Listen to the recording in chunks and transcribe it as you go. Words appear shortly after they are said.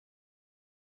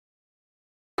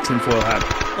Tinfoil hat.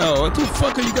 Oh, what the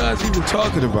fuck are you guys even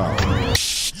talking about?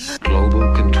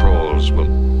 Global controls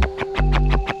will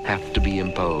have to be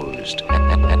imposed,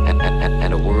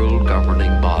 and a world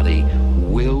governing body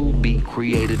will be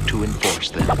created to enforce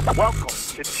them. Welcome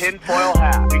to Tinfoil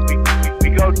Hat.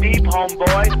 We go deep,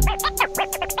 homeboy.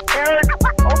 Aaron,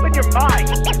 open your mind.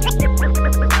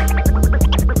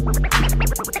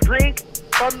 Drink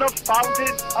from the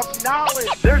fountain of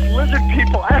knowledge. There's lizard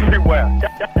people everywhere.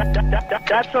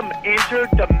 That's some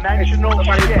interdimensional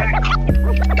shit.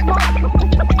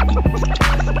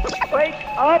 Wake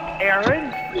up,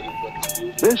 Aaron.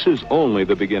 This is only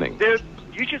the beginning. Dude,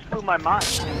 you just blew my mind.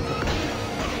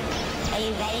 Are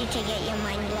you ready to get your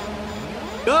mind blown?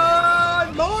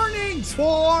 Good morning,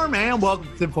 Swarm, and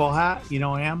welcome to Tinfoil Hat. You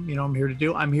know I am. You know I'm here to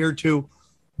do. I'm here to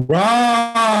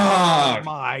rock. Oh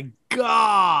my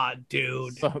God,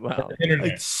 dude.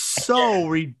 It's so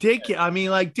ridiculous. I mean,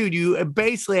 like, dude, you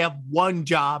basically have one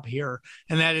job here,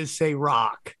 and that is say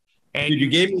rock. And dude, you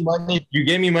gave me money. You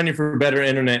gave me money for better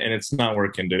internet, and it's not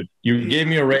working, dude. You gave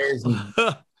me a raise.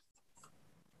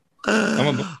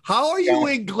 How are you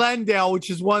in Glendale, which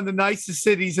is one of the nicest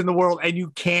cities in the world, and you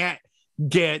can't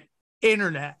get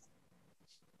internet?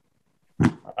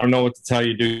 I don't know what to tell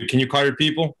you, dude. Can you call your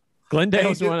people?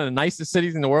 Glendale is one of the nicest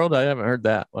cities in the world. I haven't heard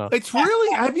that. Wow. It's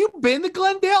really. Have you been to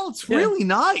Glendale? It's really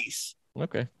nice.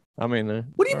 Okay. I mean,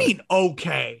 what do you mean?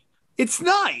 Okay, it's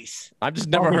nice. I've just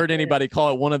never heard anybody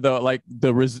call it one of the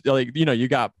you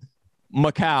got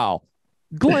Macau,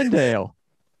 Glendale.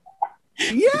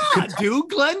 Yeah, dude,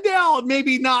 Glendale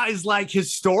maybe not as like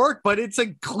historic, but it's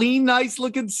a clean, nice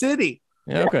looking city.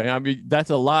 Yeah, okay. I mean,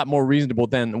 that's a lot more reasonable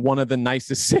than one of the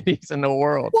nicest cities in the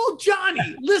world. Well,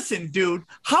 Johnny, listen, dude,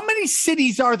 how many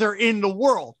cities are there in the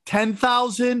world?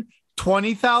 10,000,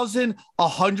 20,000,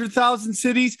 100,000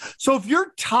 cities. So if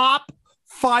you're top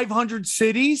 500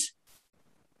 cities,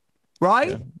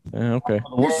 right? Yeah, okay.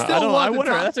 I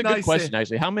wonder. That's a good question,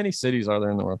 actually. How many cities are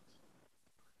there in the world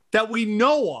that we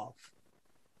know of?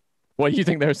 Well, you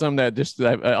think there's some that just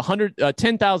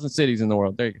 10,000 cities in the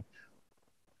world? There you go.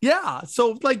 Yeah,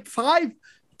 so like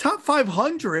top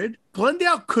 500.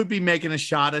 Glendale could be making a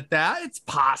shot at that. It's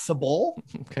possible.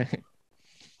 Okay.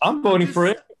 I'm voting for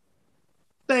it.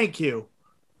 Thank you.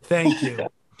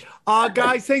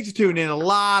 Guys, thanks for tuning in. A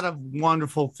lot of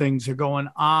wonderful things are going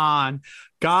on.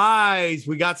 Guys,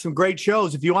 we got some great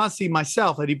shows. If you want to see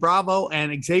myself, Eddie Bravo,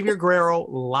 and Xavier Guerrero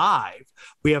live,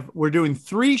 we're doing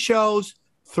 3 shows,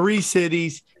 3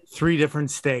 cities, 3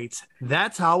 different states.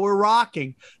 That's how we're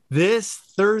rocking. This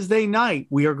Thursday night,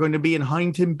 we are going to be in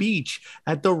Huntington Beach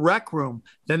at the Rec Room.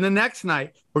 Then the next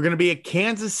night, we're going to be at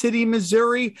Kansas City,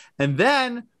 Missouri. And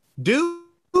then, dude,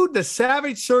 the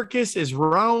Savage Circus is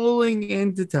rolling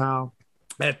into town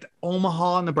at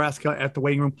Omaha, Nebraska at the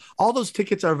waiting room. All those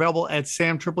tickets are available at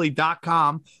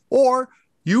samtripoli.com, or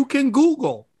you can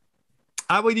Google.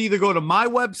 I would either go to my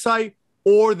website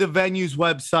or the venue's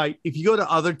website. If you go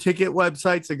to other ticket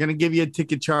websites, they're going to give you a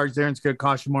ticket charge there, and it's going to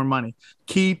cost you more money.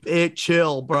 Keep it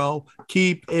chill, bro.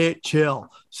 Keep it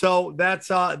chill. So that's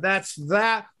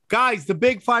that. Guys, the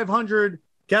big 500,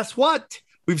 guess what?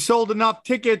 We've sold enough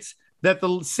tickets that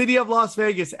the city of Las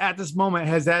Vegas at this moment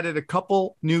has added a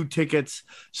couple new tickets.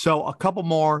 So a couple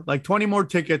more, like 20 more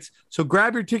tickets. So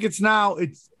grab your tickets now.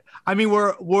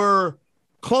 We're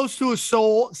close to a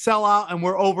sellout, and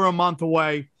we're over a month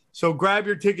away. So grab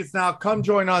your tickets now. Come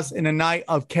join us in a night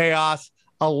of chaos.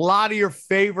 A lot of your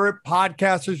favorite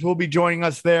podcasters will be joining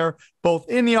us there, both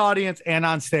in the audience and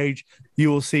on stage. You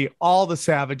will see all the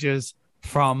savages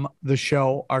from the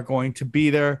show are going to be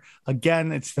there.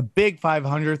 Again, it's the big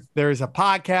 500th. There's a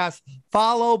podcast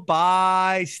followed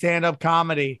by stand-up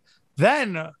comedy.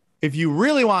 Then, if you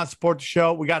really want to support the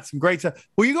show, we got some great stuff.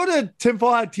 Will you go to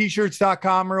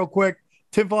tinfoilhattshirts.com real quick?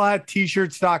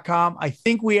 tinfoilhattshirts.com. I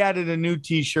think we added a new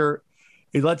t-shirt.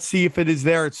 Let's see if it is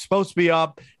there. It's supposed to be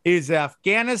up. It is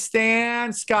Afghanistan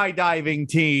skydiving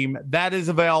team. That is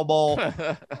available.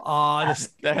 Afghani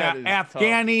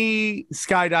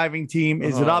skydiving team.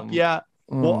 Is it up yet?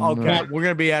 Well, okay. We're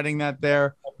going to be adding that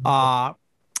there.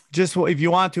 Just if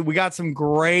you want to, we got some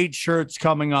great shirts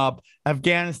coming up.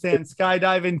 Afghanistan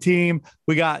skydiving team.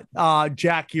 We got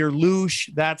Jack Your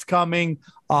Loosh. That's coming.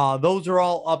 Those are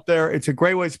all up there. It's a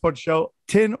great way to support the show.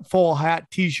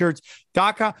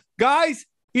 tinfoilhattshirts.com. Guys,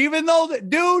 even though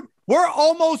dude, we're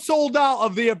almost sold out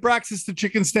of the Abraxas the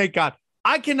Chicken Snake God.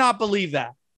 I cannot believe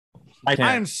that.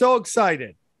 I am so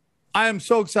excited.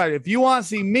 If you want to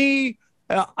see me,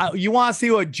 you want to see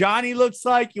what Johnny looks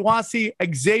like, you want to see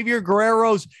Xavier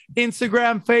Guerrero's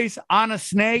Instagram face on a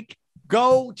snake,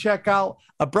 go check out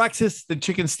Abrexis, the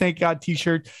Chicken Snake God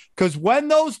t-shirt, because when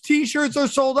those t-shirts are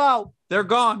sold out, they're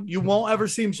gone. You won't ever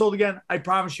see them sold again. I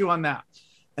promise you on that.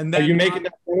 And then are you making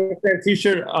that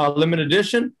t-shirt limited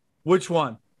edition? Which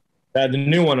one? The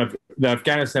new one of the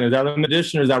Afghanistan. Is that limited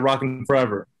edition or is that rocking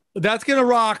forever? That's gonna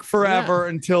rock forever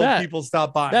until people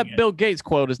stop buying that it. Bill Gates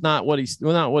quote is not what he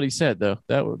said though.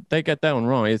 They got that one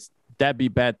wrong. It's that'd be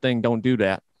bad thing. Don't do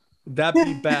that. That'd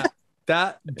be bad.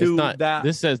 That.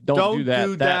 This says don't do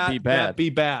that. That'd be bad. That'd be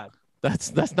bad.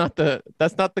 That's not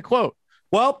the quote.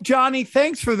 Well, Johnny,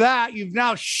 thanks for that. You've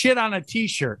now shit on a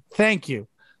t-shirt. Thank you.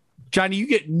 Johnny, you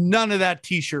get none of that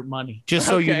t-shirt money, just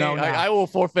so you know. I will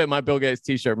forfeit my Bill Gates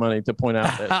t-shirt money to point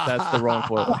out that that's the wrong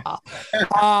quote.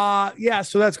 Yeah,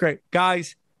 so that's great.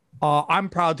 Guys, I'm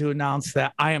proud to announce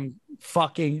that I am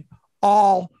fucking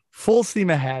all full steam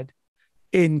ahead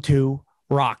into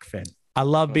Rockfin. I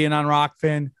love being on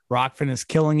Rockfin. Rockfin is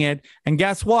killing it. And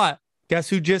guess what? Guess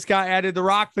who just got added to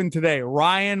Rockfin today?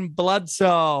 Ryan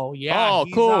Bledsoe. Yeah. Oh,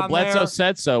 cool. Bledsoe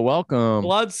said so. Welcome.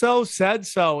 Bledsoe said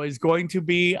so is going to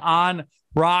be on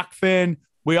Rockfin.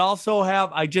 We also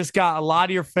have, I just got a lot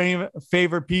of your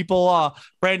favorite people.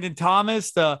 Brandon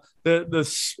Thomas, the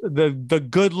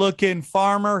good looking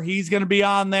farmer. He's going to be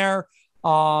on there.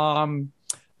 The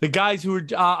guys who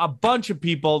are a bunch of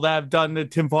people that have done the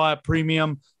Tinfoil Hat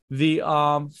Premium. The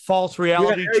false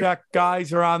reality check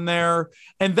guys are on there.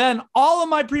 And then all of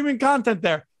my premium content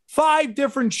there. 5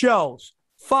 different shows.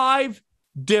 5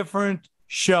 different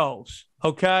shows.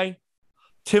 Okay.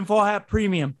 Tinfoil Hat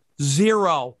Premium.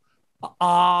 0.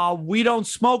 We Don't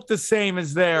Smoke the Same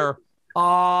is there.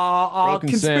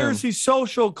 Conspiracy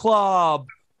Social Club.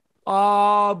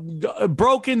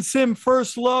 Broken Sim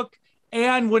First Look.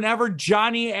 And whenever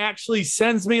Johnny actually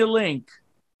sends me a link.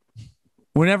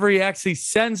 Whenever he actually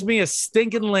sends me a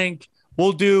stinking link,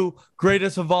 we'll do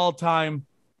greatest of all time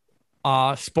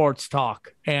sports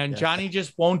talk. And Johnny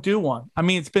just won't do one. I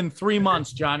mean, it's been 3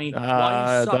 months, Johnny.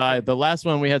 The last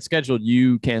one we had scheduled,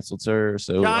 you canceled, sir.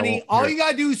 So Johnny, all you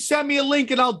gotta do is send me a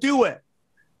link and I'll do it.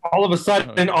 All of a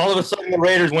sudden, the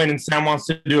Raiders win and Sam wants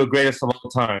to do a greatest of all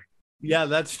time. Yeah,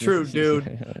 that's true,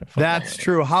 dude. That's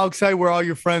true. How excited were all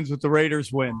your friends with the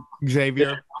Raiders win,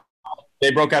 Xavier?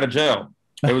 They broke out of jail.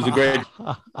 It was a great.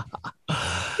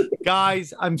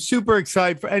 Guys, I'm super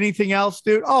excited for anything else,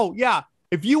 dude. Oh, yeah.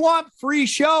 If you want free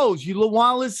shows, you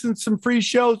want to listen to some free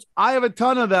shows, I have a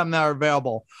ton of them that are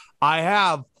available. I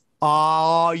have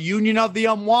Union of the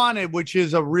Unwanted, which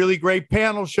is a really great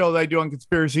panel show that I do on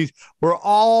conspiracies, where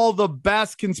all the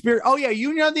best conspiracy. Oh, yeah.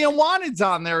 Union of the Unwanted's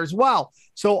on there as well.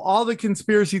 So all the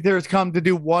conspiracy theorists come to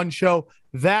do one show.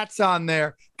 That's on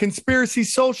there. Conspiracy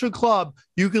Social Club.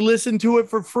 You can listen to it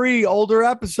for free. Older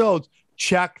episodes.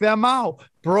 Check them out.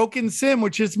 Broken Sim,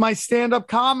 which is my stand-up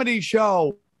comedy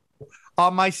show.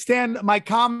 My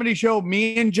comedy show,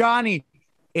 me and Johnny.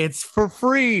 It's for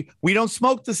free. We Don't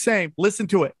Smoke the Same. Listen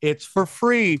to it. It's for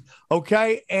free.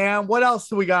 Okay. And what else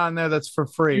do we got on there that's for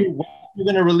free? You're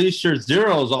going to release your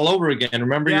zeros all over again.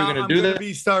 Remember, you're going to do that?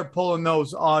 Start pulling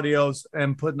those audios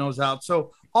and putting those out.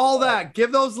 So all that,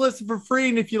 give those lists for free.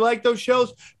 And if you like those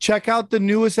shows, check out the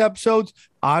newest episodes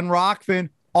on Rockfin.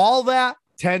 All that,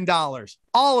 $10.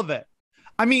 All of it.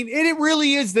 I mean, it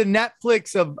really is the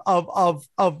Netflix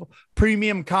of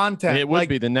premium content. It would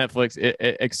be the Netflix,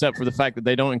 except for the fact that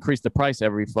they don't increase the price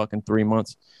every fucking 3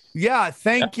 months. Yeah,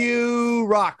 thank you,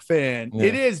 Rockfin. Yeah.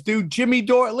 It is, dude. Jimmy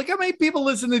Dore. Look how many people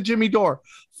listen to Jimmy Dore.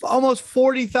 Almost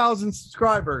 40,000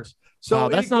 subscribers. So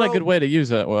that's not a good way to use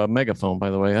a megaphone,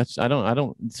 by the way. I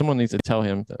don't. Someone needs to tell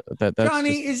him that. That's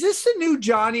Johnny, is this the new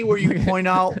Johnny where you point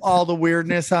out all the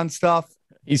weirdness on stuff?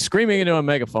 He's screaming into a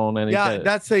megaphone, and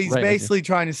he's basically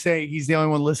trying to say he's the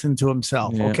only one listening to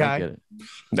himself. Yeah, okay,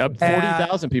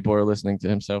 40,000 people are listening to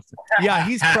himself. Yeah,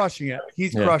 he's crushing it.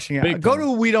 He's crushing it. Go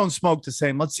to We Don't Smoke the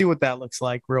Same. Let's see what that looks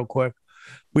like real quick.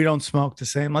 We Don't Smoke the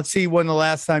Same. Let's see when the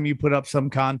last time you put up some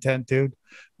content, dude.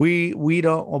 We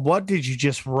don't. What did you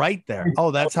just write there? Oh,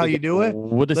 that's how you do it.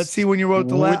 Let's see when you wrote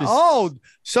the last. Oh,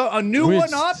 so a new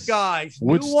one up, guys.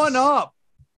 New one up.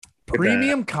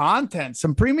 Premium content,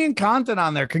 some premium content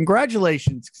on there.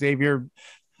 Congratulations, Xavier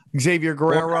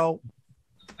Guerrero.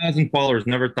 1,000 followers.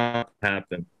 Never thought it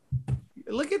happened.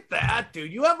 Look at that,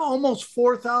 dude. You have almost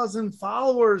 4,000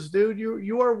 followers, dude.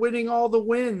 You are winning all the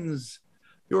wins.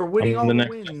 You are winning all the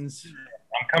wins.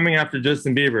 I'm coming after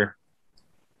Justin Bieber.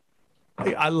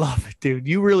 I love it, dude.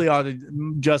 You really are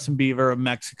the Justin Bieber of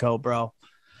Mexico, bro.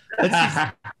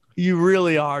 You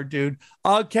really are, dude.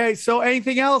 Okay, so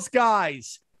anything else,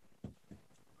 guys?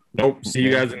 Nope. See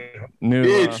you guys in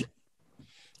new.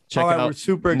 Check out. We're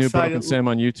super new excited. Broken Sim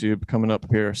on YouTube coming up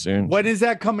here soon. When is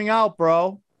that coming out,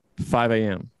 bro? 5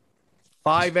 a.m.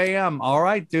 5 a.m. All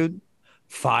right, dude.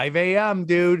 5 a.m.,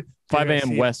 dude. 5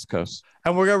 a.m. West Coast.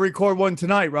 And we're going to record one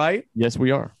tonight, right? Yes,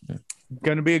 we are. Yeah.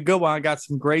 Going to be a good one. I got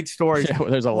some great stories. Yeah, well,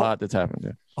 there's a lot that's happened.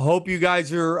 Yeah. I hope you guys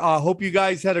hope you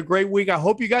guys had a great week. I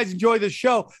hope you guys enjoy the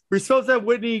show. We're supposed to have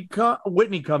Whitney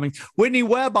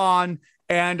Webb on,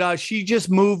 and she just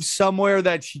moved somewhere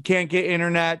that she can't get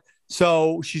internet.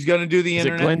 So she's going to do the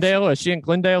internet. Is it Glendale? Is she in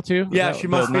Glendale too? Yeah, she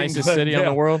must the be nicest city in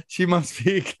the world. She must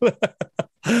be.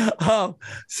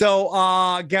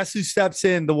 So guess who steps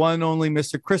in? The one and only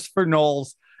Mr. Christopher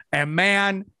Knowles. And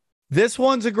man, this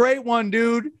one's a great one,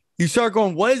 dude. You start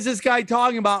going, what is this guy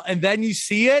talking about? And then you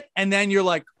see it, and then you're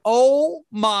like, oh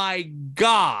my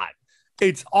God,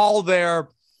 it's all there.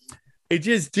 It's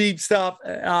just deep stuff.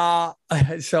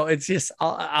 So it's just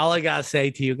all I gotta say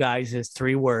to you guys is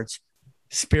 3 words: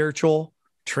 spiritual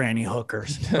tranny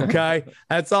hookers. Okay,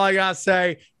 that's all I gotta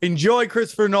say. Enjoy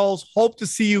Christopher Knowles. Hope to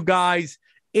see you guys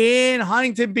in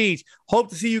Huntington Beach. Hope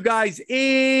to see you guys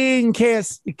in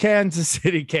Kansas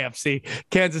City,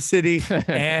 Kansas City,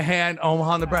 and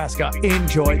Omaha, Nebraska.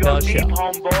 Enjoy the show. Deep,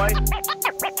 homeboy.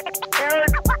 Aaron,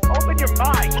 open your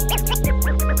mind.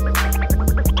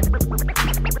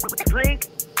 Drink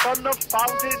from the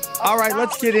fountain. All right,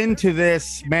 let's get into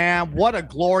this, man. What a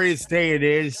glorious day it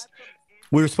is.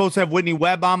 We were supposed to have Whitney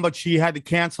Webb on, but she had to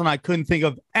cancel, and I couldn't think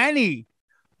of any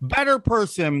better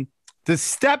person to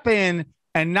step in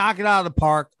and knock it out of the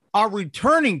park. Our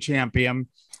returning champion,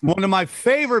 one of my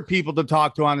favorite people to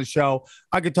talk to on the show.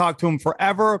 I could talk to him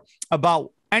forever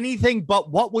about anything but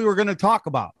what we were going to talk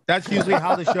about. That's usually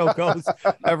how the show goes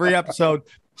every episode.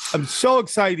 I'm so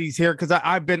excited he's here because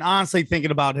I've been honestly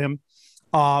thinking about him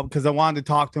because I wanted to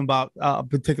talk to him about a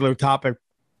particular topic.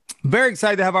 Very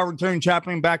excited to have our returning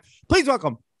champion back. Please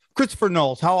welcome Christopher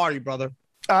Knowles. How are you, brother?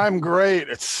 I'm great.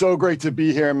 It's so great to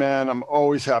be here, man. I'm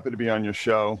always happy to be on your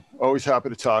show. Always happy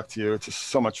to talk to you. It's just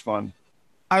so much fun.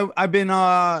 I've been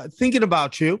thinking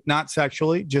about you, not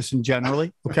sexually, just in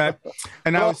generally. Okay.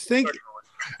 And I was thinking,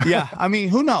 yeah, I mean,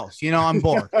 who knows? You know, I'm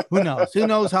bored. Who knows? Who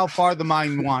knows how far the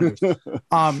mind wanders?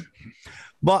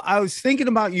 But I was thinking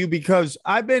about you because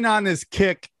I've been on this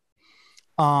kick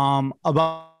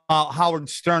about Howard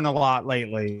Stern a lot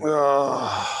lately.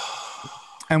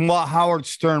 And what Howard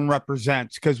Stern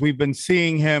represents, because we've been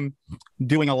seeing him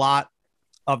doing a lot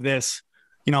of this,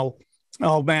 you know,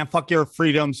 oh man, fuck your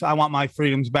freedoms. I want my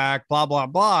freedoms back, blah, blah,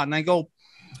 blah. And I go,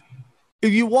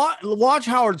 if you watch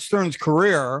Howard Stern's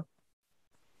career,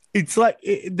 it's like,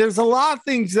 there's a lot of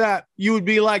things that you would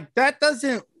be like, that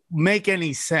doesn't make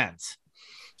any sense.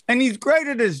 And he's great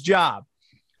at his job,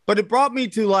 but it brought me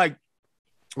to like,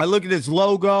 I look at his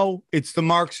logo, it's the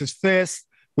Marxist fist.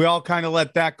 We all kind of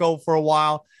let that go for a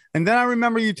while. And then I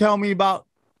remember you telling me about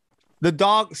the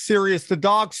dog, Sirius, the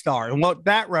dog star, and what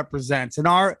that represents. And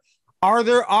are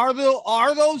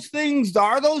those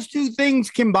two things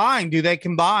combined? Do they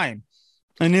combine?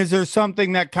 And is there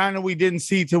something that kind of we didn't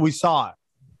see till we saw it?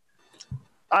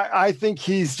 I think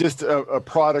he's just a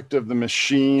product of the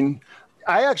machine.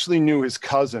 I actually knew his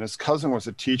cousin. His cousin was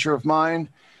a teacher of mine.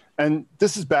 And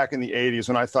this is back in the 80s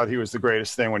when I thought he was the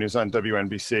greatest thing when he was on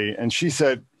WNBC. And she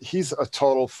said, he's a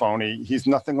total phony. He's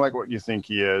nothing like what you think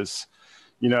he is.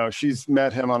 You know, she's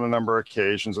met him on a number of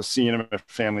occasions or seen him at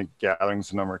family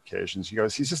gatherings a number of occasions. He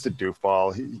goes, he's just a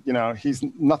doofball. He's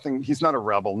nothing. He's not a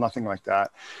rebel, nothing like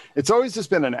that. It's always just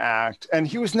been an act. And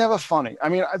he was never funny. I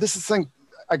mean, this is the thing.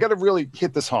 I got to really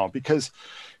hit this home because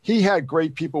he had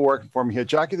great people working for him. He had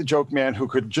Jackie the Joke Man, who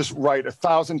could just write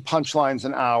 1,000 punchlines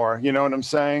an hour. You know what I'm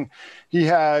saying? He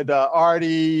had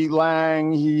Artie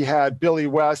Lang. He had Billy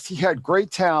West. He had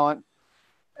great talent.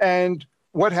 And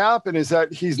what happened is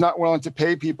that he's not willing to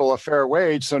pay people a fair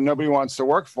wage, so nobody wants to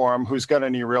work for him who's got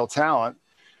any real talent.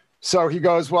 So he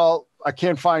goes, well, I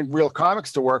can't find real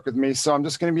comics to work with me, so I'm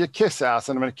just going to be a kiss ass,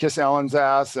 and I'm going to kiss Ellen's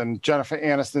ass and Jennifer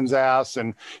Aniston's ass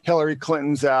and Hillary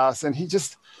Clinton's ass. And he's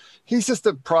just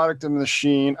a product of the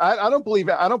machine. I don't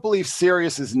believe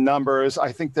Sirius's numbers.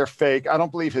 I think they're fake. I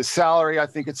don't believe his salary. I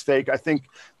think it's fake. I think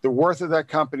the worth of that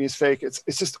company is fake. It's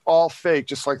just all fake,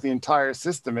 just like the entire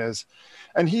system is.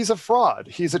 And he's a fraud.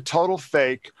 He's a total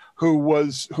fake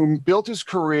who built his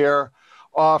career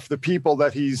off the people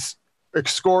that he's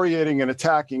excoriating and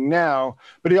attacking now,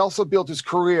 but he also built his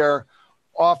career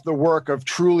off the work of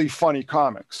truly funny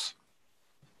comics.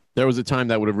 There was a time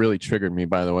that would have really triggered me,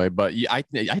 by the way, but I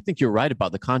think you're right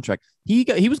about the contract. He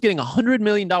was getting $100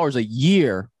 million a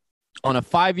year on a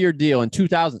 5-year deal in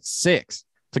 2006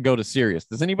 to go to Sirius.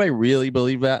 Does anybody really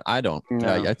believe that? I don't.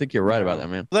 No. I think you're right about that,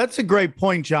 man. That's a great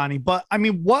point, Johnny. But I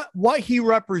mean, what he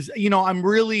represents, you know, I'm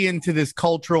really into this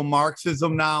cultural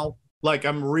Marxism now. Like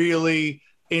I'm really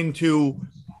into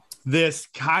this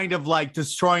kind of like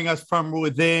destroying us from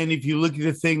within. If you look at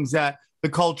the things that the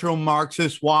cultural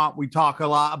Marxists want, we talk a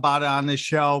lot about it on this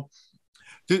show.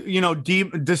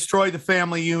 Destroy the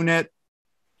family unit,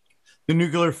 the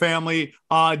nuclear family,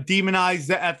 demonize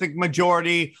the ethnic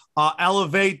majority,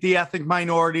 elevate the ethnic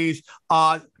minorities,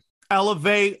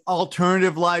 elevate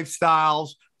alternative lifestyles,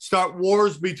 start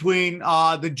wars between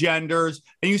the genders.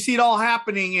 And you see it all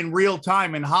happening in real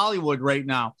time in Hollywood right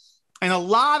now. And a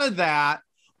lot of that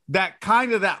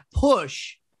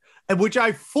push, which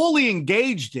I fully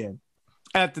engaged in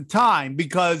at the time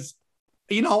because,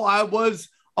 I was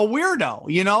a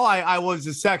weirdo. I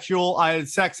was I had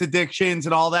sex addictions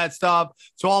and all that stuff.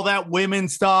 So all that women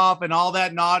stuff and all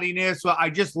that naughtiness, I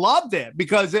just loved it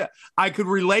because I could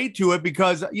relate to it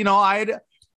because, I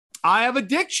have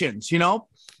addictions,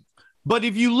 But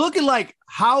if you look at like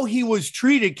how he was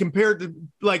treated compared to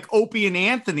like Opie and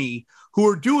Anthony, who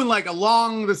are doing like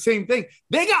along the same thing,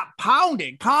 they got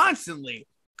pounded constantly.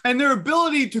 And their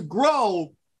ability to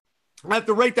grow at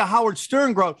the rate that Howard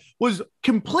Stern grew was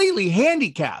completely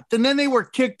handicapped. And then they were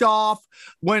kicked off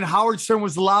when Howard Stern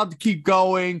was allowed to keep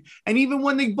going. And even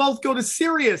when they both go to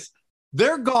Sirius,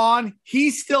 they're gone.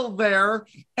 He's still there.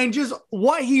 And just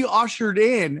what he ushered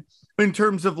in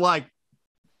terms of like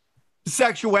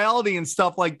sexuality and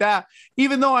stuff like that,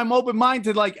 even though I'm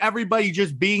open-minded, like everybody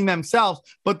just being themselves,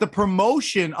 but the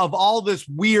promotion of all this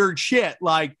weird shit,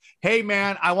 like, hey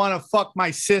man, I want to fuck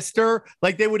my sister.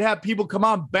 Like they would have people come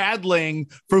on battling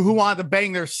for who wanted to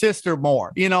bang their sister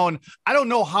more, and I don't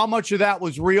know how much of that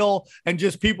was real and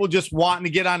just people just wanting to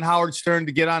get on Howard Stern,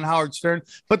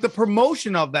 but the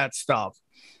promotion of that stuff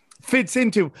fits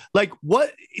into like,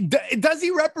 what does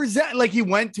he represent? Like he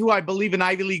went to, I believe, an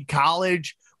Ivy League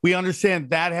college. We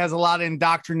understand that has a lot of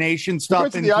indoctrination stuff. He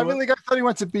went to the Ivy League. I thought he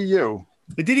went to BU.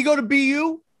 Did he go to BU?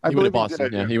 He went to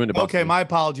Boston. Yeah, he went to Boston. Okay, my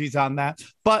apologies on that.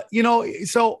 But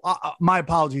my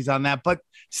apologies on that. But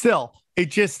still,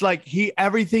 it just like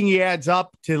everything he adds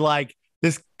up to like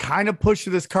this kind of push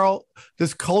to this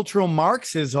cultural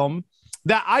Marxism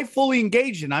that I fully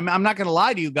engaged in. I'm not going to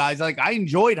lie to you guys. Like I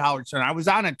enjoyed Howard Stern. I was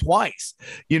on it twice.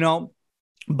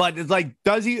 But it's like,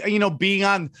 does he? Being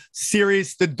on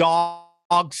Sirius the Dog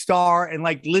Star and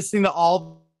like listening to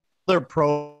all their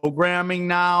programming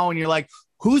now, and you're like,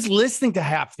 who's listening to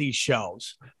half these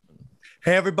shows?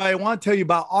 Hey everybody, I want to tell you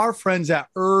about our friends at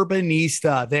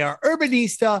Urbanista. They are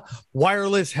Urbanista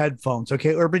wireless headphones.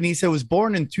 Okay, Urbanista was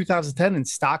born in 2010 in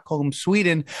Stockholm,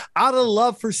 Sweden, out of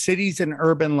love for cities and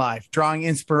urban life, drawing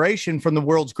inspiration from the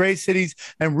world's great cities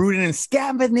and rooted in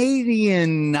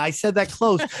Scandinavian, I said that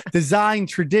close, design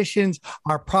traditions.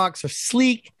 Our products are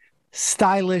sleek,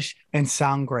 stylish, and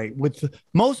sound great. With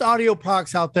most audio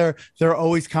products out there, they're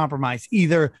always compromised.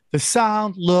 Either the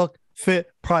sound, look, fit,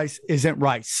 price isn't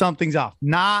right. Something's off.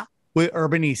 Not with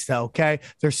Urbanista, okay?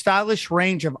 Their stylish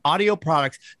range of audio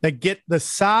products that get the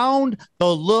sound,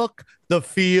 the look, the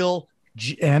feel,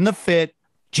 and the fit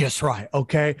just right,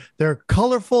 okay? Their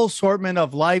colorful assortment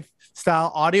of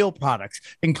lifestyle audio products,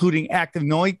 including active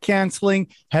noise canceling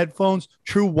headphones,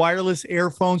 true wireless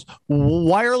earphones,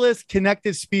 wireless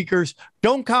connected speakers,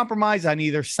 don't compromise on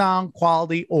either sound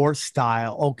quality or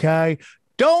style, okay?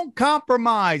 Don't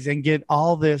compromise and get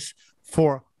all this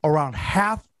for around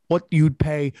half what you'd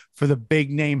pay for the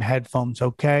big name headphones,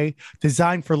 okay?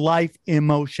 Designed for life in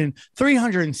motion,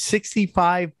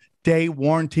 365-day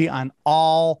warranty on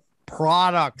all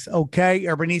products, okay?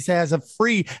 Urbanista has a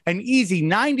free and easy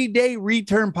 90-day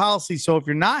return policy. So if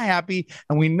you're not happy,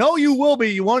 and we know you will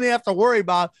be, you won't have to worry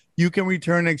about, you can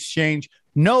return and exchange.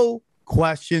 No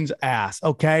questions asked,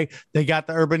 okay? They got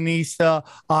the Urbanista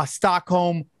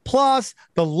Stockholm Plus,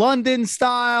 the London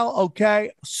style,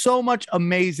 okay? So much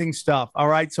amazing stuff, all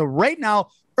right? So right now,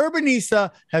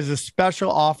 Urbanista has a special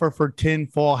offer for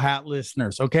Tinfoil Hat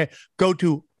listeners, okay? Go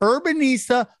to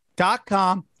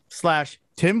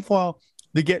urbanista.com/tinfoil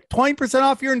to get 20%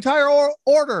 off your entire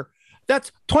order.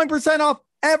 That's 20% off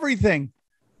everything.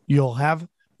 You'll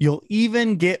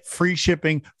even get free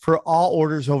shipping for all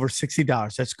orders over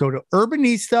 $60. Let's go to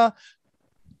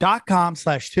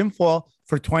urbanista.com/tinfoil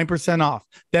for 20% off.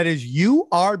 That is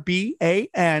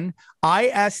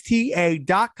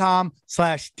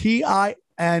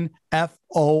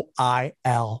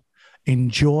URBANISTA.com/TINFOIL.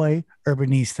 Enjoy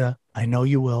Urbanista. I know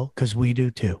you will, because we do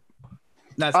too.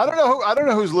 I don't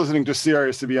know who's listening to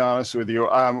Sirius, to be honest with you.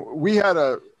 When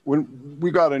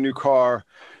we got a new car,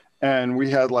 and we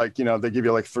had they give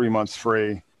you 3 months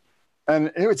free,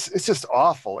 and it's just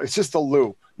awful. It's just a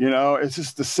loop, it's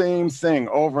just the same thing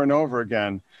over and over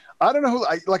again. I don't know who,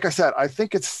 like I said, I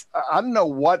think I don't know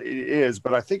what it is,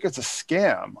 but I think it's a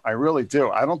scam. I really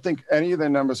do. I don't think any of the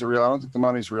numbers are real. I don't think the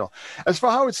money's real. As for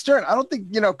Howard Stern, I don't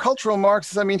think, cultural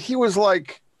Marxists, I mean, he was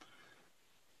like,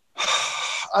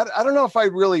 I don't know if I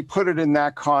really put it in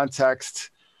that context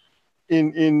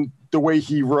in the way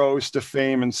he rose to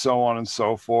fame and so on and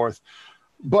so forth.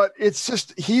 But it's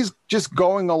just, he's just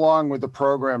going along with the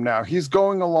program now. He's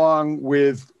going along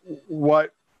with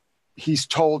what he's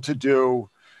told to do.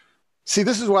 See,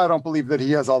 this is why I don't believe that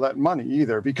he has all that money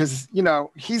either, because,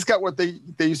 he's got what they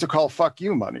used to call fuck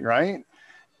you money, right?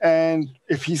 And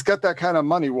if he's got that kind of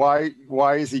money, why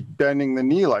is he bending the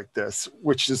knee like this?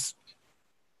 Which is,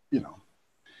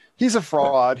 he's a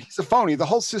fraud. He's a phony. The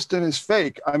whole system is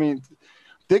fake. I mean,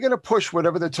 they're going to push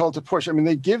whatever they're told to push. I mean,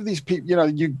 they give these people,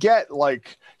 you get you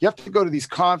have to go to these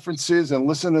conferences and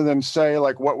listen to them say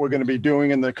what we're going to be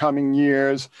doing in the coming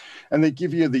years. And they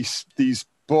give you these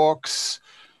books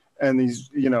and these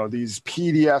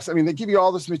PDFs. I mean, they give you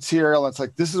all this material. And it's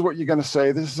like, this is what you're going to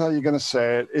say. This is how you're going to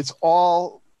say it. It's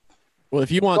all. Well,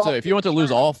 if you want to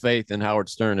lose all faith in Howard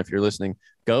Stern, if you're listening,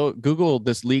 go Google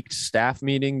this leaked staff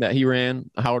meeting that he ran.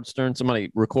 Howard Stern,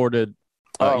 somebody recorded,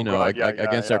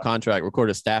 against their contract,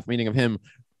 recorded a staff meeting of him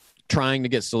trying to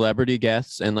get celebrity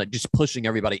guests and just pushing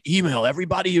everybody, email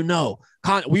everybody,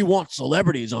 we want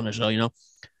celebrities on the show.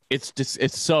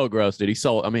 It's so gross, dude. He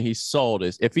sold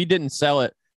his, if he didn't sell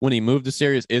it when he moved to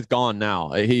Sirius, it's gone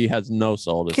now. He has no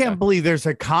soul. I can't believe there's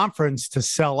a conference to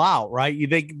sell out, right?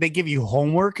 They give you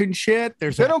homework and shit. They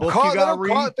don't call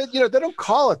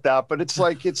it that, but it's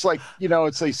like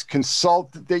it's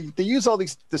consult. They use all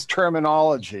this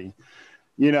terminology,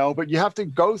 but you have to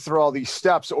go through all these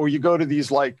steps, or you go to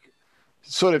these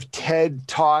sort of TED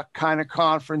Talk kind of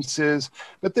conferences,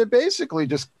 but they're basically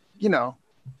just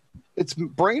it's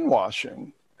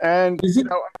brainwashing. And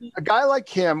a guy like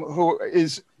him who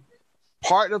is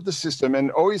part of the system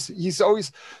and he's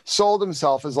always sold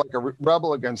himself as a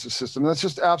rebel against the system. That's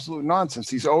just absolute nonsense.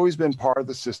 He's always been part of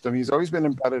the system. He's always been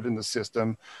embedded in the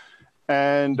system.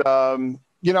 And,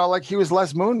 he was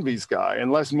Les Moonves' guy,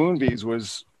 and Les Moonves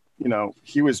was,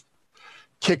 he was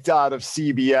kicked out of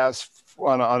CBS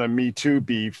on a Me Too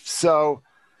beef. So,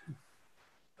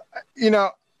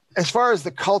 as far as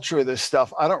the culture of this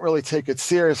stuff, I don't really take it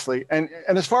seriously. And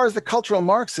as far as the cultural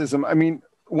Marxism, I mean,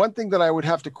 one thing that I would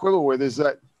have to quibble with is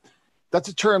that that's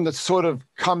a term that's sort of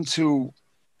come to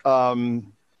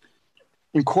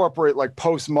incorporate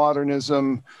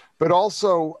postmodernism, but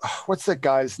also, what's that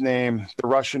guy's name? The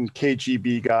Russian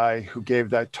KGB guy who gave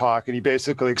that talk, and he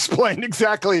basically explained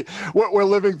exactly what we're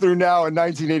living through now in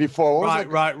 1984.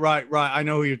 Right. I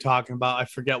know who you're talking about. I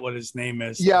forget what his name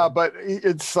is. Yeah, but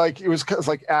it's it was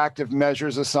active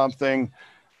measures or something.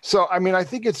 So, I mean, I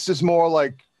think it's just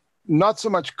more not so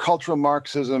much cultural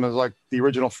Marxism as the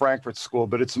original Frankfurt School,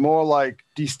 but it's more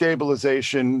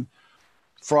destabilization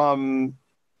from,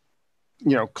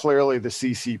 clearly the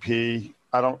CCP.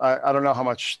 I don't know how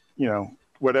much,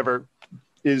 whatever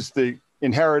is the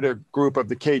inheritor group of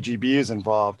the KGB is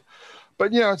involved,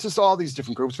 but, it's just all these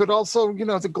different groups, but also,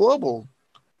 the global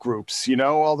groups,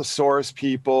 all the Soros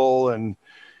people and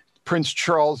Prince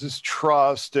Charles's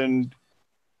Trust and,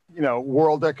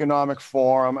 World Economic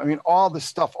Forum. I mean, all this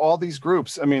stuff, all these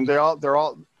groups, I mean, they all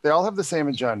have the same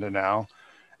agenda now,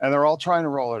 and they're all trying to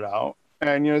roll it out.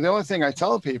 And, the only thing I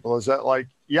tell people is that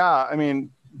I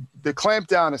mean, the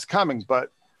clampdown is coming,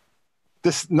 but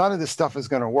none of this stuff is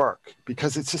going to work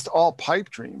because it's just all pipe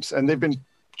dreams, and they've been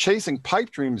chasing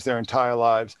pipe dreams their entire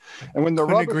lives. And when the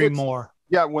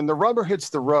when the rubber hits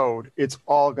the road, it's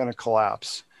all going to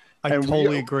collapse. I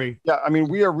totally agree. Yeah, I mean,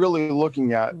 we are really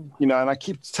looking at, and I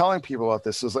keep telling people about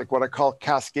this, is what I call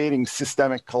cascading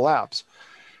systemic collapse,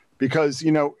 because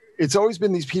it's always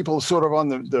been these people sort of on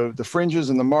the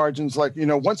fringes and the margins,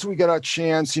 once we get our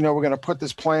chance, we're going to put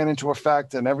this plan into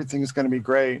effect and everything is going to be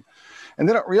great. And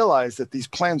they don't realize that these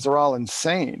plans are all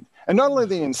insane. And not only are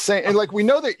they insane, and we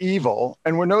know they're evil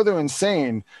and we know they're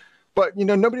insane, but,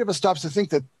 nobody ever stops to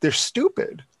think that they're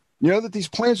stupid, that these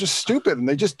plans are stupid and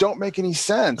they just don't make any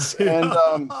sense. And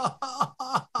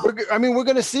we're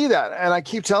going to see that. And I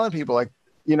keep telling people, I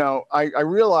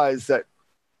realize that,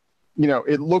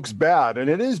 it looks bad and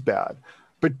it is bad,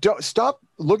 but don't stop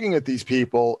looking at these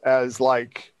people as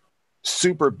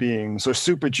super beings or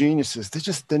super geniuses.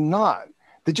 They're not.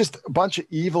 They're just a bunch of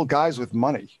evil guys with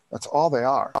money. That's all they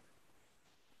are.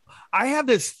 I have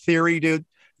this theory, dude,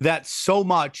 that so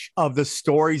much of the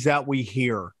stories that we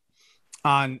hear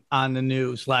on the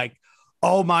news,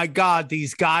 oh my God,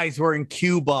 these guys were in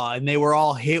Cuba and they were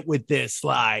all hit with this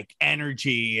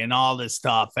energy and all this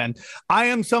stuff. And I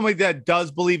am somebody that does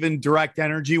believe in direct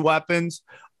energy weapons.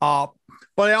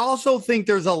 But I also think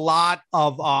there's a lot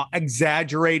of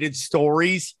exaggerated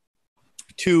stories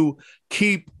to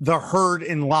keep the herd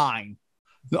in line.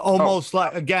 Almost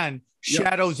like, again,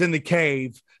 shadows in the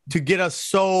cave to get us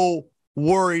so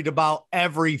worried about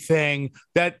everything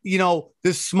that, you know,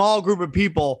 this small group of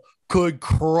people could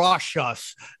crush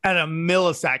us at a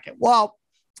millisecond. Well,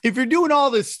 if you're doing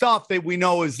all this stuff that we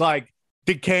know is like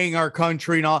decaying our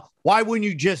country and all, why wouldn't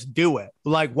you just do it?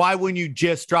 Like, why wouldn't you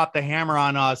just drop the hammer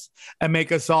on us and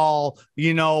make us all,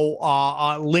 you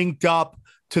know, linked up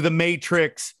to the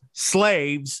Matrix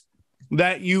slaves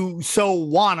that you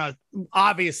so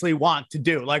obviously want to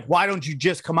do? Like, why don't you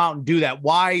just come out and do that?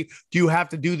 Why do you have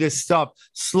to do this stuff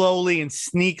slowly and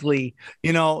sneakily,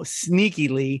 you know,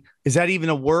 sneakily? Is that even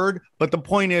a word? But the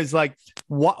point is, like,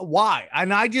 why?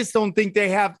 And I just don't think they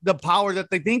have the power that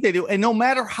they think they do. And no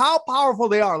matter how powerful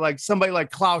they are, like somebody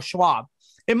like Klaus Schwab,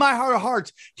 in my heart of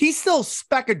hearts, he's still a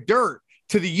speck of dirt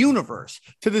to the universe,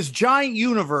 to this giant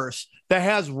universe that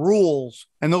has rules,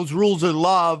 and those rules are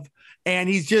love. And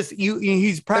he's just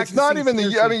he's practicing. It's not even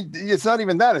it's not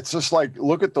even that. It's just like,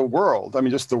 look at the world. I mean,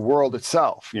 just the world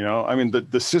itself, you know. I mean,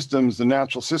 the systems, the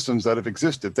natural systems that have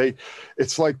existed.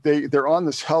 It's like they're on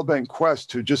this hellbent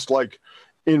quest to just like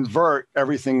invert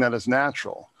everything that is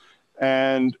natural.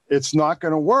 And it's not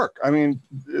going to work. I mean,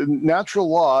 natural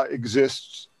law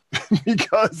exists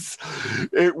because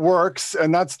it works,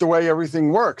 and that's the way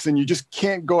everything works, and you just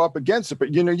can't go up against it.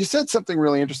 But, you know, you said something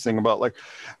really interesting about like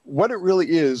what it really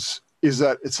is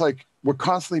that it's like we're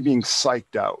constantly being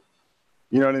psyched out.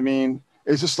 You know what I mean?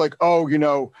 It's just like, oh, you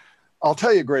know, I'll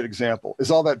tell you a great example is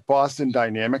all that Boston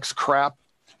Dynamics crap,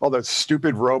 all that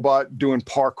stupid robot doing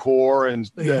parkour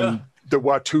and the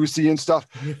Watusi and stuff.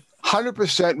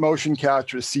 100% motion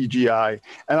capture CGI.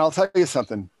 And I'll tell you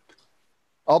something.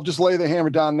 I'll just lay the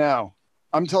hammer down now.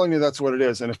 I'm telling you that's what it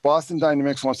is. And if Boston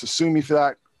Dynamics wants to sue me for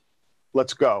that,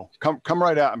 let's go. Come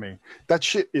right at me. That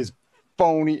shit is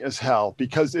phony as hell,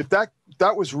 because if that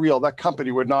was real, that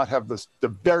company would not have the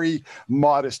very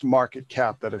modest market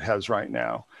cap that it has right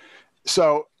now.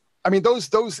 So, I mean,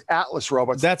 those Atlas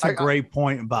robots. That's a great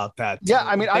point about that. Yeah,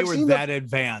 I mean, if they were that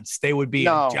advanced, they would be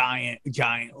a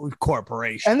giant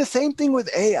corporation. And the same thing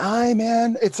with AI,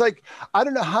 man. It's like, I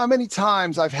don't know how many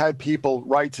times I've had people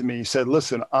write to me, said,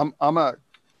 listen, I'm a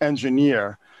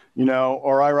engineer, you know,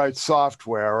 or I write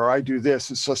software, or I do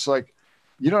this. It's just like,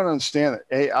 you don't understand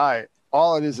that AI,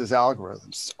 all it is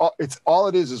algorithms. All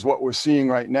it is what we're seeing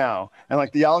right now. And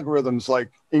like the algorithms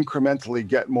like incrementally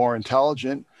get more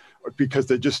intelligent because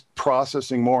they're just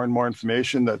processing more and more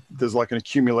information, that there's like an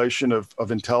accumulation of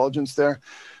intelligence there.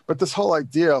 But this whole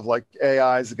idea of like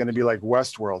AIs are going to be like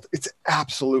Westworld, it's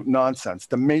absolute nonsense.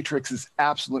 The Matrix is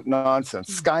absolute nonsense.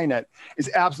 Skynet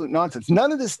is absolute nonsense.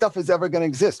 None of this stuff is ever going to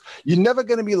exist. You're never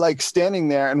going to be like standing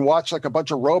there and watch like a bunch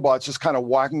of robots just kind of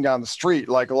walking down the street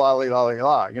like la la la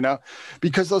la, you know,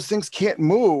 because those things can't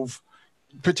move,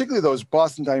 particularly those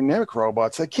Boston Dynamic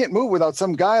robots. They can't move without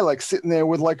some guy like sitting there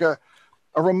with like a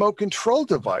remote control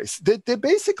device. They're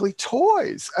basically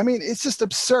toys. I mean, it's just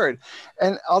absurd.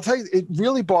 And I'll tell you, it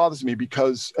really bothers me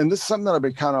because, and this is something that I've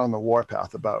been kind of on the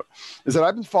warpath about, is that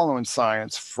I've been following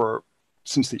science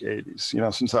since the 80s, you know,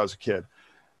 since I was a kid,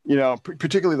 you know,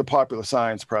 particularly the popular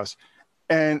science press.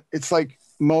 And it's like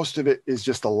most of it is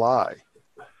just a lie.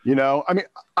 You know, I mean,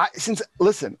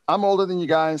 listen, I'm older than you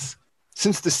guys.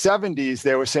 Since the 70s,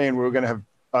 they were saying we were going to have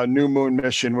a new moon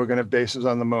mission. We're going to have bases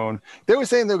on the moon. They were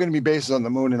saying they were going to be bases on the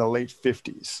moon in the late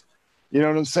 50s. You know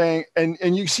what I'm saying? And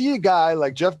you see a guy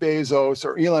like Jeff Bezos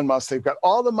or Elon Musk, they've got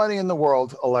all the money in the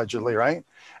world, allegedly, right?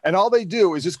 And all they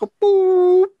do is just go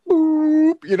boop,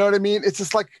 boop. You know what I mean? It's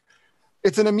just like,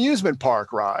 it's an amusement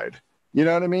park ride. You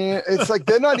know what I mean? It's like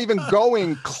they're not even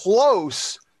going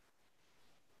close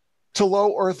to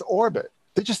low Earth orbit.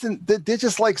 They're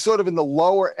just like sort of in the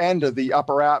lower end of the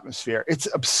upper atmosphere. It's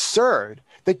absurd.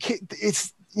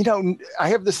 It's, you know, I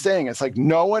have this saying, it's like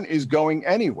no one is going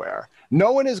anywhere.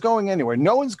 No one is going anywhere.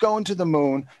 No one's going to the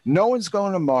moon. No one's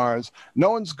going to Mars. No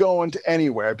one's going to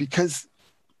anywhere because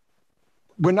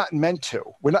we're not meant to.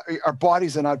 Our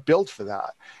bodies are not built for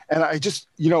that. And I just,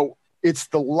 you know, it's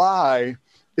the lie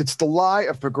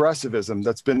of progressivism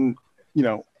that's been, you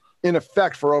know, in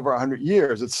effect for over 100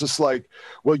 years. It's just like,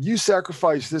 well, you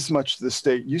sacrifice this much to the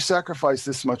state, you sacrifice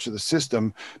this much of the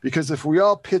system, because if we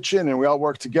all pitch in and we all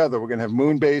work together, we're going to have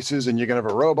moon bases and you're going to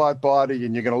have a robot body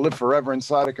and you're going to live forever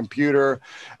inside a computer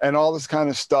and all this kind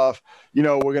of stuff. You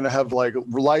know, we're going to have like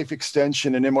life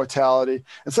extension and immortality.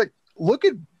 It's like, look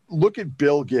at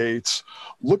Bill Gates,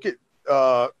 look at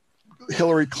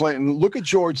Hillary Clinton. Look at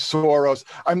George Soros.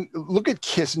 Look at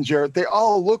Kissinger. They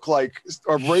all look like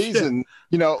a raisin.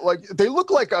 You know, like they look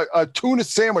like a tuna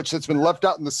sandwich that's been left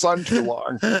out in the sun too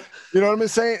long. You know what I'm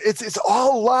saying? It's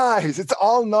all lies. It's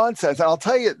all nonsense. And I'll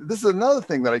tell you, this is another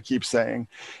thing that I keep saying,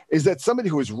 is that somebody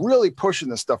who was really pushing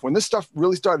this stuff, when this stuff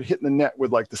really started hitting the net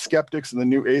with like the skeptics and the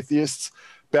new atheists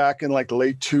back in like the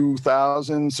late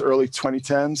 2000s, early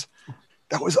 2010s,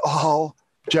 that was all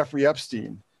Jeffrey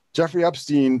Epstein. Jeffrey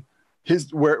Epstein,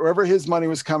 wherever his money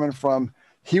was coming from,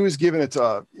 he was giving it to,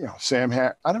 I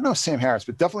don't know Sam Harris,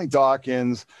 but definitely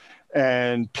Dawkins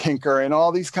and Pinker and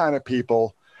all these kind of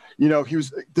people. You know,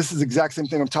 this is the exact same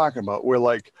thing I'm talking about, where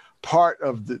like part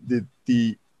of the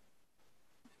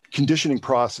conditioning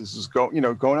process is going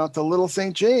out to Little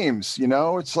St. James. You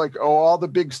know, it's like, oh, all the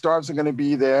big stars are going to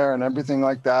be there and everything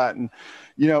like that. And,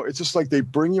 you know, it's just like they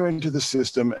bring you into the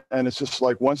system, and it's just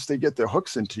like once they get their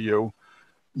hooks into you,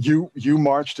 you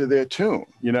march to their tune.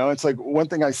 You know, it's like one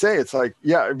thing I say, it's like,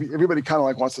 yeah, everybody kind of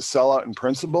like wants to sell out in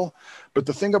principle, but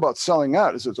the thing about selling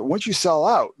out is that once you sell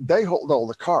out, they hold all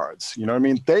the cards. You know what I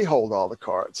mean? They hold all the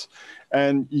cards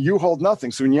and you hold nothing.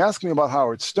 So when you ask me about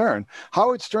Howard Stern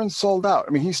sold out.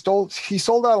 I mean, he sold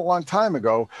out a long time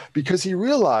ago because he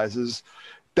realizes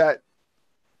that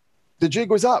the jig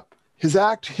was up. His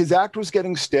act was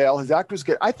getting stale. I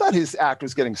thought his act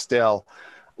was getting stale,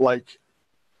 like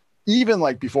even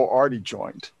like before Artie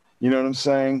joined. You know what I'm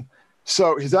saying?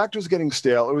 So his act was getting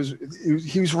stale.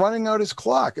 He was running out his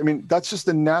clock. I mean, that's just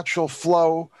the natural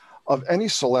flow of any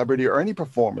celebrity or any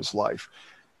performer's life,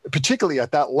 particularly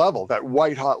at that level, that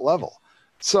white hot level.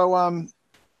 So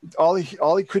all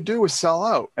he could do was sell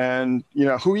out. And, you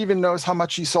know, who even knows how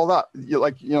much he sold out?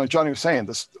 Like, you know, Johnny was saying,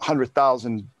 this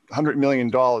 $100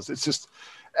 million. It's just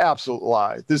absolute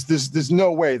lie. There's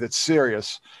no way that's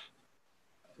serious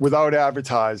without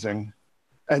advertising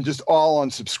and just all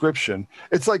on subscription.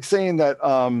 It's like saying that,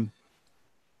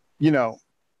 you know,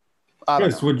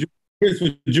 Chris, would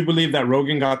you believe that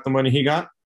Rogan got the money he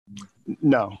got?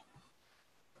 No,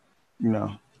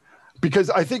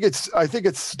 because I think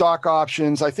it's stock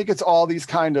options. I think it's all these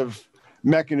kind of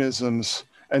mechanisms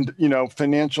and, you know,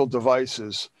 financial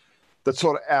devices that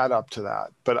sort of add up to that.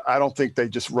 But I don't think they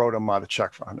just wrote him out a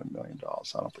check for $100 million. I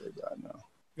don't believe that. No.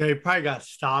 Yeah, you probably got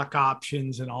stock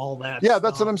options and all that. Yeah, stuff.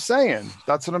 that's what I'm saying.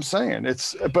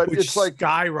 It's like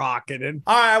skyrocketed.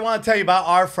 All right, I want to tell you about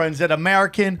our friends at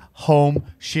American Home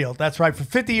Shield. That's right. For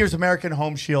 50 years, American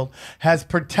Home Shield has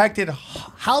protected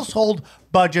household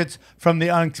budgets from the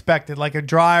unexpected, like a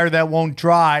dryer that won't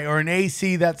dry or an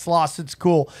AC that's lost its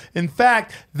cool. In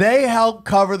fact, they help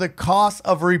cover the cost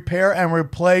of repair and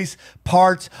replace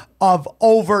parts of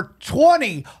over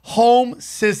 20 home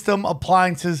system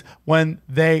appliances when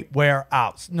they wear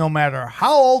out. No matter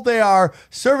how old they are,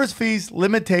 service fees,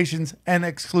 limitations, and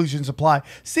exclusions apply.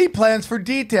 See plans for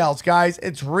details, guys.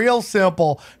 It's real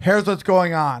simple. Here's what's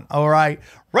going on, all right?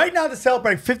 Right now, to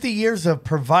celebrate 50 years of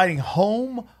providing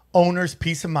home owners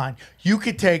peace of mind, you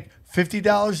could take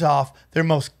 $50 off their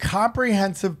most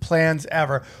comprehensive plans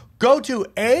ever. Go to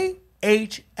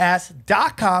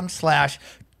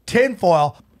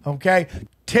ahs.com/tinfoil, okay?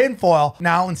 Tinfoil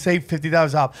now and save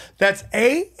 $50 off. That's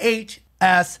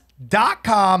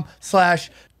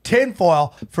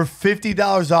ahs.com/tinfoil for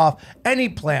 $50 off any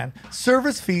plan.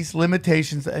 Service fees,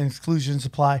 limitations, and exclusions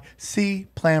apply. See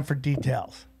plan for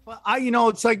details.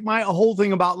 It's like my whole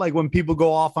thing about like when people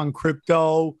go off on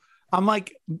crypto, I'm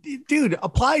like, dude,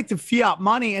 apply it to fiat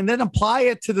money and then apply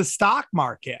it to the stock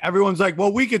market. Everyone's like,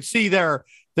 well, we could see their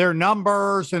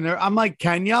numbers and I'm like,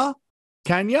 Kenya?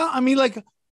 I mean, like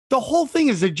the whole thing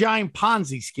is a giant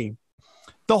Ponzi scheme.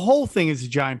 The whole thing is a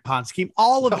giant Ponzi scheme.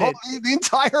 All of it. The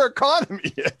entire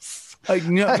economy is. Like,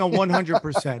 no,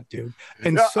 100%, dude.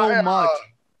 And much.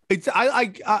 It's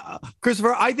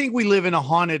Christopher, I think we live in a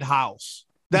haunted house.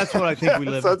 That's what I think we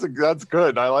live in. That's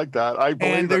good. I like that.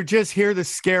 And they're just here to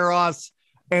scare us.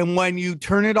 And when you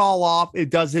turn it all off,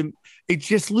 it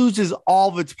just loses all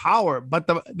of its power. But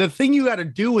the thing you got to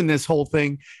do in this whole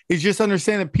thing is just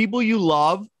understand that people you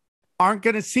love aren't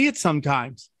going to see it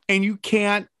sometimes. And you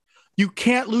can't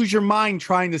lose your mind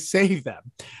trying to save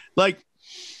them. Like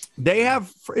they have,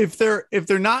 if they're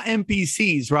not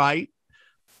NPCs, right?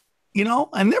 You know,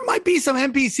 and there might be some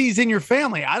NPCs in your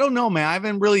family. I don't know, man. I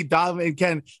haven't really done it.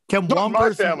 Can one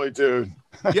person? My family, dude.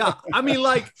 Yeah, I mean,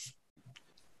 like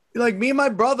me and my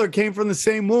brother came from the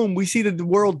same womb. We see the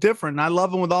world different. And I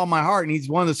love him with all my heart, and he's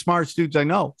one of the smartest dudes I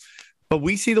know. But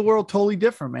we see the world totally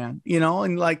different, man. You know,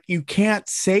 and like you can't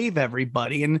save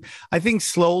everybody. And I think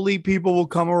slowly people will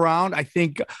come around. I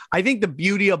think the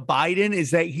beauty of Biden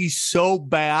is that he's so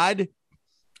bad.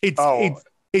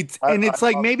 It's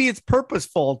like maybe it's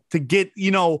purposeful to get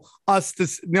us to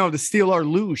to steal our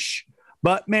loosh,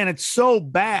 but man, it's so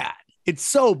bad. It's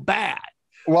so bad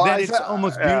that it's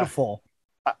almost beautiful.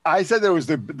 I said that was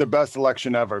the best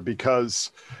election ever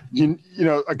because you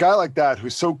know a guy like that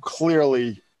who's so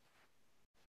clearly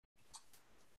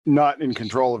not in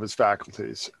control of his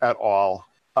faculties at all.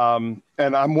 And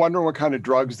I'm wondering what kind of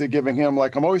drugs they're giving him.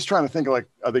 Like, I'm always trying to think, like,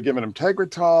 are they giving him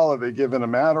Tegretol? Are they giving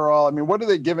him Adderall? I mean, what are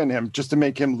they giving him just to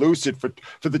make him lucid for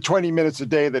the 20 minutes a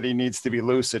day that he needs to be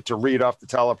lucid to read off the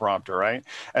teleprompter, right?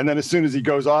 And then as soon as he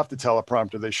goes off the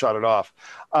teleprompter, they shut it off.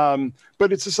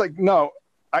 But it's just like, no,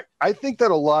 I think that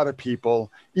a lot of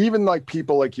people, even like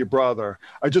people like your brother,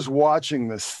 are just watching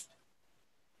this,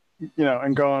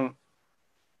 and going,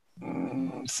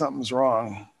 something's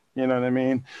wrong. You know what I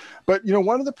mean? But,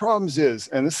 one of the problems is,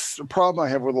 and this is a problem I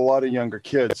have with a lot of younger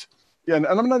kids, and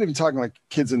I'm not even talking like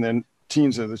kids in their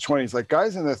teens or the 20s, like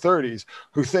guys in their 30s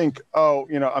who think, oh,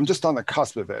 I'm just on the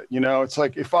cusp of it. It's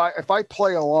like if I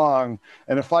play along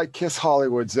and if I kiss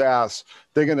Hollywood's ass,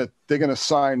 they're gonna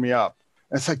sign me up.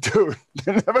 And it's like, dude,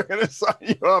 they're never gonna sign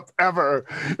you up ever.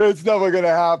 It's never gonna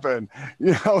happen.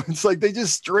 It's like they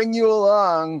just string you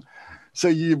along so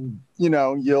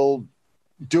you'll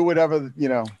do whatever,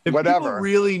 if whatever. People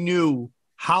really knew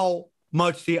how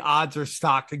much the odds are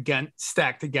stacked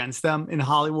against them in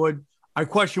Hollywood, I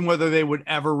question whether they would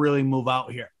ever really move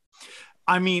out here.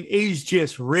 I mean, it's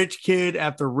just rich kid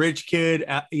after rich kid.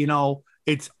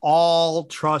 It's all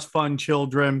trust fund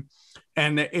children.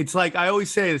 And it's like, I always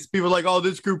say this, people are like, oh,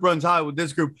 this group runs Hollywood,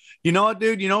 this group. You know what,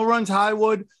 dude? Who runs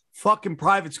Hollywood? Fucking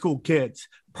private school kids.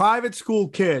 Private school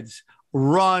kids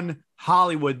run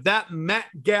Hollywood. That Met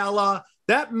Gala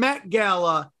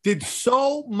did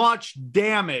so much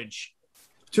damage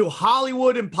to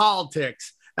Hollywood and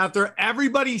politics after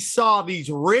everybody saw these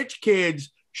rich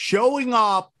kids showing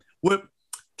up with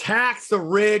tax the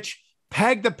rich,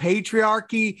 peg the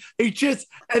patriarchy. It's just,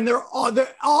 and they're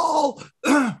all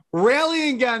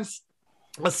rallying against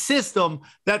a system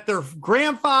that their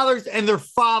grandfathers and their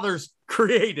fathers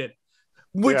created.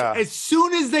 Which, as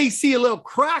soon as they see a little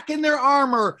crack in their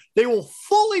armor, they will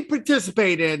fully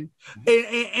participate in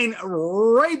and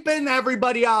raping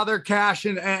everybody out of their cash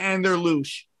and their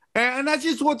loosh. And that's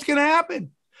just what's going to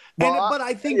happen. But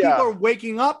I think people are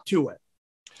waking up to it.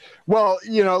 Well,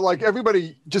 like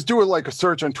everybody just do like a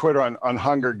search on Twitter on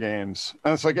Hunger Games.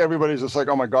 And it's like everybody's just like,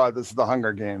 oh, my God, this is the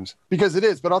Hunger Games. Because it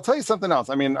is. But I'll tell you something else.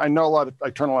 I mean, I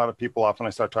turn a lot of people off when I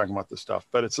start talking about this stuff.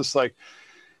 But it's just like,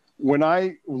 when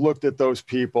I looked at those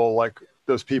people like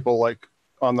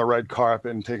on the red carpet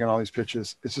and taking all these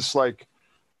pictures, it's just like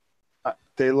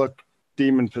they look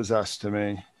demon possessed to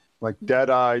me, like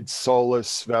dead-eyed,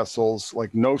 soulless vessels,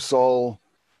 like no soul,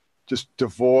 just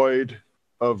devoid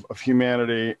of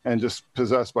humanity and just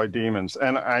possessed by demons.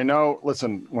 And I know,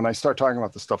 listen, when I start talking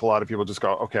about this stuff, a lot of people just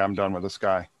go, okay, I'm done with this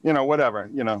guy, whatever,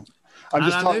 I'm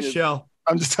just telling you. Show.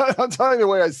 I'm telling you the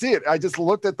way I see it. I just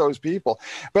looked at those people,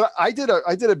 but I did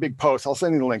a big post. I'll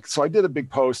send you the link. So I did a big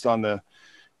post on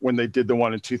when they did the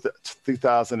one in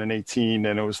 2018,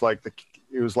 and it was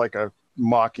like a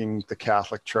mocking the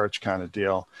Catholic Church kind of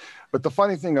deal. But the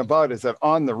funny thing about it is that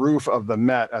on the roof of the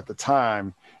Met at the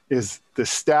time is the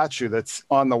statue that's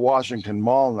on the Washington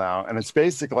Mall now, and it's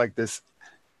basically like this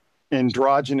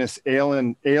androgynous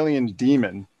alien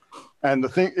demon. And the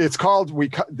thing, it's called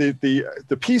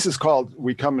the piece is called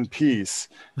 "We Come in Peace,"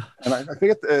 and I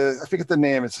forget the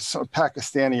name. It's a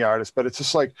Pakistani artist, but it's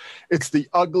just like it's the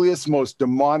ugliest, most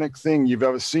demonic thing you've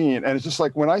ever seen. And it's just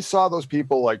like when I saw those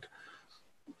people like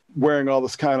wearing all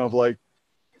this kind of like,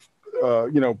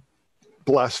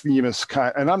 blasphemous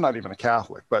kind. And I'm not even a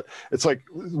Catholic, but it's like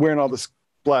wearing all this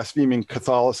blaspheming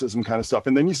Catholicism kind of stuff.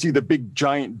 And then you see the big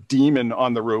giant demon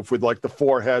on the roof with like the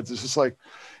four heads. It's just like,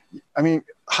 I mean,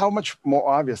 how much more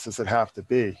obvious does it have to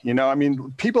be? I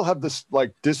mean, people have this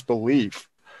like disbelief,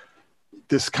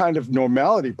 this kind of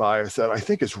normality bias that I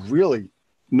think is really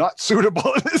not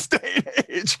suitable in this day and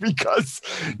age, because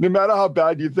no matter how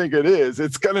bad you think it is,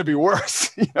 it's going to be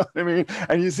worse. You know what I mean?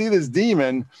 And you see this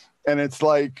demon, and it's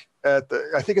like I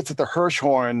think it's at the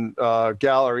Hirshhorn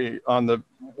Gallery on the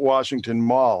Washington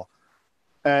Mall.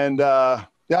 And there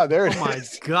it is. Oh my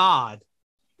God.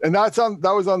 And that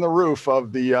was on the roof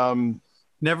of the and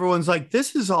everyone's like,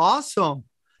 this is awesome.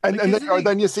 And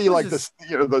then you see like this,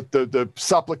 the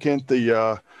supplicant,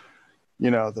 the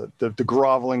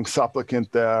groveling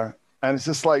supplicant there. And it's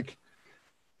just like,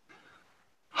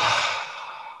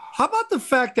 how about the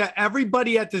fact that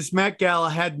everybody at this Met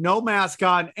Gala had no mask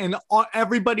on and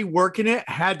everybody working it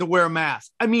had to wear a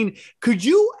mask? I mean, could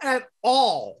you at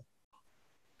all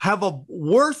have a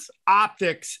worse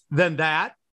optics than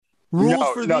that? rules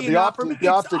for the inoperable. The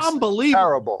optics unbelievable.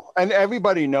 Terrible, and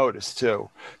everybody noticed too.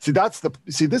 See, this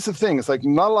is the thing. It's like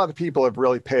not a lot of people have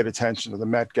really paid attention to the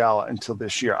Met Gala until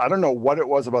this year. I don't know what it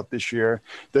was about this year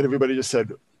that everybody just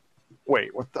said,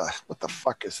 "Wait, what the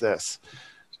fuck is this?"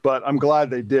 But I'm glad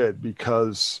they did,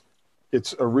 because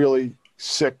it's a really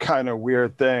sick kind of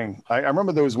weird thing. I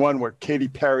remember there was one where Katy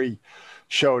Perry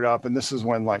showed up, and this is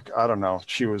when, like, I don't know,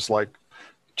 she was like,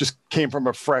 just came from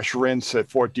a fresh rinse at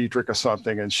Fort Detrick or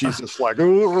something, and she's just like,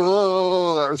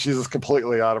 she's just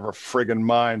completely out of her friggin'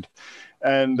 mind.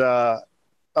 And I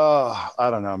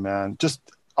don't know, man. Just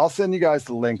I'll send you guys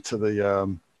the link to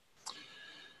the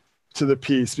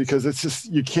piece, because it's just,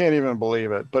 you can't even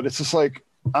believe it. But it's just like,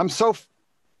 I'm so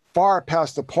far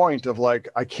past the point of like,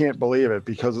 I can't believe it,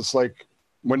 because it's like,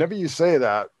 whenever you say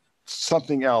that,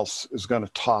 something else is going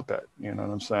to top it. You know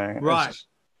what I'm saying? Right.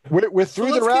 We're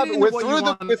through the rabbit. We're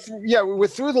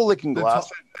through the looking glass,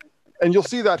 and you'll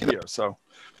see that here. So,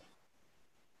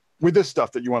 with this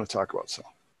stuff that you want to talk about, so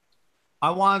I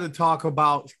wanted to talk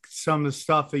about some of the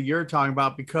stuff that you're talking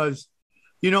about, because,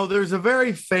 you know, there's a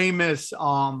very famous,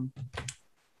 meme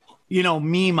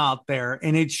out there,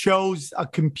 and it shows a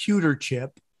computer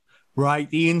chip, right?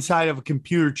 The inside of a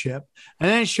computer chip, and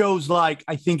then it shows, like,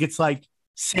 I think it's like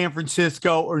San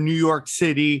Francisco or New York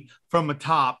City from the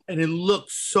top, and it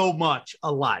looks so much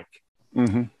alike.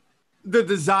 Mm-hmm. The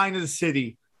design of the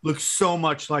city looks so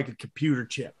much like a computer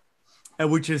chip,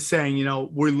 and which is saying, you know,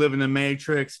 we live in a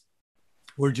matrix.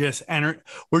 We're just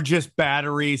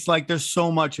batteries. Like, there's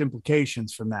so much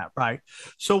implications from that, right?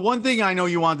 So one thing I know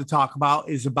you wanted to talk about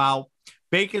is about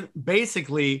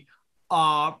basically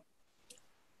how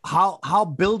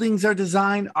buildings are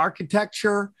designed,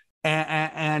 architecture,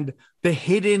 and the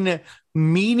hidden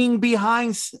meaning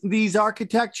behind these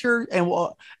architecture, and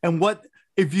what,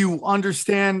 if you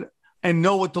understand and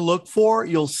know what to look for,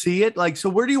 you'll see it. Like, so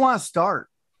where do you want to start?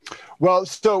 Well,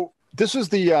 so this is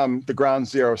the Ground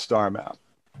Zero star map,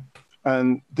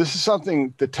 and this is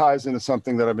something that ties into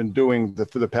something that I've been doing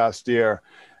for the past year.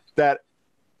 That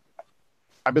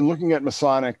I've been looking at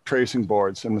Masonic tracing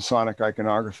boards and Masonic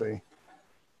iconography,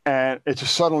 and it's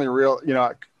just suddenly real. You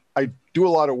know, I do a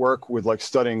lot of work with, like,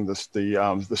 studying the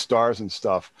stars and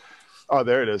stuff. Oh,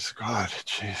 there it is. God,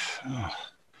 jeez. Oh.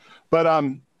 But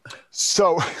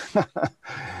so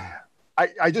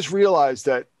I just realized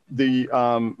that the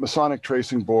Masonic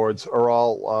tracing boards are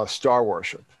all star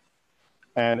worship,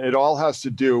 and it all has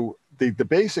to do. The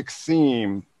basic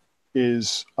theme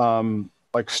is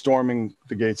like storming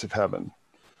the gates of heaven,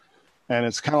 and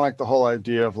it's kind of like the whole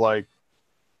idea of like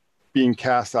being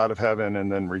cast out of heaven and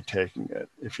then retaking it,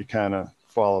 if you kind of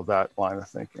follow that line of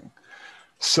thinking.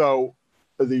 So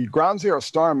the Ground Zero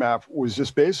star map was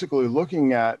just basically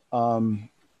looking at the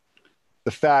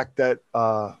fact that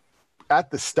at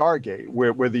the Stargate,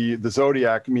 where the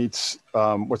zodiac meets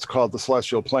what's called the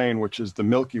celestial plane, which is the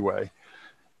Milky Way,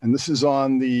 and this is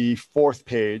on the 4th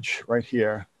page right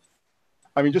here.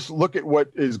 I mean, just look at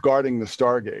what is guarding the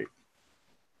Stargate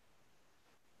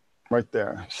right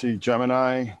there. See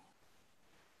Gemini,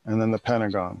 and then the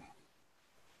Pentagon.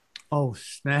 Oh,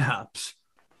 snaps.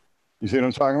 You see what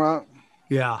I'm talking about?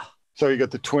 Yeah. So you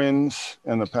got the twins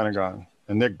and the Pentagon,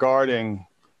 and they're guarding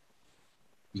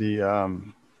the,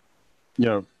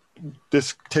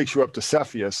 this takes you up to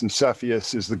Cepheus, and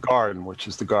Cepheus is the garden, which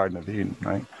is the Garden of Eden,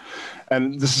 right?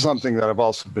 And this is something that I've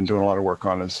also been doing a lot of work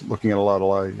on, is looking at a lot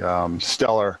of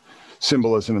stellar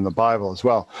symbolism in the Bible as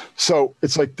well. So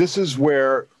it's like, this is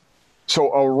where,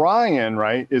 so Orion,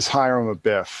 right, is Hiram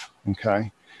Abiff,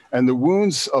 okay? And the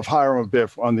wounds of Hiram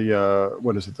Abiff on the,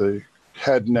 the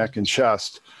head, neck, and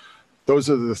chest, those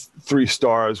are the 3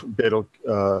 stars,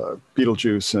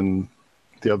 Betelgeuse and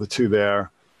the other 2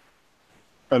 there.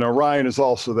 And Orion is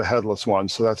also the headless one,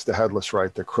 so that's the headless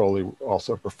rite that Crowley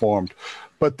also performed.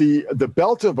 But the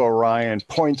belt of Orion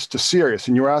points to Sirius,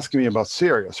 and you were asking me about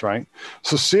Sirius, right?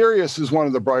 So Sirius is one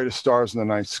of the brightest stars in the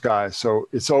night sky, so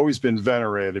it's always been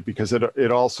venerated because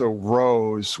it also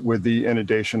rose with the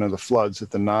inundation of the floods at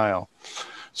the Nile.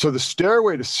 So the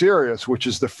stairway to Sirius, which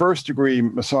is the 1st degree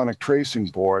Masonic tracing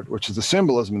board, which is the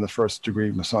symbolism in the 1st degree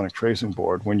Masonic tracing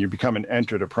board, when you become an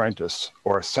entered apprentice,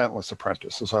 or a scentless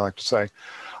apprentice, as I like to say,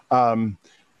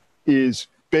 is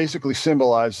basically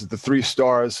symbolizes the 3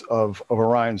 stars of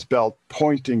Orion's belt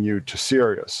pointing you to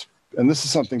Sirius. And this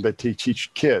is something that they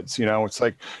teach kids. You know, it's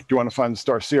like, do you want to find the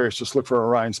star Sirius? Just look for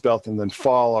Orion's belt and then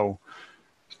follow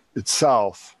it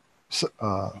south.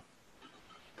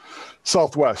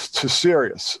 Southwest to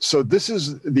Sirius. So this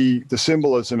is the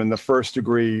symbolism in the 1st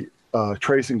degree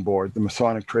tracing board, the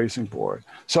Masonic tracing board.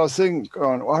 So I was thinking,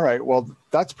 going, all right, well,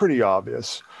 that's pretty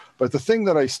obvious. But the thing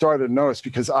that I started to notice,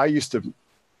 because I used to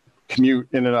commute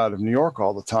in and out of New York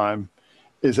all the time,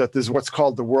 is that there's what's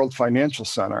called the World Financial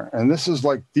Center. And this is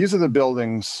like, these are the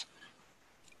buildings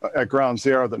at Ground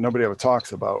Zero that nobody ever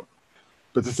talks about.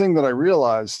 But the thing that I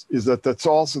realized is that that's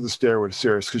also the Stairway to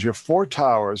Sirius, because you have 4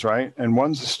 towers, right? And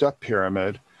one's a step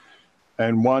pyramid,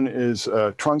 and one is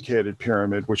a truncated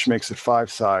pyramid, which makes it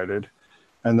 5-sided.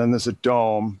 And then there's a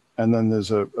dome, and then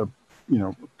there's a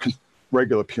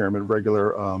regular pyramid,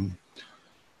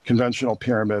 conventional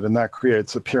pyramid, and that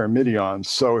creates a pyramidion.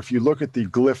 So if you look at the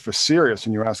glyph for Sirius,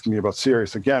 and you're asking me about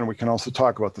Sirius again, we can also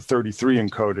talk about the 33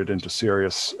 encoded into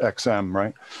Sirius XM,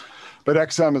 right? But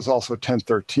XM is also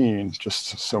 1013,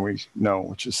 just so we know,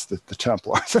 which is the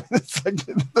Templars. It's like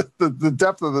the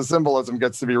depth of the symbolism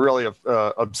gets to be really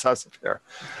obsessive here.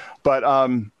 But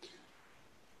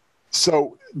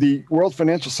so the World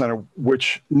Financial Center,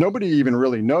 which nobody even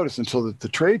really noticed until the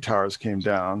trade towers came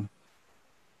down,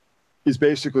 is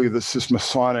basically this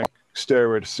Masonic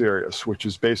Stairway to Sirius, which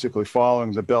is basically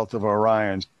following the belt of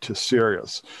Orion to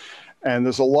Sirius. And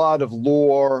there's a lot of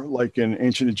lore, like in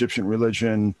ancient Egyptian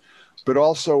religion, but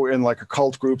also in like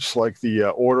occult groups like the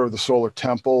Order of the Solar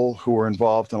Temple, who were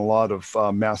involved in a lot of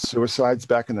mass suicides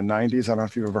back in the 90s. I don't know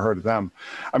if you've ever heard of them.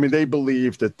 I mean, they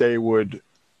believed that they would,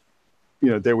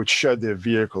 they would shed their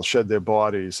vehicles, shed their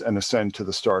bodies, and ascend to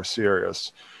the star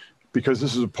Sirius, because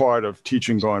this is a part of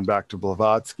teaching going back to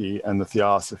Blavatsky and the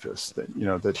Theosophists,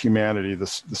 that, that humanity, the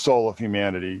soul of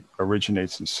humanity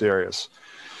originates in Sirius.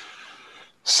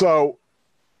 So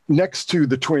next to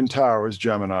the Twin Towers,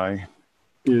 Gemini,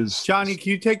 is Johnny.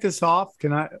 Can you take this off?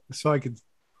 Can I, so I could,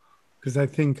 because I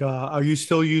think, are you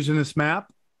still using this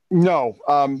map? No.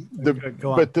 Okay,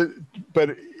 go on.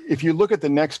 But if you look at the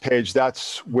next page,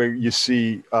 that's where you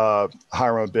see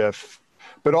Hiram Abiff,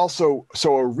 but also,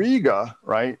 so Auriga,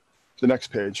 right? The next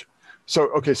page. So,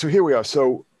 okay, so here we are.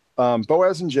 So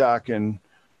Boaz and Jachin,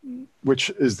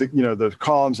 which is the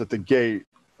columns at the gate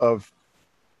of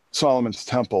Solomon's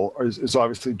temple, is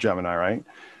obviously Gemini, right?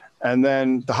 And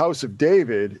then the House of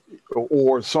David,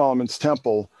 or Solomon's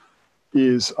temple,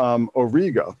 is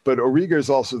Auriga. But Auriga is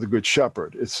also the Good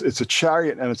Shepherd. It's a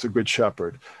chariot and it's a Good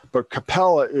Shepherd. But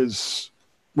Capella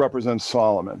represents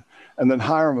Solomon. And then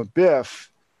Hiram Abiff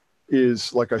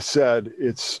is, like I said,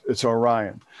 it's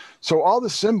Orion. So all the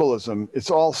symbolism,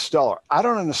 it's all stellar. I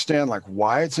don't understand like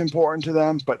why it's important to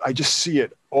them, but I just see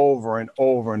it over and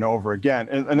over and over again.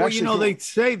 And well, actually, they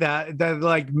say that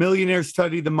like millionaires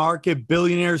study the market,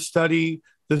 billionaires study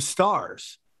the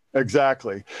stars.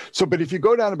 Exactly. So, but if you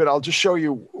go down a bit, I'll just show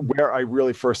you where I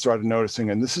really first started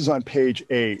noticing. And this is on page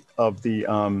 8 of the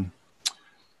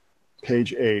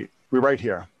page 8. We're right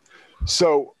here.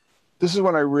 So this is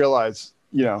when I realized,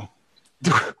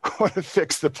 what a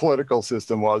fix the political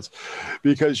system was,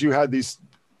 because you had these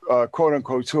quote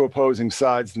unquote 2 opposing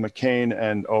sides, McCain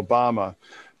and Obama.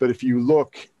 But if you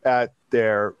look at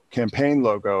their campaign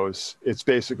logos, it's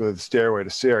basically the Stairway to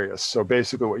Sirius. So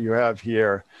basically what you have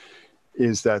here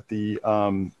is that the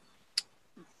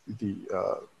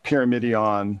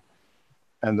pyramidion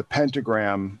and the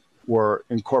pentagram were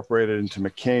incorporated into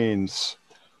McCain's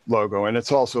logo, and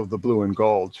it's also the blue and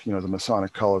gold, the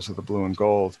Masonic colors of the blue and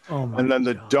gold. And then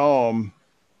the dome,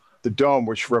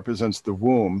 which represents the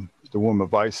womb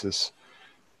of Isis,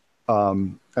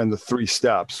 and the 3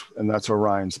 steps, and that's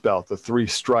Orion's belt. The 3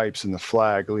 stripes in the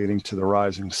flag leading to the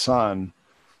rising sun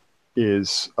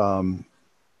is,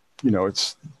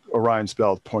 it's Orion's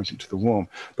belt pointing to the womb.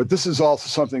 But this is also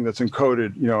something that's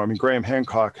encoded, Graham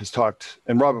Hancock has talked,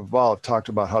 and Robert Ball have talked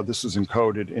about how this is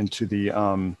encoded into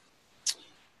the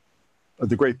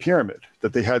Great Pyramid,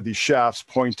 that they had these shafts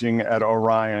pointing at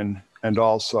Orion and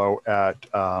also at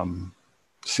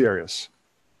Sirius,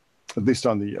 at least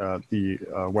on the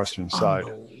western side.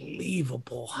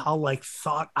 Unbelievable how like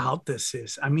thought out this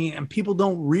is. I mean, and people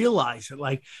don't realize it.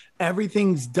 Like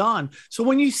everything's done. So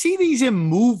when you see these in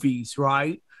movies,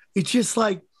 right? It's just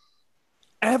like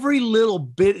every little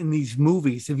bit in these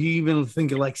movies. If you even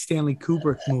think of like Stanley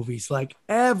Kubrick movies, like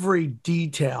every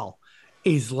detail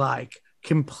is like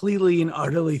completely and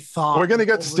utterly thought. We're going to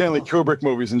get to Stanley Kubrick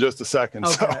movies in just a second.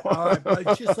 Okay, so. all right, but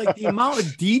it's just like the amount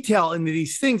of detail into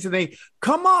these things, and they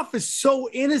come off as so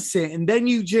innocent, and then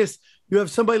you have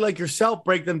somebody like yourself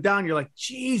break them down. You're like,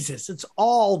 Jesus, it's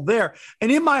all there.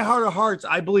 And in my heart of hearts,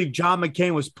 I believe John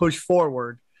McCain was pushed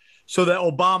forward so that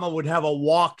Obama would have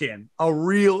a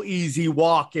real easy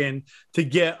walk-in to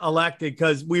get elected,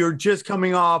 because we were just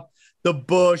coming off the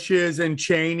Bushes and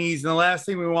Cheneys, and the last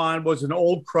thing we wanted was an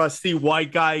old crusty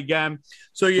white guy again.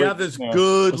 So you have this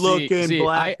good-looking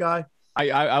black guy.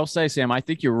 I'll say, Sam, I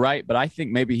think you're right, but I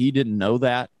think maybe he didn't know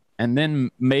that, and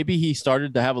then maybe he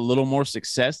started to have a little more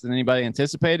success than anybody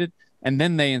anticipated. And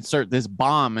then they insert this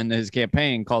bomb into his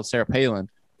campaign called Sarah Palin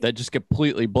that just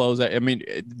completely blows that. I mean,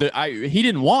 he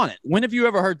didn't want it. When have you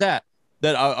ever heard that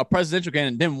a presidential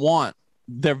candidate didn't want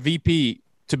their VP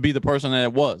to be the person that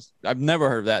it was? I've never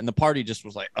heard of that. And the party just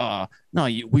was like, no,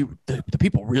 the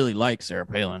people really like Sarah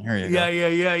Palin. Here you go.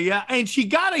 Yeah. And she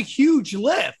got a huge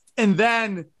lift and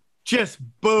then just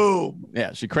boom.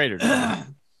 Yeah, she cratered it.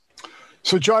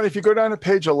 So, John, if you go down to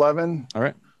page 11, all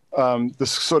right.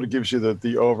 This sort of gives you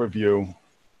the overview.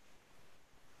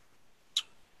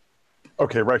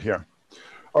 Okay, right here.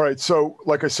 All right, so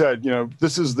like I said,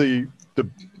 this is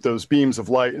those beams of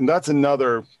light, and that's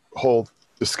another whole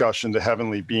discussion, the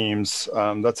heavenly beams.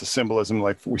 That's a symbolism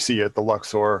like we see at the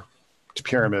Luxor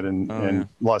pyramid in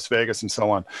Las Vegas and so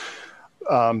on.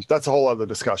 That's a whole other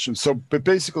discussion. So, but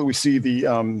basically we see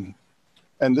and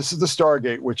this is the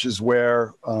Stargate, which is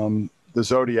where the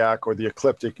zodiac or the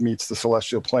ecliptic meets the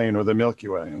celestial plane or the Milky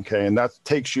Way. Okay. And that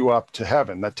takes you up to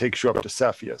heaven. That takes you up to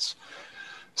Cepheus.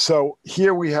 So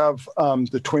here we have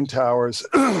the Twin Towers.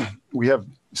 We have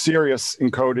Sirius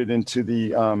encoded into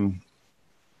the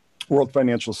World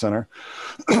Financial Center.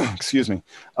 Excuse me.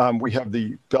 We have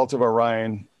the Belt of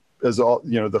Orion as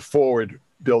the forward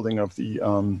building of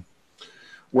the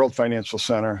World Financial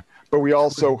Center. But we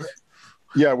also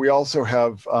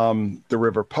have the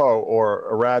River Po or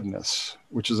Eridanus,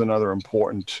 which is another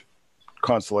important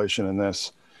constellation in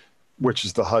this, which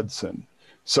is the Hudson.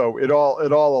 So it all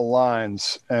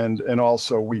aligns, and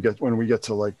also when we get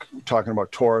to like talking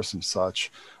about Taurus and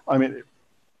such. I mean,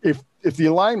 if the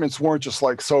alignments weren't just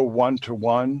like so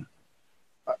one-to-one,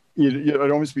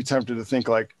 I'd almost be tempted to think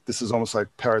like this is almost like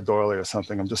pareidolia or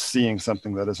something. I'm just seeing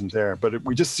something that isn't there. But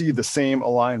we just see the same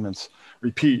alignments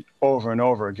repeat over and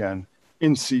over again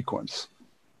in sequence.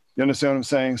 You understand what I'm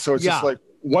saying? So it's just like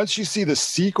once you see the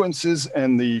sequences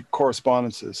and the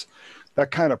correspondences, that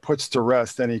kind of puts to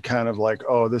rest any kind of like,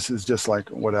 oh, this is just like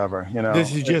whatever,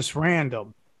 This is just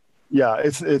random. Yeah,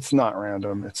 it's not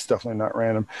random. It's definitely not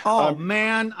random. Oh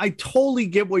man, I totally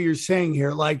get what you're saying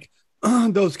here. Like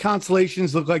those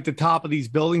constellations look like the top of these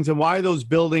buildings, and why are those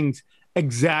buildings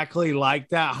exactly like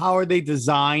that? How are they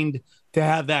designed to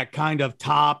have that kind of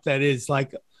top that is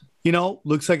like,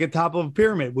 looks like a top of a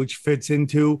pyramid, which fits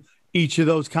into each of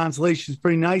those constellations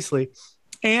pretty nicely.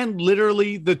 And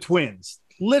literally the twins,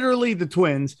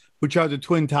 which are the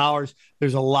Twin Towers.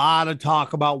 There's a lot of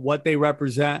talk about what they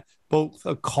represent, both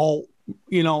occult,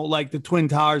 like the Twin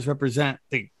Towers represent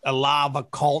a lot of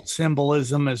occult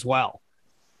symbolism as well.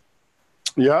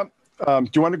 Yeah. Do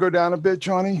you want to go down a bit,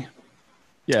 Johnny?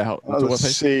 Yeah. Let's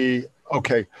see.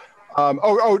 Okay.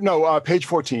 Page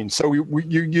 14. So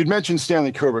you'd mentioned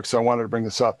Stanley Kubrick, so I wanted to bring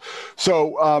this up.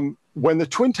 So when the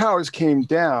Twin Towers came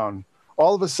down,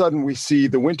 all of a sudden we see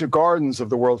the Winter Gardens of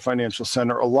the World Financial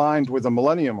Center aligned with the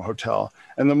Millennium Hotel.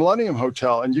 And the Millennium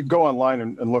Hotel, and you can go online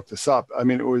and look this up. I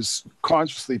mean, it was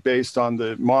consciously based on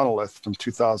the monolith from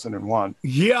 2001.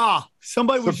 Yeah.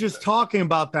 Somebody was just talking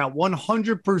about that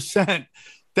 100%.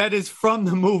 That is from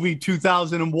the movie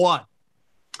 2001.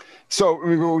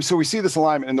 So we see this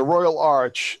alignment, and the Royal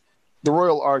Arch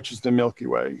is the Milky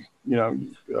Way.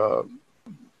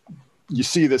 You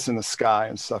see this in the sky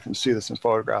and stuff, and you see this in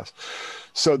photographs.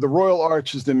 So the Royal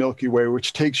Arch is the Milky Way,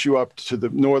 which takes you up to the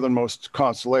northernmost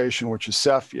constellation, which is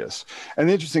Cepheus. And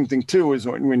the interesting thing, too, is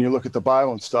when you look at the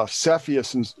Bible and stuff,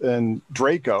 Cepheus and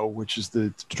Draco, which is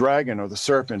the dragon or the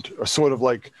serpent, are sort of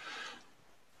like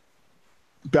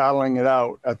battling it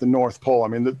out at the North Pole. I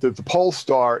mean, the pole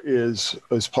star is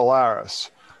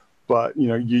Polaris. But,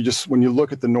 when you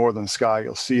look at the northern sky,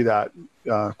 you'll see that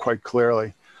quite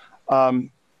clearly.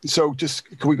 So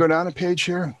can we go down a page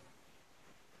here?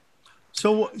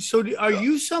 So are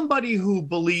you somebody who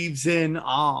believes in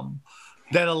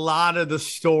that a lot of the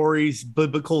stories,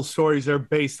 biblical stories, are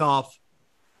based off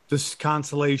the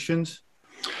constellations?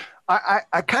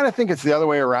 I kind of think it's the other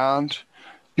way around,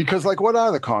 because like, what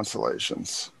are the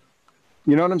constellations?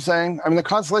 You know what I'm saying? I mean, the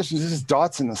constellations is just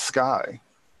dots in the sky.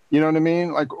 You know what I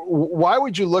mean? Like, why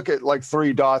would you look at like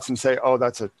 3 dots and say, oh,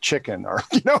 that's a chicken, or,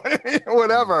 you know what I mean?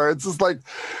 Whatever. It's just like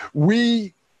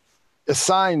we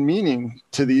assign meaning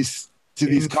to these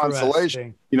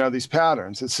constellations, these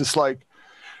patterns. It's just like,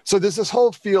 so there's this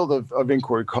whole field of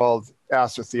inquiry called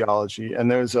astrotheology.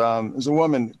 And there's a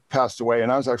woman passed away,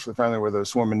 and I was actually friendly with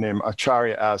this woman named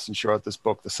Acharya S., and she wrote this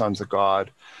book, The Sons of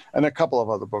God, and a couple of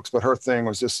other books. But her thing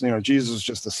was just, Jesus is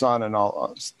just the son, and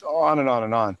all on and on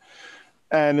and on.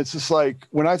 And it's just like,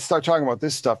 when I start talking about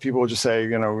this stuff, people will just say,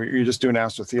 you're just doing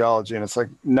astrotheology. And it's like,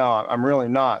 no, I'm really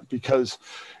not. Because,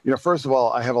 first of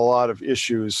all, I have a lot of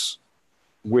issues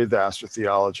with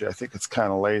astrotheology. I think it's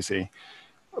kind of lazy.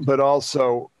 But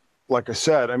also, like I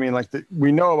said, I mean, like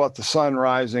we know about the sun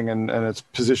rising and its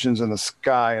positions in the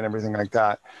sky and everything like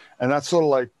that. And that's sort of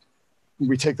like,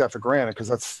 we take that for granted because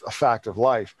that's a fact of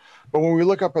life. But when we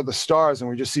look up at the stars and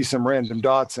we just see some random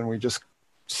dots and we just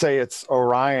say it's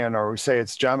Orion or we say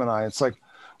it's Gemini, it's like,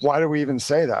 why do we even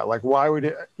say that? Like, why would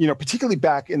it, you know, particularly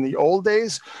back in the old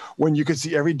days when you could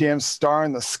see every damn star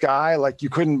in the sky, like you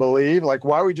couldn't believe, like,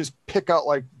 why would we just pick out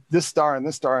like this star and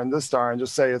this star and this star and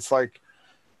just say it's like,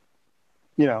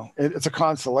 you know, it's a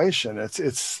constellation.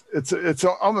 It's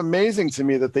amazing to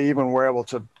me that they even were able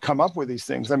to come up with these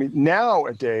things. I mean,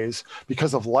 nowadays,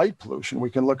 because of light pollution, we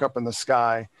can look up in the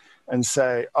sky and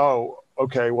say, oh,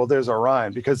 okay, well, there's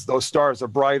Orion, because those stars are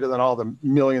brighter than all the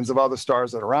millions of other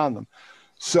stars that are around them.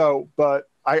 So, but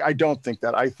I don't think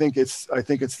that. I think it's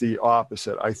the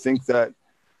opposite. I think that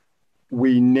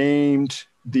we named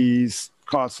these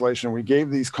constellations, we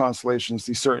gave these constellations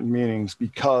these certain meanings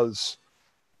because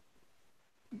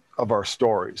of our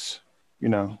stories, you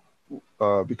know,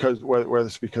 because whether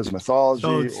it's because of mythology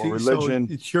or religion.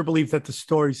 So it's your belief that the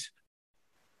stories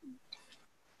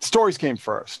came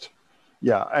first.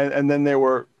 Yeah. And then they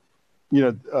were, you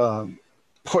know,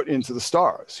 put into the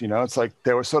stars, you know, it's like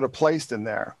they were sort of placed in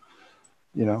there,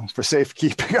 you know, for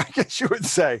safekeeping, I guess you would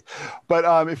say.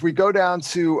 But if we go down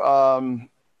to,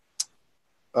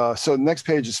 so the next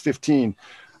page is 15.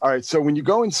 All right. So when you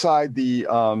go inside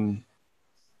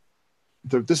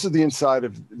this is the inside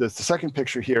of the second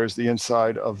picture here is the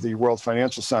inside of the World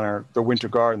Financial Center, the Winter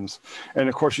Gardens. And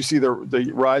of course you see the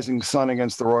rising sun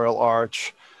against the Royal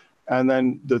Arch. And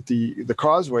then the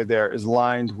causeway there is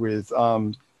lined with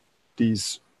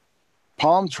these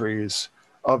palm trees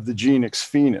of the genus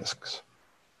Phoenix.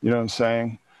 You know what I'm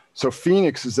saying? So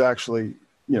Phoenix is actually,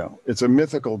 you know, it's a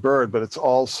mythical bird, but it's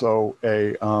also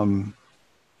a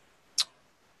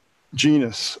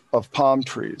genus of palm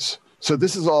trees. So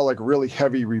this is all like really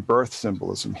heavy rebirth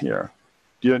symbolism here.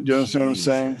 Do you understand what I'm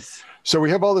saying? So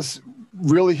we have all this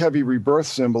really heavy rebirth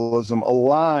symbolism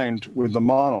aligned with the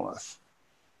monolith.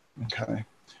 Okay.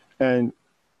 And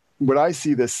what I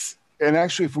see this, and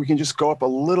actually, if we can just go up a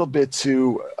little bit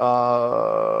to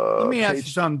let me ask you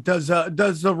something. Does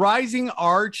the rising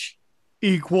arch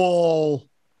equal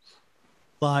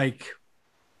like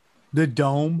the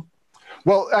dome?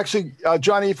 Well, actually,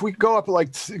 Johnny, if we go up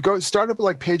start up at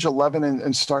like page 11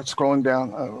 and start scrolling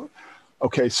down.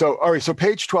 Okay, so all right, so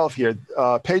page 12 here,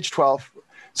 page 12.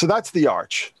 So that's the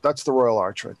arch. That's the Royal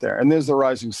Arch right there, and there's the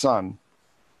rising sun,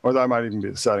 or that might even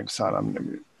be the setting sun.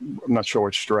 I'm not sure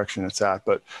which direction it's at,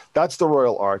 but that's the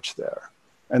Royal Arch there.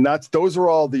 And those are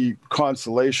all the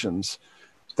constellations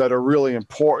that are really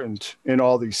important in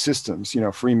all these systems, you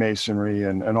know, Freemasonry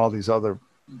and all these other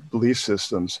belief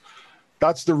systems.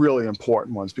 That's the really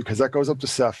important ones, because that goes up to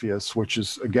Cepheus, which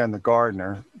is, again, the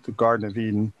gardener, the Garden of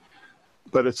Eden.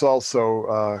 But it's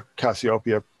also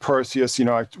Cassiopeia, Perseus. You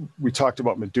know, we talked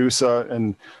about Medusa,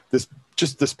 and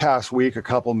just this past week, a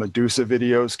couple Medusa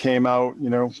videos came out,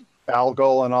 you know,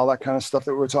 Algol and all that kind of stuff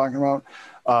that we were talking about.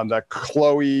 That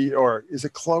Chloe, or is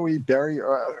it Chloe Berry,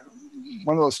 or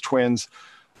one of those twins,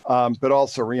 but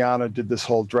also Rihanna did this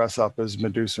whole dress up as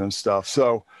Medusa and stuff.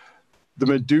 So the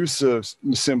Medusa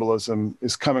symbolism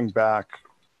is coming back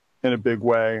in a big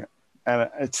way. And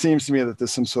it seems to me that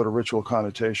there's some sort of ritual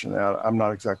connotation there. I'm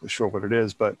not exactly sure what it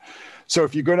is. But so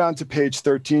if you go down to page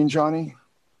 13, Johnny,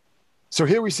 so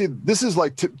here we see, this is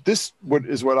like,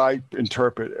 what I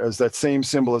interpret as that same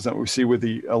symbolism that we see with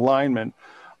the alignment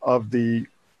of the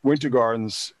Winter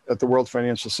Gardens at the World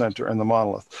Financial Center and the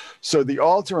monolith. So the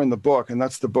altar in the book, and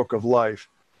that's the Book of Life,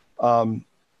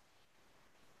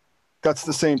 that's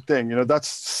the same thing. You know,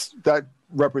 that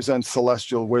represents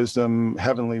celestial wisdom,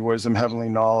 heavenly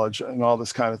knowledge, and all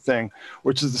this kind of thing,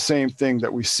 which is the same thing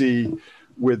that we see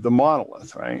with the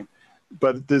monolith, right?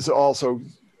 But there's Boaz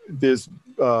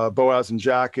and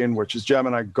Jachin, which is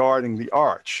Gemini guarding the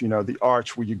arch, you know, the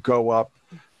arch where you go up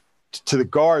to the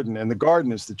garden, and the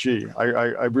garden is the G.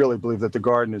 I really believe that the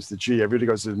garden is the G. Everybody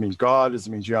goes, does it mean God? Does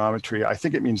it mean geometry? I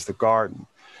think it means the garden,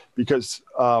 because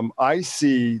I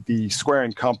see the square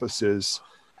and compasses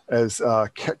as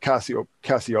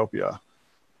Cassiopeia.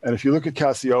 And if you look at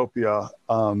Cassiopeia,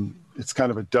 it's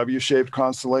kind of a W-shaped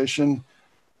constellation,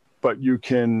 but you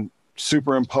can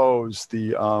superimpose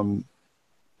the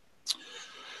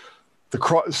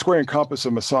square and compass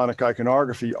of Masonic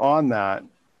iconography on that.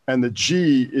 And the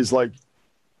G is like,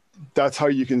 that's how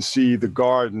you can see the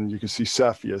garden. You can see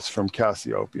Cepheus from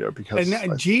Cassiopeia.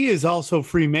 And G is also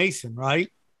Freemason,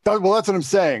 right? Well, that's what I'm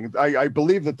saying. I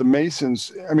believe that the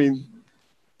Masons, I mean,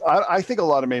 I think a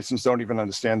lot of Masons don't even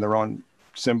understand their own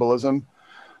symbolism,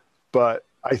 but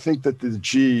I think that the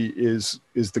G is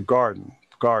the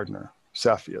gardener.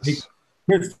 Cepheus.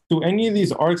 Chris, do any of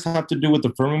these arcs have to do with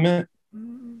the firmament?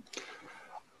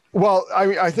 Well,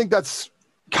 I think that's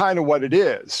kind of what it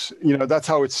is. You know, that's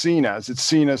how it's seen as. It's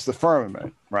seen as the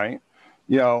firmament, right?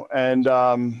 You know, and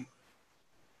the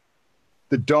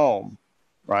dome,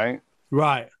 right?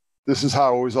 Right. This is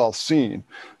how it was all seen.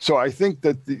 So I think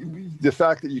that the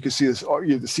fact that you can see this,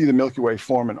 you see the Milky Way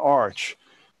form an arch,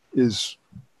 is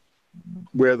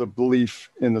where the belief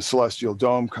in the celestial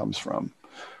dome comes from.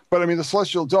 But I mean, the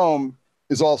celestial dome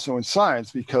is also in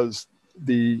science because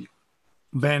the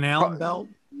Van Allen belt.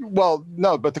 Well,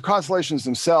 no, but the constellations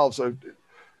themselves are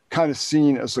kind of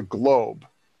seen as a globe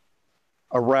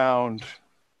around,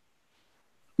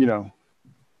 you know,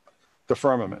 the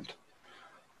firmament.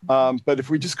 But if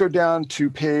we just go down to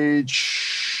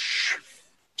page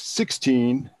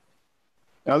 16,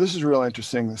 now this is real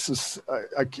interesting. This is,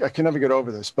 I can never get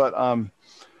over this, but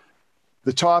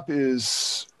the top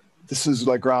is, this is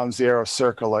like ground zero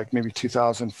circa, like maybe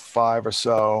 2005 or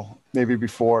so, maybe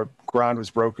before ground was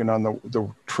broken on the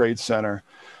Trade Center.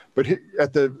 But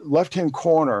at the left-hand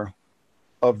corner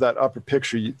of that upper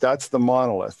picture, that's the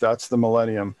monolith, that's the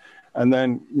Millennium. And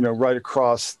then, you know, right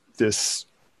across this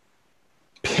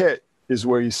pit is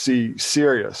where you see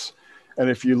Sirius. And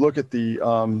if you look at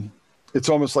the, it's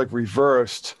almost like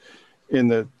reversed in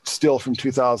the still from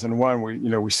 2001, where, you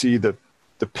know, we see the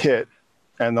pit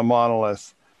and the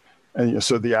monolith. And you know,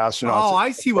 so the astronauts. Oh,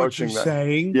 I see what you're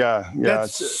saying. Yeah, yeah.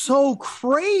 That's so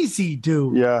crazy,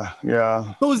 dude. Yeah,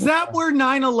 yeah. So is that where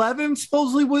 9/11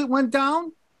 supposedly went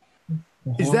down?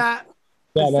 Is that?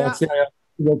 Yeah, is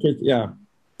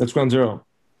that's ground zero.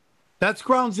 That's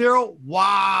ground zero.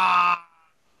 Wow.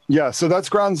 Yeah, so that's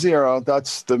ground zero.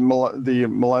 That's the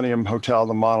Millennium Hotel,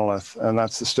 the monolith, and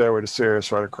that's the stairway to Sirius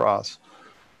right across.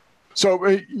 So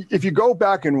if you go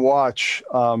back and watch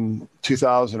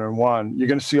 2001, you're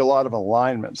going to see a lot of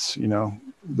alignments, you know,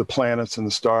 the planets and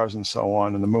the stars and so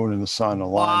on, and the moon and the sun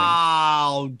aligning.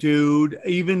 Wow, dude.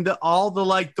 Even all the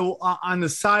on the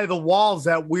side of the walls,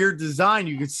 that weird design,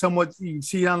 you can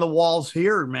see it on the walls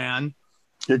here, man.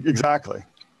 Exactly.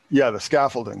 Yeah, the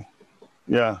scaffolding.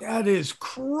 Yeah. That is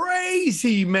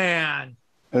crazy, man.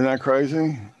 Isn't that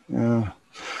crazy? Yeah.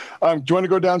 Do you want to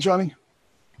go down, Johnny?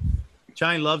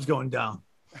 Johnny loves going down.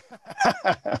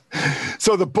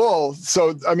 So the bull.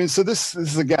 So I mean, so this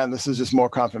is again, this is just more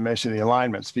confirmation of the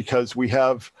alignments, because we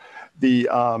have the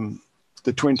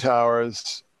Twin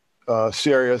Towers,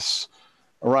 Sirius,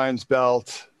 Orion's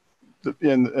Belt,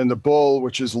 and the bull,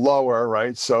 which is lower,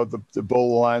 right? So the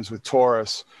bull aligns with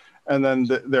Taurus, and then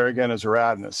there again is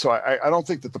Uranus. So I don't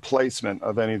think that the placement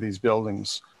of any of these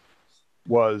buildings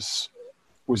was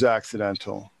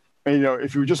accidental. And you know,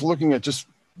 if you were just looking at just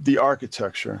the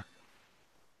architecture,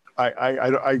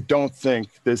 I don't think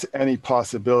there's any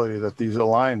possibility that these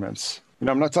alignments, you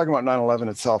know, I'm not talking about 9/11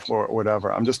 itself or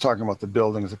whatever. I'm just talking about the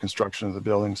buildings, the construction of the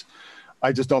buildings.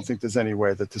 I just don't think there's any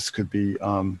way that this could be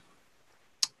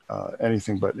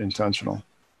anything but intentional.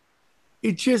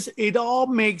 It all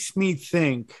makes me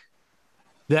think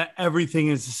that everything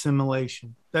is a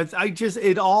simulation.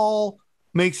 It all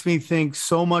makes me think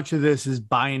so much of this is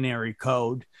binary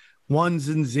code, ones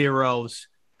and zeros,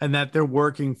 and that they're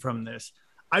working from this.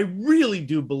 I really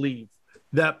do believe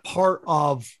that part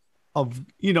of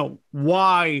you know,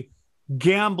 why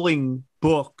gambling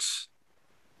books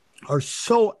are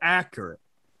so accurate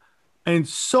and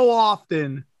so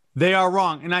often they are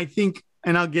wrong. And I think,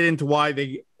 and I'll get into why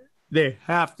they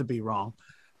have to be wrong,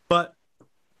 but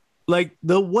like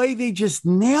the way they just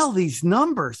nail these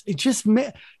numbers, it just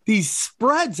these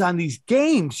spreads on these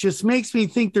games just makes me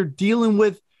think they're dealing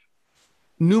with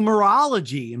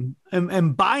numerology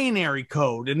and binary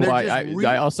code. And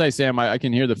I'll say, Sam, I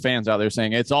can hear the fans out there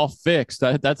saying it's all fixed.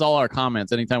 That's all our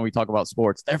comments. Anytime we talk about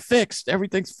sports, they're fixed.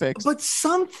 Everything's fixed. But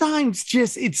sometimes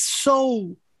is it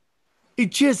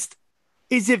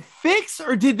fixed,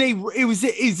 or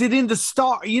is it in the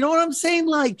star? You know what I'm saying?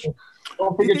 Like,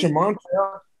 don't forget your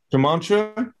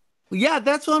mantra. Yeah,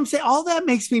 that's what I'm saying. All that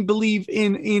makes me believe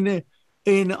in that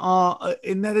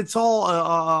it's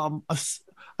all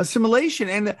a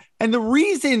simulation. And the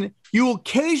reason you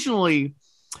occasionally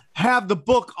have the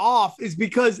book off is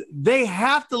because they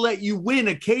have to let you win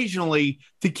occasionally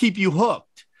to keep you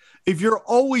hooked. If you're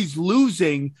always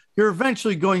losing, you're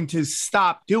eventually going to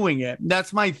stop doing it.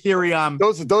 That's my theory on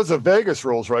those are Vegas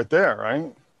rules right there,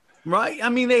 right? Right. I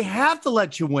mean, they have to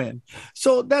let you win.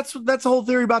 So that's the whole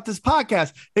theory about this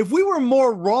podcast. If we were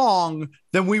more wrong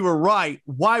than we were right,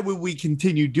 why would we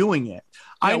continue doing it?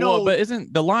 Yeah, I know, but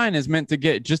isn't the line is meant to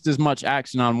get just as much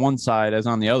action on one side as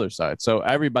on the other side? So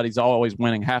everybody's always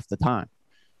winning half the time.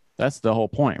 That's the whole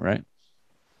point, right?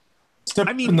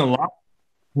 I mean,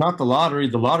 Not the lottery.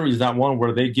 The lottery is that one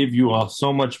where they give you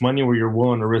so much money where you're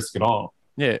willing to risk it all.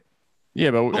 Yeah.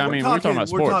 Yeah, but I mean, we're talking about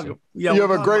sports. You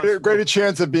have a greater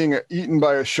chance of being eaten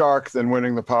by a shark than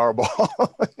winning the Powerball.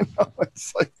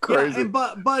 It's like crazy.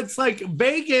 Yeah, but it's like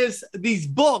Vegas, these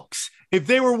books, if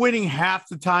they were winning half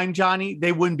the time, Johnny,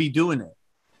 they wouldn't be doing it.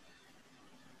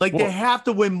 Like they have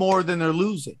to win more than they're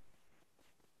losing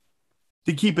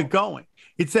to keep it going.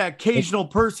 It's that occasional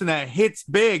person that hits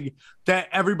big that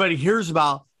everybody hears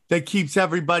about that keeps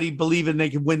everybody believing they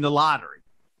can win the lottery.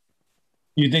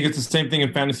 You think it's the same thing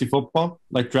in fantasy football,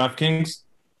 like DraftKings?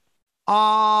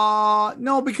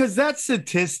 No, because that's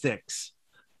statistics,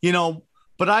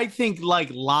 but I think like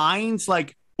lines,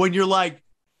 like when you're like,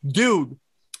 dude,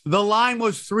 the line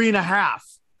was 3.5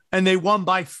 and they won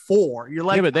by 4. You're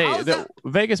like, yeah, but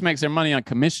Vegas makes their money on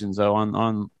commissions though,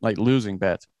 on like losing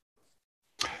bets.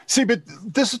 See, but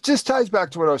this just ties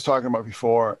back to what I was talking about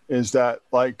before, is that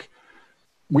like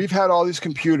we've had all these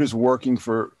computers working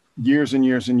for years and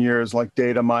years and years, like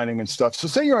data mining and stuff. So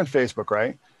say you're on Facebook,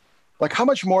 right? Like how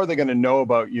much more are they going to know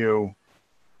about you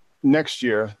next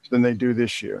year than they do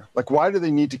this year? Like, why do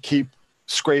they need to keep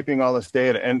scraping all this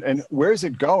data? And where is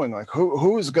it going? Like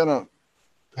who is going to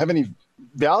have any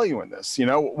value in this?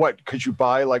 What, could you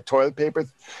buy like toilet paper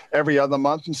every other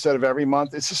month instead of every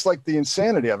month? It's just like the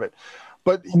insanity of it.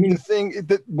 But the thing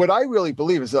that what I really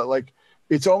believe is that like,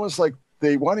 it's almost like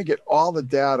they want to get all the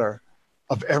data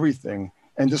of everything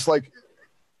and just like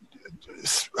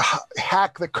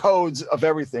hack the codes of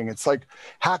everything. It's like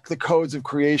hack the codes of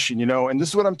creation, and this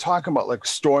is what I'm talking about, like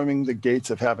storming the gates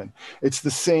of heaven. It's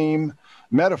the same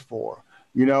metaphor,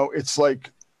 it's like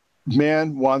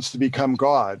man wants to become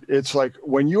God. It's like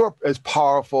when you are as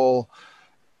powerful,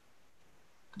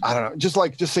 I don't know,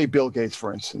 just say Bill Gates,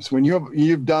 for instance, when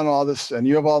you've done all this and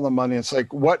you have all the money, it's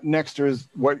like, what next is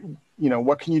what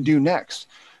can you do next?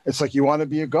 It's like you want to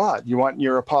be a god. You want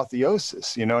your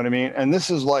apotheosis. You know what I mean? And this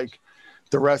is like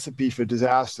the recipe for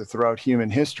disaster throughout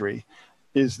human history,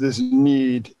 is this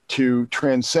need to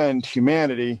transcend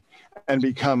humanity and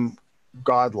become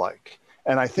godlike.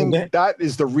 And I think that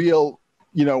is the real,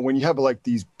 when you have like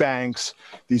these banks,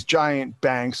 these giant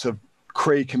banks of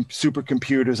Cray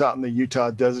supercomputers out in the Utah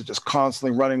desert, just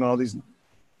constantly running all these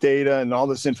data and all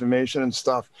this information and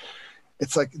stuff.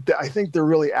 It's like, I think they're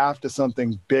really after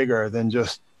something bigger than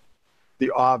just the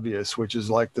obvious, which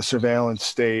is like the surveillance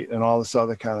state and all this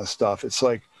other kind of stuff. It's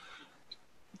like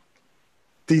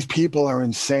these people are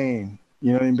insane, you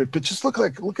know what I mean? But just look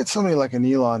at somebody like an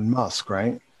Elon Musk,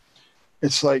 right?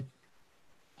 It's like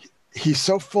he's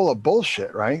so full of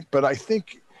bullshit, right? But I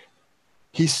think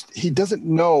he doesn't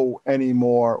know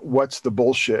anymore what's the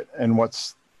bullshit and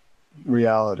what's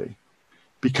reality,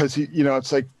 because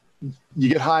it's like you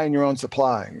get high in your own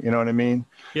supply. You know what I mean?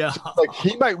 Yeah. So like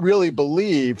he might really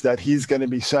believe that he's going to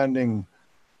be sending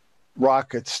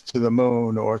rockets to the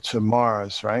moon or to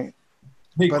Mars, right?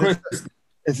 Hey, but Chris,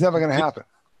 it's never going to happen.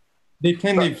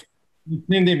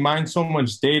 They mine so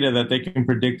much data that they can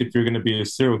predict if you're going to be a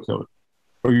serial killer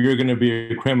or you're going to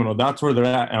be a criminal. That's where they're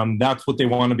at. That's what they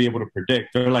want to be able to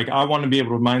predict. They're like, I want to be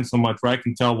able to mine so much where I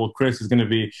can tell, well, Chris is going to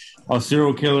be a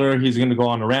serial killer. He's going to go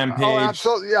on a rampage. Oh,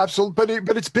 absolutely. Absolutely.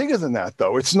 But it's bigger than that,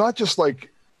 though. It's not just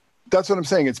like, that's what I'm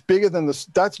saying. It's bigger than this.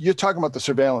 You're talking about the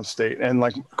surveillance state and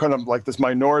like kind of like this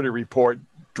Minority Report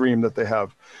dream that they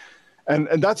have. And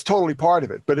that's totally part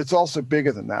of it, but it's also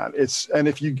bigger than that. And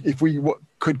if we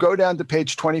could go down to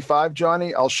page 25,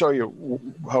 Johnny, I'll show you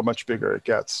how much bigger it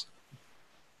gets.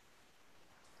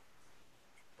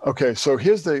 Okay, so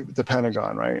here's the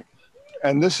Pentagon, right?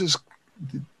 And this is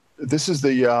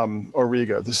the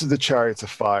Auriga. This is the Chariots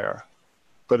of Fire,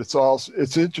 but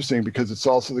it's interesting because it's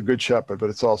also the Good Shepherd,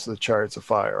 but it's also the Chariots of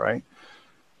Fire, right?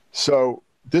 So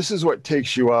this is what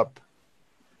takes you up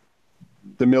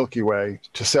the Milky Way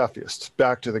to Cepheus,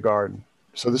 back to the garden.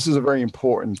 So this is a very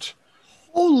important.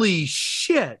 Holy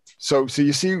shit! So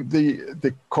you see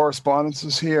the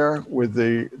correspondences here with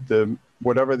the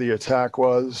whatever the attack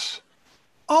was.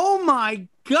 Oh my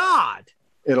God!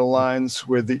 It aligns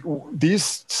with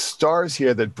these stars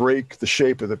here that break the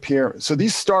shape of the pyramid. So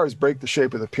these stars break the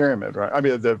shape of the pyramid, right? I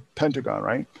mean the Pentagon,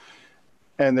 right?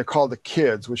 And they're called the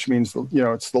kids, which means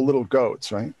it's the little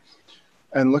goats, right?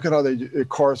 And look at how they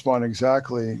correspond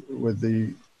exactly with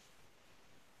the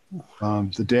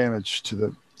damage to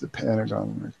the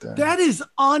Pentagon right there. That is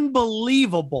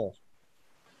unbelievable.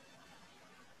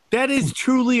 That is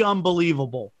truly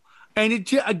unbelievable. And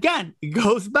it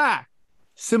goes back,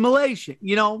 simulation,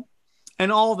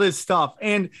 and all this stuff.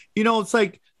 And, it's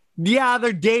like, yeah,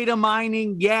 they're data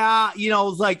mining. Yeah,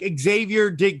 it's like Xavier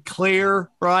did clear,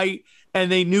 right?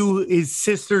 and they knew his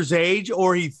sister's age,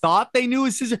 or he thought they knew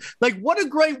his sister. Like, what a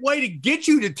great way to get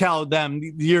you to tell them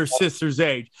your sister's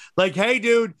age. Like, hey,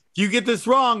 dude, if you get this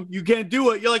wrong, you can't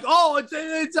do it. You're like, oh,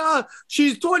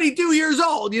 she's 22 years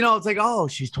old. You know, it's like, oh,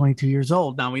 she's 22 years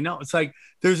old. Now we know. It's like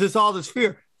there's all this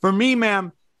fear. For me,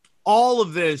 man, all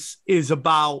of this is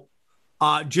about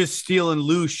just stealing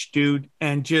loose, dude,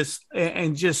 and just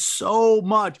so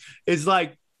much is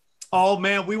like, oh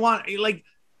man, we want, like,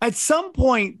 at some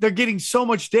point they're getting so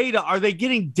much data. Are they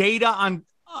getting data on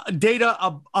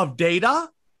data of data?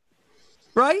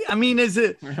 Right? I mean,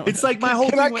 it's like my whole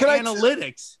thing with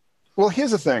analytics. Well,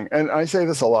 here's the thing, and I say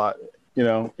this a lot, you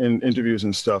know, in interviews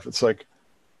and stuff. It's like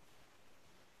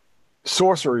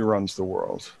sorcery runs the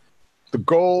world. The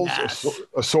goals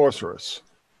are sorcerous.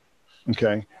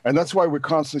 Okay. And that's why we're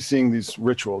constantly seeing these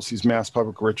rituals, these mass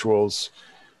public rituals,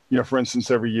 you know, for instance,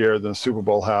 every year, the Super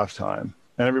Bowl halftime,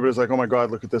 and everybody's like, oh my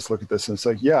God, look at this, look at this. And it's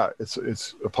like, yeah,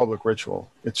 it's a public ritual.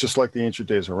 It's just like the ancient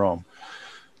days of Rome,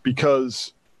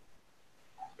 because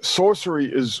sorcery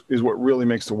is what really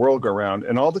makes the world go round,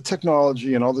 and all the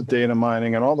technology and all the data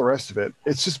mining and all the rest of it,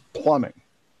 it's just plumbing.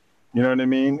 You know what I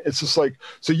mean? It's just like,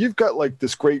 so you've got like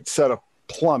this great set of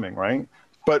plumbing, right?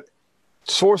 But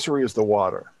sorcery is the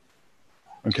water.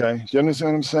 Okay, do you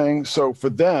understand what I'm saying? So for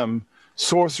them,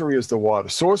 sorcery is the water.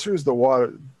 Sorcery is the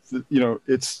water. You know,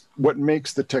 it's what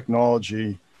makes the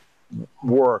technology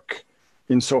work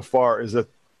insofar as that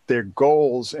their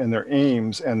goals and their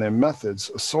aims and their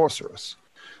methods are sorcerous.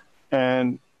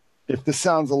 And if this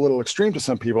sounds a little extreme to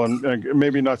some people, and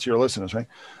maybe not to your listeners, right?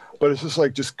 But it's just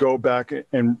like, just go back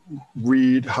and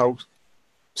read how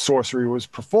sorcery was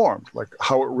performed, like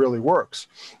how it really works.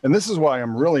 And this is why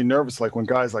I'm really nervous, like when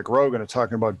guys like Rogan are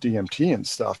talking about DMT and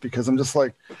stuff, because I'm just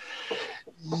like,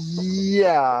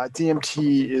 yeah,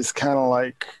 DMT is kind of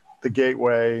like the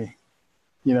gateway,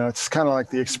 you know, it's kind of like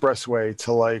the expressway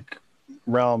to like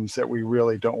realms that we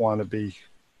really don't want to be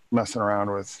messing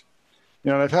around with. You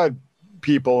know, and I've had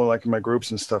people like in my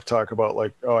groups and stuff talk about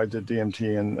like, oh, I did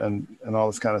DMT and all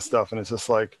this kind of stuff. And it's just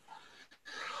like,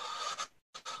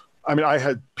 I mean, I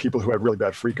had people who had really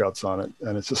bad freakouts on it.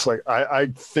 And it's just like, I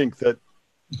think that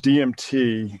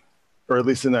DMT, or at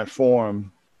least in that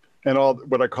form, and all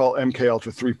what I call MK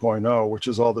Ultra 3.0, which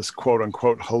is all this quote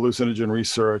unquote hallucinogen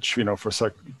research, you know, for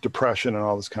depression and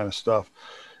all this kind of stuff.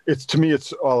 It's, to me,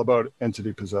 it's all about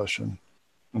entity possession.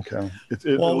 Okay.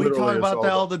 Well, we talk about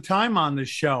that all the time on the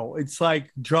show. It's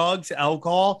like drugs,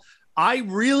 alcohol. I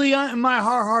really, in my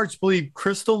heart of hearts, believe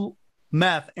crystal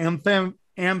meth,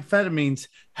 amphetamines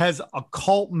has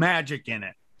occult magic in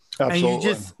it. Absolutely. And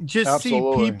you just see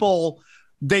people,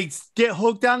 they get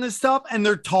hooked on this stuff and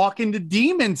they're talking to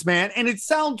demons, man. And it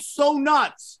sounds so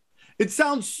nuts. It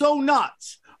sounds so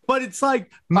nuts. But it's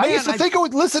like, man, I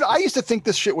used to think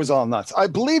this shit was all nuts.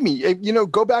 Believe me, you know,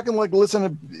 go back and like listen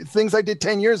to things I did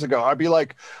 10 years ago. I'd be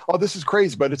like, oh, this is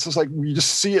crazy. But it's just like, you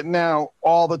just see it now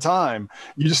all the time.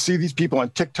 You just see these people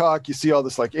on TikTok. You see all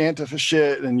this like Antifa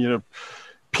shit, and, you know,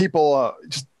 people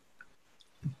just,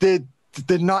 they're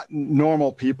not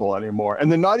normal people anymore. And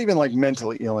they're not even like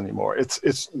mentally ill anymore.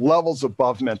 It's levels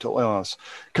above mental illness,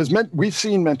 because we've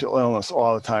seen mental illness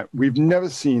all the time. We've never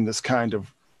seen this kind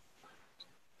of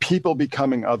people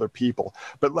becoming other people.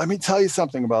 But let me tell you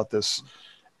something about this,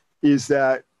 is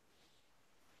that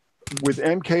with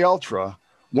MK Ultra,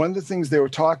 one of the things they were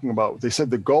talking about, they said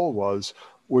the goal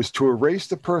was to erase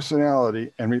the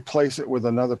personality and replace it with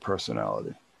another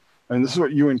personality. And this is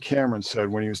what Ewan Cameron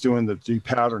said when he was doing the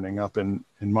depatterning up in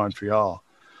Montreal.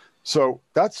 So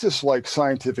that's just like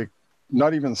scientific,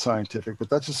 not even scientific, but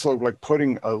that's just sort of like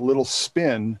putting a little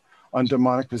spin on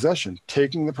demonic possession,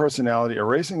 taking the personality,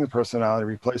 erasing the personality,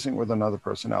 replacing it with another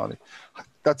personality.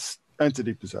 That's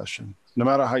entity possession, no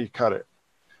matter how you cut it.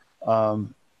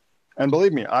 And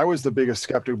believe me, I was the biggest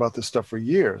skeptic about this stuff for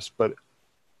years, but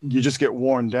you just get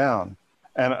worn down.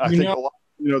 And I think a lot,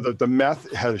 you know, the meth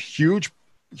had a huge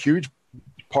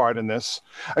part in this.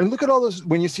 And look at all those,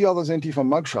 when you see all those Antifa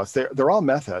mugshots, they're all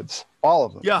meth heads, all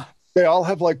of them. Yeah. They all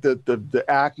have like the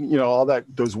acne, you know, all that,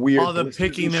 those weird. All the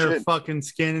picking their fucking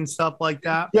skin and stuff like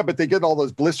that. Yeah, but they get all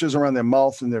those blisters around their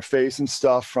mouth and their face and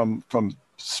stuff from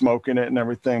smoking it and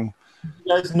everything.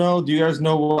 Do you guys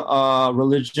know what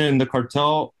religion the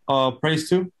cartel prays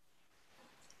to?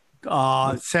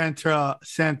 Santa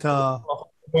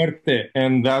Muerte,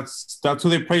 and that's who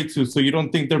they pray to. So you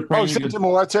don't think they're praying? Oh, Santa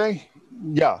Muerte.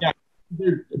 Yeah.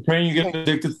 They're praying you get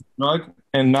addicted to the drug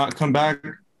and not come back.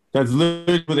 That's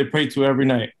literally what they pray to every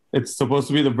night. It's supposed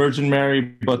to be the Virgin Mary,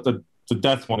 but the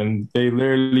death one. And they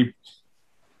literally,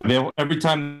 every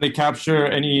time they capture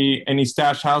any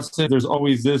stash houses, there's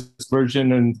always this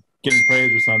virgin and getting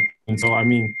praise or something. And so, I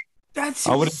mean, That's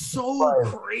so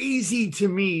crazy to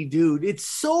me, dude. It's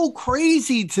so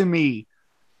crazy to me.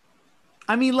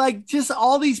 I mean, like, just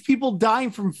all these people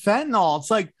dying from fentanyl. It's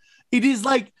like, it is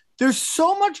like, there's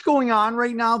so much going on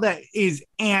right now that is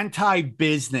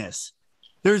anti-business.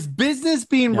 There's business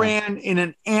being ran in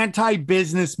an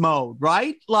anti-business mode,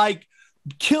 right? Like,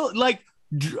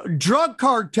 drug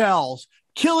cartels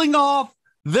killing off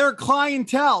their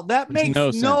clientele. That makes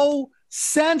no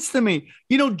sense to me.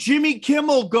 You know, Jimmy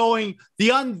Kimmel going, the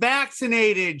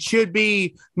unvaccinated should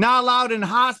be not allowed in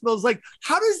hospitals. Like,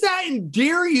 how does that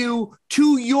endear you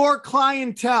to your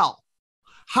clientele?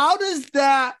 How does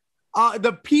that,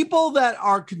 the people that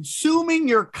are consuming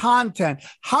your content,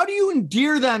 how do you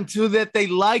endear them to that they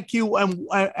like you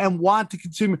and want to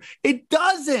consume? It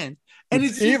doesn't. And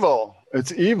it's evil.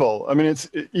 It's evil. I mean,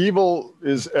 evil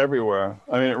is everywhere.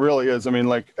 I mean, it really is. I mean,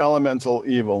 like elemental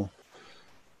evil.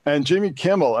 And Jimmy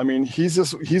Kimmel, I mean, he's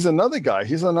another guy.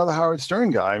 He's another Howard Stern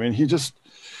guy. I mean, he just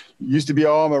used to be,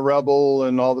 oh, I'm a rebel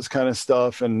and all this kind of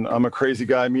stuff. And I'm a crazy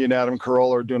guy. Me and Adam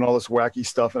Carolla are doing all this wacky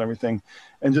stuff and everything.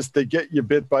 And just, they get you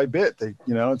bit by bit.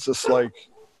 It's just like,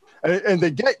 and they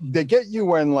get you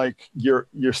when like you're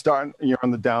on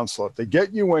the downslope. They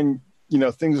get you when,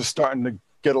 things are starting to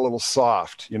get a little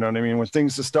soft. You know what I mean? When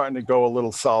things are starting to go a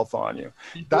little south on you.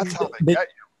 That's how they get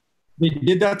you. They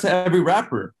did that to every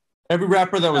rapper. Every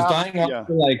rapper that was dying out,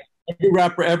 like every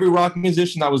rapper, every rock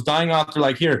musician that was dying out, they're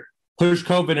like, here, push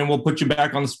COVID and we'll put you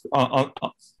back on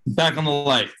the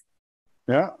light.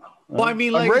 Yeah. Well, I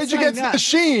mean, like Rage Against the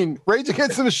Machine. Rage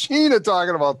Against the Machine are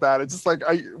talking about that. It's just like,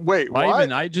 wait, what?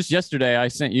 I just yesterday I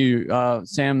sent you,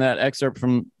 Sam, that excerpt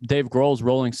from Dave Grohl's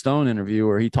Rolling Stone interview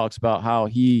where he talks about how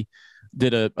he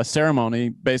did a ceremony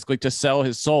basically to sell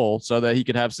his soul so that he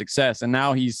could have success, and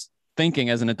now he's thinking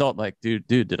as an adult, like, dude,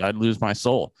 did I lose my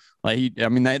soul? Like,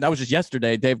 that was just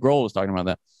yesterday. Dave Grohl was talking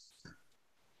about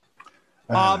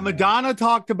that. Madonna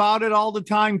talked about it all the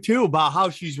time too, about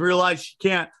how she's realized she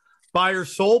can't buy her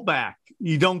soul back.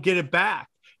 You don't get it back.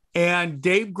 And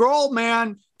Dave Grohl,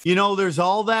 man, there's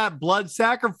all that blood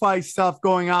sacrifice stuff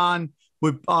going on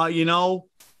with,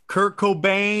 Kurt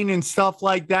Cobain and stuff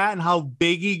like that, and how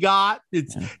big he got.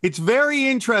 It's very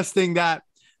interesting that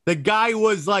the guy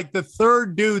was like the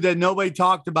third dude that nobody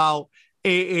talked about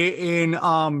in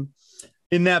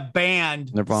that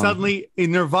band. Nirvana. Suddenly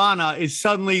in Nirvana is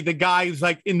suddenly the guy who's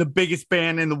like in the biggest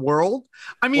band in the world.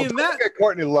 I mean, don't get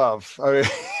Courtney Love. I mean,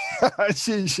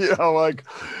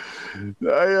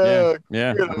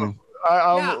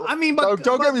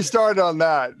 don't get me started on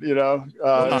that.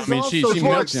 I mean,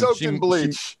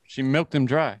 she milked him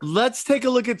dry. Let's take a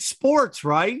look at sports,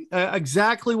 right?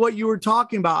 Exactly what you were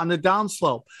talking about on the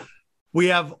downslope. We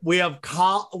have what's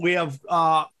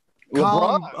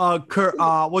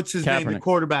his name? The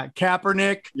quarterback,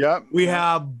 Kaepernick. Yep. We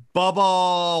have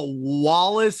Bubba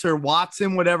Wallace or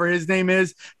Watson, whatever his name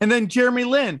is, and then Jeremy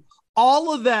Lin.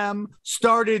 All of them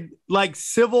started like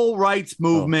civil rights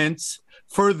movements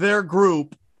for their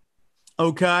group.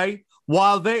 Okay.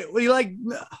 While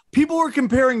people were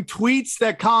comparing tweets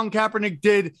that Colin Kaepernick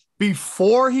did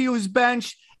before he was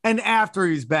benched and after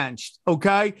he was benched.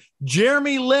 Okay.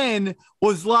 Jeremy Lin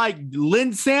was like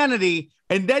Linsanity.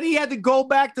 And then he had to go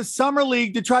back to Summer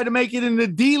League to try to make it in the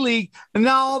D League. And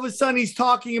now all of a sudden he's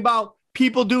talking about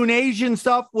people doing Asian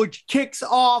stuff, which kicks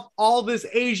off all this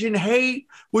Asian hate,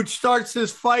 which starts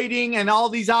this fighting and all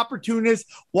these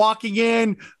opportunists walking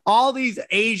in, all these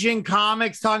Asian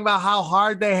comics talking about how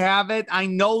hard they have it. I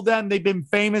know them. They've been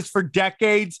famous for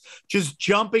decades, just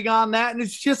jumping on that. And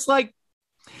it's just like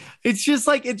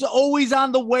it's always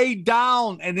on the way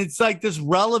down. And it's like this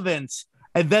relevance.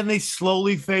 And then they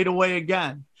slowly fade away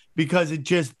again because it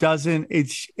just doesn't.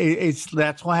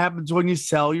 That's what happens when you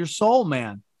sell your soul,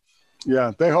 man.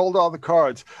 Yeah, they hold all the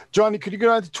cards. Johnny, could you go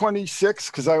down to 26?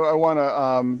 Because I want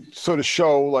to sort of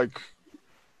show like.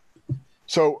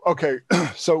 So, okay.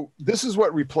 So this is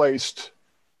what replaced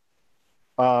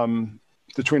the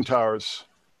Twin Towers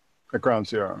at Ground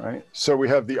Zero, right? So we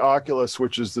have the Oculus,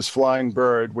 which is this flying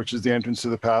bird, which is the entrance to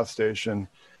the PATH station,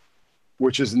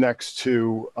 which is next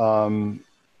to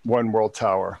One World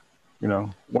Tower.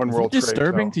 One World Trade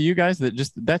disturbing to you guys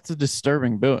that's a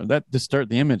disturbing build. That the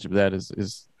image of that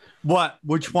is what?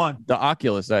 Which one? The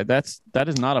Oculus. That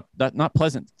is not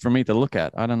pleasant for me to look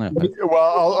at. I don't know.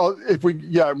 Well, if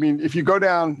you go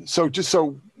down,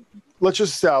 let's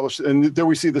just establish, and there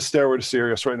we see the Stairway to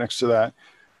Sirius right next to that.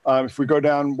 If we go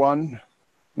down one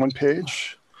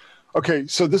page. Okay,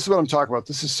 so this is what I'm talking about.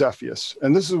 This is Cepheus,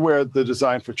 and this is where the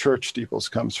design for church steeples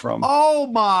comes from. Oh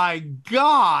my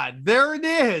God, there it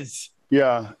is.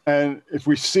 Yeah, and if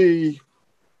we see,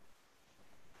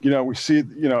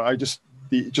 I just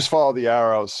just follow the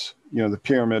arrows, you know, the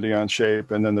pyramidion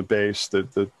shape, and then the base,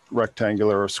 the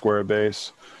rectangular or square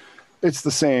base. It's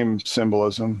the same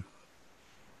symbolism.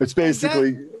 It's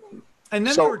basically. And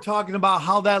then they were talking about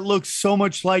how that looks so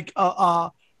much like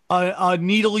a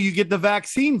needle you get the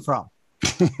vaccine from.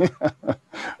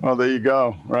 Well, there you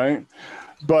go, right?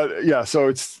 But yeah, so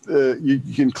it's you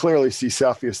can clearly see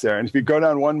Cepheus there. And if you go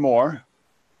down one more.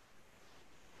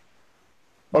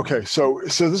 Okay, so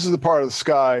this is the part of the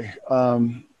sky.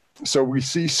 So we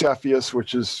see Cepheus,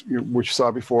 which you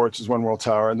saw before, which is One World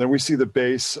Tower, and then we see the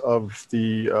base of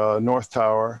the North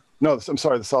Tower. No, I'm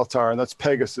sorry, the South Tower, and that's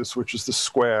Pegasus, which is the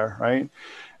square, right?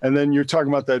 And then you're talking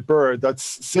about that bird. That's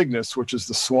Cygnus, which is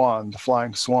the swan, the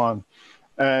flying swan.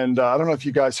 And I don't know if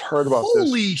you guys heard about this.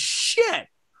 Holy shit!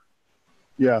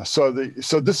 Yeah. So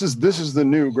this is the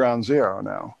new ground zero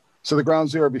now. So the ground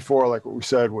zero before, like what we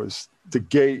said, was the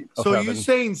gate of heaven. You're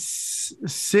saying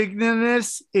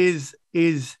Cygnus is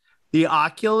the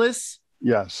Oculus?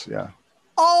 Yes. Yeah.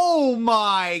 Oh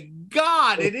my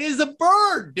God! It is a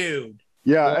bird, dude.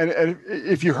 Yeah, and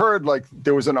if you heard, like,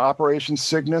 there was an Operation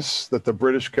Cygnus that the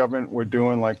British government were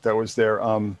doing, like that was their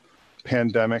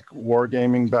pandemic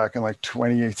wargaming back in like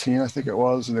 2018, I think it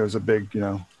was, and there was a big, you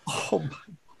know, oh my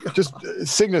God. Just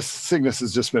Cygnus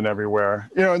has just been everywhere,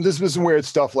 you know, and this was some weird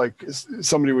stuff, like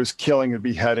somebody was killing and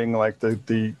beheading like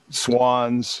the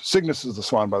swans. Cygnus is the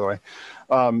swan, by the way,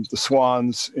 the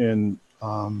swans in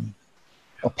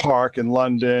a park in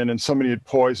London, and somebody had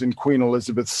poisoned Queen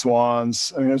Elizabeth's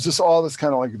swans. I mean, it was just all this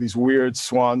kind of like these weird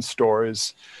swan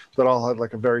stories that all had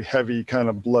like a very heavy kind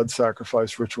of blood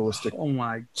sacrifice ritualistic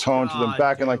tone to them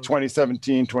back in like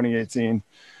 2017, 2018.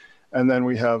 And then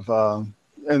we have,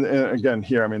 and again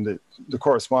here, I mean, the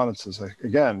correspondences,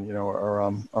 again, you know,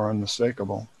 are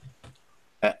unmistakable.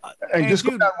 And just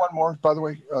go down one more, by the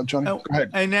way, Johnny, go ahead.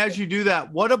 And as you do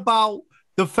that, what about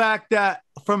the fact that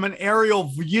from an aerial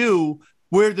view,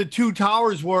 where the two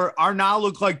towers are now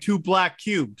look like two black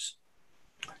cubes?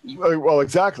 Well,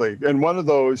 exactly. And one of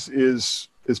those is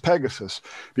Pegasus,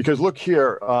 because look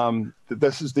here,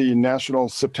 this is the National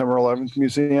September 11th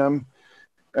Museum,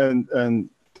 and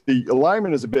the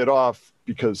alignment is a bit off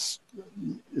because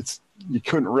you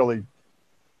couldn't really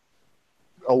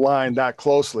align that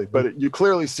closely, but you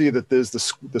clearly see that there's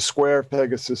the square of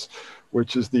Pegasus,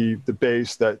 which is the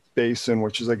base, that basin,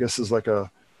 which is, I guess, is like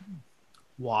a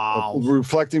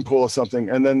reflecting pool or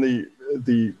something, and then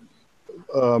the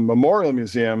Memorial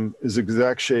Museum is the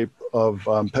exact shape of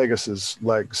Pegasus'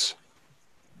 legs.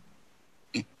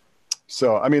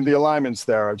 So, I mean, the alignments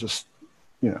there are just,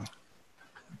 you know,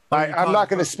 I'm not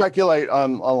going to speculate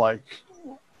on like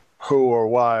who or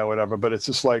why or whatever, but it's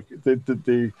just like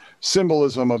the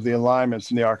symbolism of the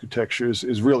alignments in the architecture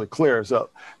is really clear. So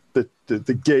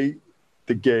the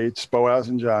gates, Boaz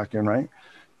and Jachin, right,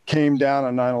 came down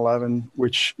on 9/11,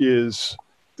 which is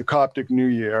the Coptic New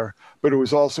Year, but it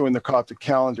was also in the Coptic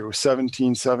calendar. It was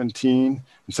 1717, and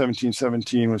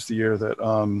 1717 was the year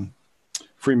that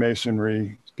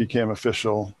Freemasonry became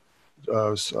official. It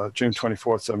was June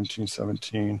 24th,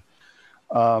 1717.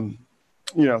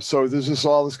 You know, so there's just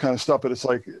all this kind of stuff, but it's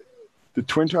like the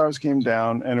Twin Towers came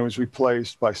down and it was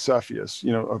replaced by Cepheus,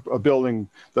 you know, a building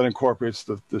that incorporates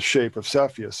the shape of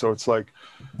Cepheus. So it's like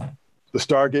the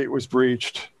Stargate was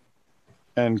breached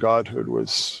and godhood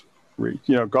was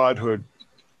godhood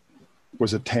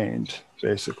was attained,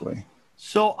 basically.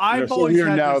 So we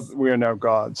are now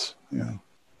gods. Yeah.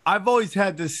 I've always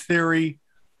had this theory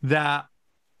that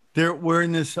we're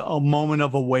in this moment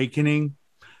of awakening,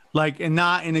 like, and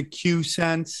not in a Q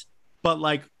sense, but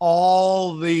like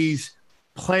all these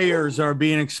players are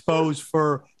being exposed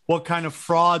for what kind of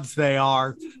frauds they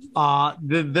are.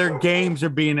 Their games are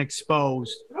being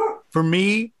exposed. For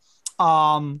me,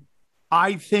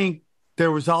 I think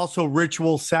there was also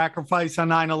ritual sacrifice on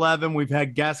 9/11. We've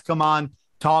had guests come on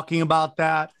talking about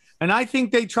that. And I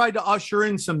think they tried to usher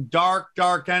in some dark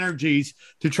energies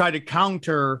to try to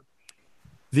counter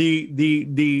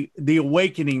the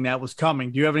awakening that was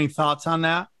coming. Do you have any thoughts on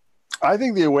that? I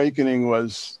think the awakening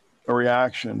was a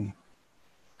reaction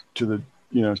to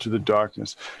the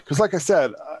darkness. Because like I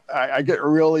said, I get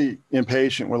really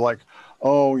impatient with like,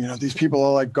 oh, you know, these people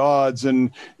are like gods. And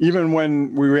even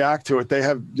when we react to it, they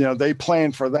have, you know, they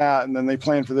plan for that and then they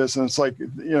plan for this. And it's like,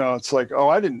 you know, it's like, oh,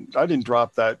 I didn't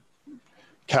drop that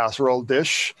casserole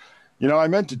dish. You know, I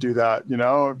meant to do that, you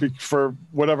know, for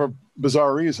whatever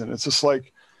bizarre reason. It's just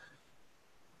like,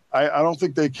 I don't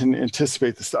think they can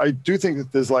anticipate this. I do think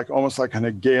that there's like almost like an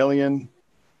Hegelian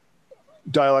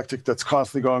dialectic that's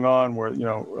constantly going on where, you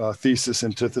know, thesis,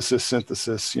 antithesis,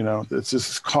 synthesis, you know, it's just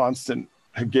this constant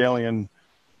Hegelian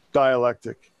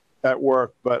dialectic. at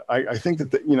work, but I think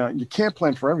that, you know, you can't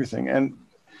plan for everything. And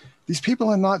these people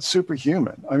are not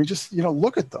superhuman. I mean, just, you know,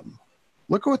 look at them.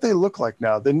 Look at what they look like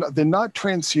now. They're not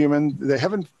transhuman. They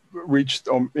haven't reached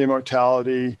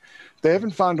immortality. They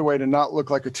haven't found a way to not look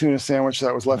like a tuna sandwich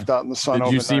that was left out in the sun Did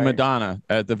overnight. you see Madonna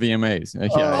at the VMAs?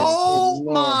 Yeah. Oh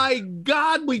my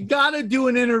God, we got to do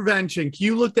an intervention. Can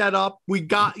you look that up? You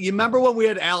remember when we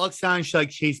had Alex on? She's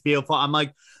like, she's beautiful. I'm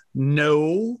like,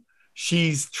 no,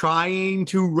 she's trying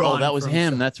to run. Oh, that was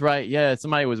him. That's right. Yeah,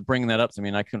 somebody was bringing that up to me,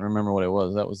 and I couldn't remember what it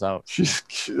was. That was out.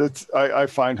 I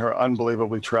find her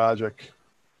unbelievably tragic.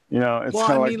 You know, it's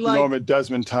kind of like Norma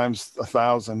Desmond times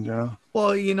 1,000, you know?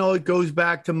 Well, you know, it goes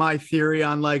back to my theory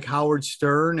on like Howard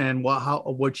Stern and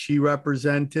what she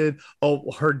represented.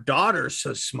 Oh, her daughter's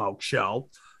a smoke show,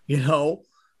 you know?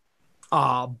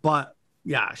 But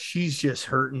yeah, she's just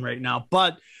hurting right now.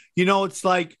 But, you know, it's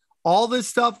like all this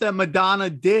stuff that Madonna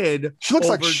did. She looks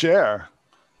like Cher.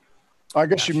 I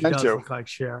guess she meant to. Look like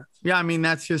Cher. Yeah, I mean,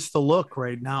 that's just the look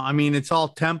right now. I mean, it's all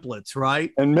templates,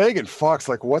 right? And Megan Fox,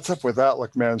 like, what's up with that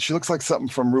look, man? She looks like something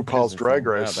from RuPaul's Drag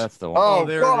Race. Yeah, that's the one. Oh,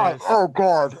 God. Oh,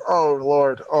 God. Oh,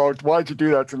 Lord. Oh, why'd you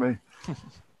do that to me?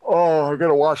 Oh, I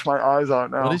gotta wash my eyes out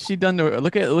now. What has she done to her?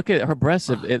 Look at her breasts.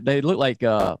 They look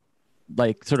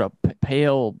like sort of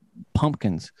pale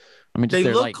pumpkins. I mean, they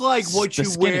look like what you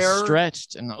wear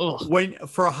stretched and when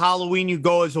for Halloween you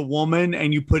go as a woman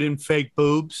and you put in fake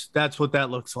boobs. That's what that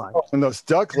looks like. And those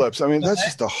duck lips. I mean, that's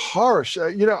just a harsh.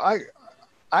 You know,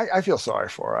 I feel sorry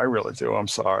for her. I really do. I'm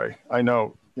sorry. I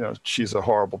know, you know, she's a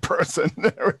horrible person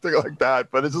and everything like that.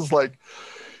 But it's just like,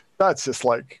 that's just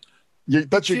like,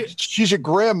 she's your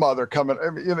grandmother coming. I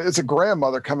mean, you know, it's a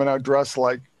grandmother coming out dressed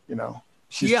like, you know,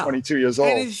 she's 22 years old.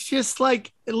 And it's just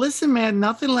like, listen, man,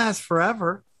 nothing lasts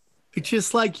forever. It's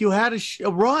just like you had a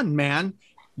run, man.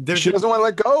 She doesn't want to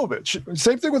let go of it.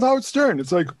 Same thing with Howard Stern.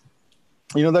 It's like,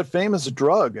 you know, that fame is a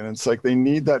drug, and it's like they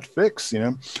need that fix, you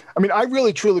know? I mean, I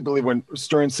really, truly believe when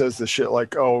Stern says this shit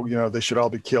like, oh, you know, they should all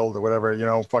be killed or whatever, you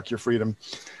know, fuck your freedom.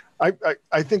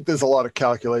 I think there's a lot of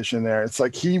calculation there. It's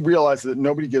like he realizes that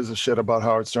nobody gives a shit about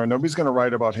Howard Stern. Nobody's going to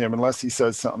write about him unless he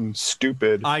says something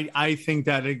stupid. I think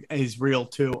that is real,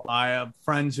 too. I have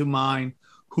friends of mine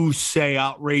who say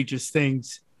outrageous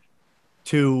things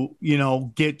to, you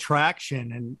know, get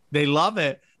traction, and they love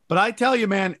it. But I tell you,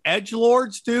 man,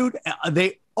 edgelords, dude,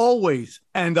 they always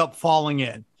end up falling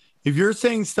in. If you're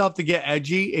saying stuff to get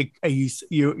edgy,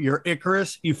 you're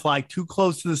Icarus, you fly too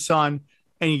close to the sun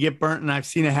and you get burnt. And I've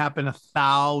seen it happen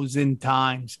 1,000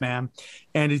 times, man.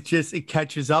 And it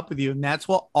catches up with you. And that's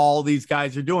what all these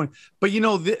guys are doing. But, you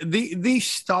know, these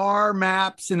star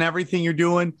maps and everything you're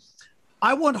doing,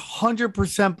 I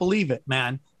 100% believe it,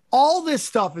 man. All this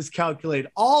stuff is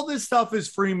calculated. All this stuff is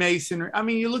Freemasonry. I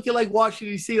mean, you look at like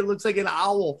Washington, D.C., it looks like an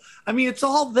owl. I mean, it's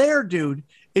all there, dude.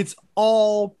 It's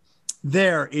all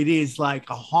there. It is like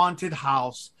a haunted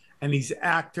house. And these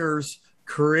actors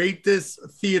create this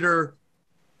theater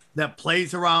that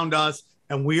plays around us.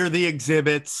 And we are the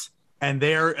exhibits. And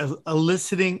they're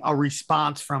eliciting a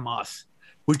response from us,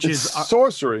 which is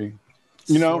sorcery.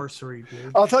 You know, sorcery,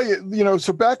 dude. I'll tell you, you know,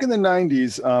 so back in the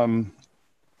 90s,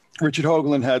 Richard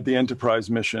Hoagland had the Enterprise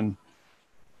mission,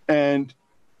 and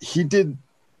he did,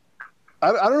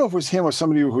 I don't know if it was him or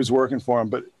somebody who was working for him,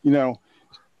 but, you know,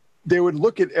 they would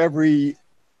look at every,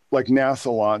 like,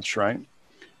 NASA launch, right?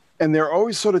 And they're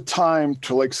always sort of timed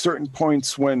to, like, certain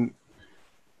points when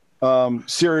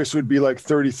Sirius would be, like,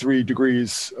 33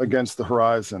 degrees against the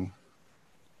horizon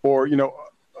or, you know,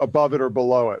 above it or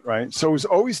below it, right? So it was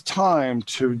always timed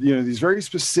to, you know, these very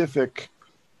specific,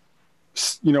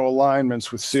 you know,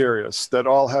 alignments with Sirius that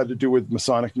all had to do with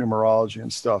Masonic numerology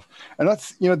and stuff. And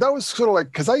that's, you know, that was sort of like,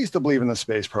 because I used to believe in the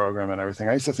space program and everything.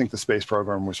 I used to think the space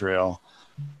program was real.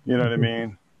 You know what I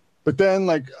mean? But then,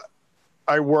 like,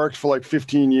 I worked for like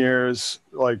 15 years,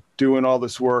 like doing all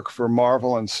this work for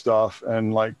Marvel and stuff,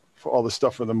 and like for all the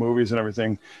stuff for the movies and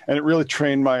everything. And it really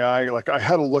trained my eye. Like, I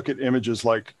had to look at images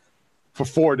like for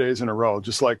 4 days in a row,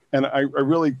 just like, and I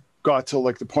really got to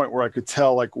like the point where I could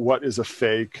tell like what is a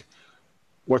fake,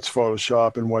 what's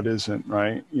Photoshop and what isn't,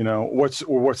 right? You know,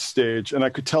 what's stage. And I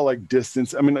could tell like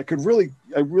distance. I mean, I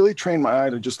really trained my eye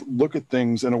to just look at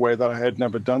things in a way that I had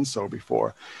never done so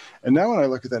before. And now when I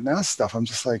look at that NASA stuff, I'm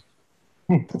just like,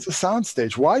 it's a sound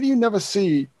stage. Why do you never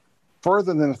see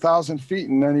further than 1,000 feet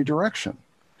in any direction?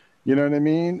 You know what I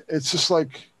mean? It's just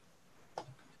like,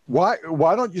 why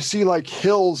don't you see like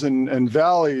hills and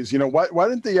valleys? You know, why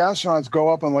didn't the astronauts go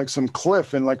up on like some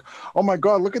cliff and like, oh my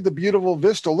God, look at the beautiful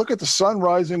vista. Look at the sun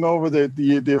rising over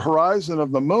the horizon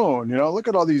of the moon. You know, look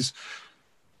at all these,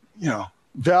 you know,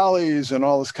 valleys and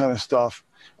all this kind of stuff.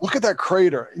 Look at that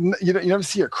crater. You never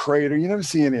see a crater. You never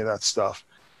see any of that stuff.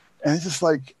 And it's just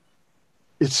like,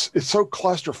 it's so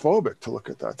claustrophobic to look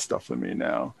at that stuff for me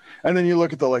now. And then you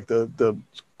look at the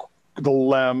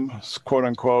LEM, quote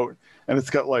unquote, and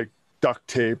it's got like duct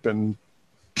tape and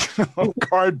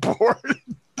cardboard.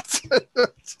 It's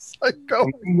just like, oh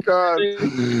my God.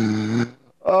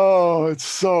 Oh, it's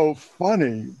so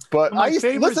funny. But I used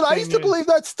to believe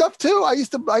that stuff too. I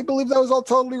believe that was all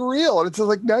totally real. And it's just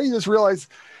like, now you just realize,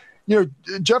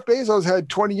 Jeff Bezos had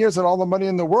 20 years and all the money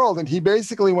in the world, and he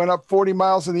basically went up 40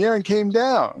 miles in the air and came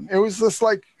down. It was just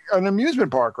like an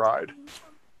amusement park ride.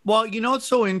 Well, what's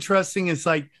so interesting is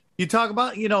like, you talk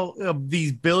about,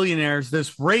 these billionaires,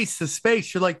 this race to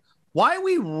space. You're like, why are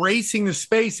we racing to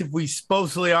space if we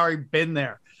supposedly already been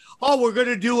there? Oh, we're going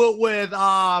to do it with,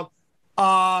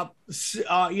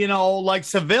 like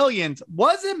civilians.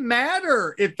 Doesn't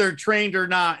matter if they're trained or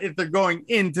not, if they're going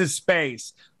into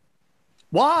space.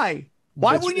 Why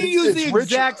wouldn't you use the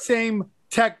exact same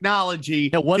technology?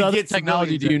 What other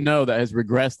technology do you know that has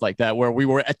regressed like that, where we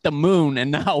were at the moon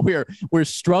and now we're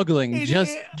struggling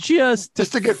just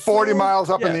to get 40 miles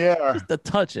up in the air, just to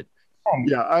touch it?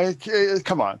 Yeah,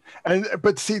 come on.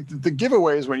 But see, the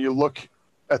giveaways when you look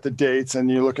at the dates and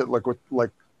you look at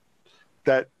like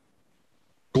that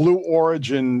Blue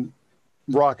Origin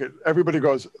rocket, everybody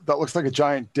goes, that looks like a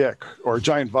giant dick or a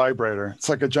giant vibrator. It's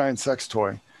like a giant sex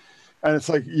toy. And it's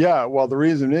like, yeah, well, the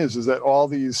reason is that all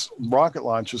these rocket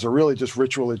launches are really just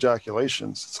ritual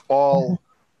ejaculations. It's all,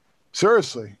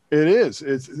 seriously, it is.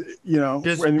 It's,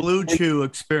 just Blue Chew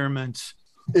experiments.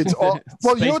 It's all,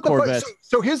 well, you know what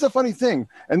so here's the funny thing.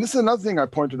 And this is another thing I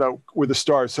pointed out with the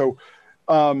stars. So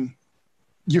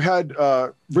you had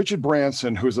Richard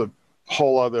Branson, who's a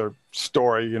whole other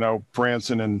story,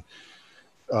 Branson and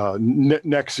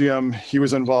Nexium. He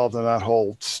was involved in that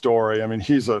whole story. I mean,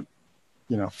 he's a,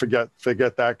 forget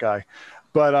that guy.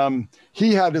 But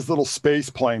he had his little space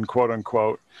plane, quote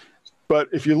unquote. But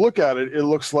if you look at it, it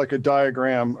looks like a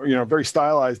diagram, very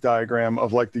stylized diagram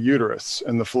of like the uterus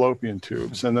and the fallopian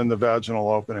tubes and then the vaginal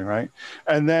opening, right?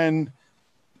 And then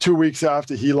 2 weeks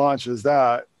after he launches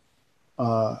that,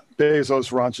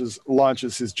 Bezos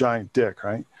launches his giant dick,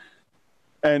 right?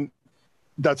 And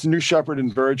that's New Shepard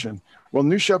and Virgin. Well,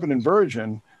 New Shepard and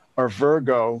Virgin are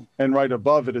Virgo, and right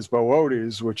above it is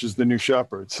Boötes, which is the New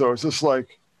Shepherd. So it's just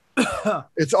like,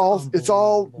 it's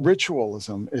all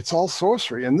ritualism. It's all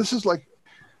sorcery. And this is like,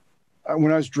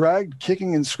 when I was dragged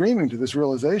kicking and screaming to this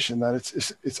realization that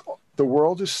it's the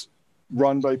world is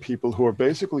run by people who are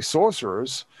basically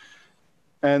sorcerers,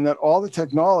 and that all the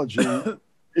technology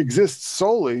exists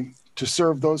solely to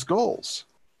serve those goals.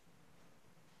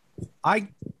 I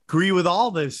agree with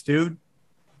all this, dude.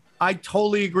 I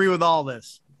totally agree with all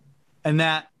this. And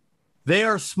that they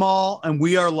are small and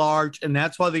we are large. And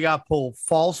that's why they got to pull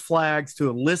false flags to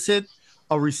elicit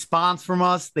a response from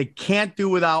us. They can't do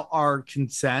without our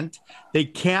consent. They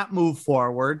can't move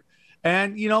forward.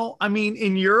 And,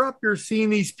 in Europe, you're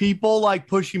seeing these people like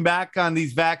pushing back on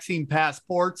these vaccine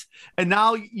passports. And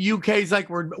now UK's like,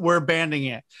 we're banning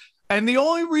it. And the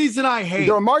only reason I hate...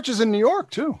 There are marches in New York,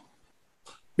 too.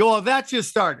 Well, that just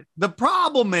started. The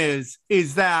problem is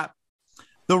that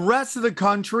the rest of the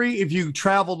country, if you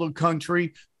travel the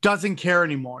country, doesn't care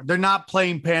anymore. They're not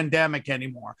playing pandemic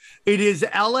anymore.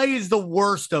 LA is the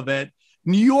worst of it.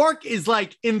 New York is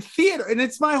like in theater. And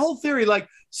it's my whole theory. Like,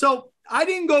 so I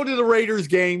didn't go to the Raiders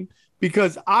game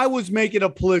because I was making a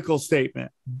political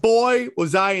statement. Boy,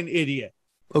 was I an idiot.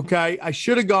 Okay. I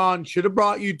should have gone, should have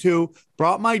brought you two,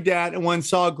 brought my dad, and went and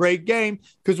saw a great game.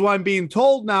 Because what I'm being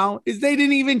told now is they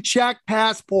didn't even check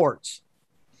passports.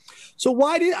 So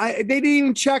they didn't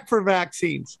even check for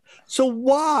vaccines. So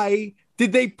why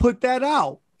did they put that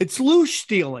out? It's loose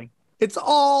stealing. It's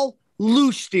all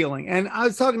loose stealing. And I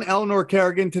was talking to Eleanor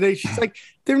Kerrigan today. She's like,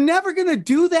 they're never going to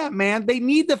do that, man. They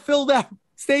need to fill that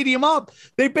stadium up.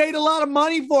 They paid a lot of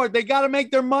money for it. They got to make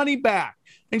their money back.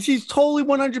 And she's totally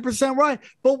 100% right.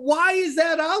 But why is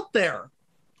that out there?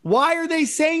 Why are they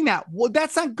saying that? Well,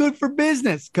 that's not good for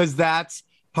business because that's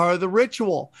part of the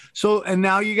ritual. So, and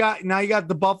now you got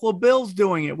the Buffalo Bills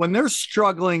doing it when they're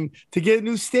struggling to get a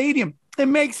new stadium. It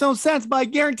makes no sense, but I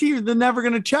guarantee you they're never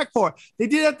going to check for it. They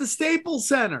did it at the Staples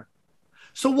Center.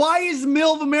 So why is the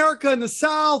middle of America in the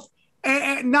South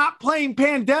and not playing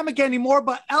pandemic anymore?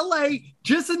 But LA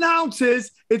just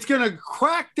announces it's going to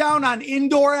crack down on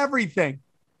indoor everything.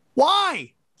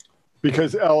 Why?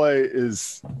 Because LA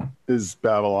is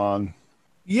Babylon.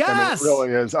 Yes. I mean, it really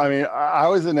is. I mean, I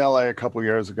was in LA a couple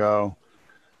years ago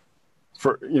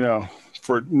for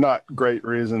for not great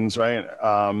reasons, right?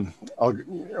 I won't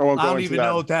go I don't into even that.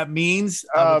 know what that means.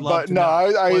 I would love But to no, know.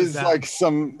 I What is was that? like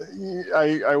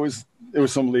it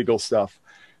was some legal stuff.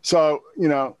 So, you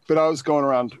know, but I was going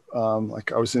around,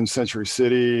 like I was in Century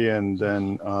City and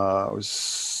then I was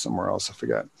somewhere else, I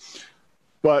forget.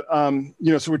 But,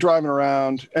 you know, so we're driving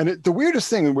around and the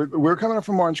weirdest thing, we're coming up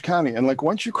from Orange County and like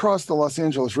once you cross the Los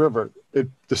Angeles River, the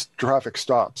traffic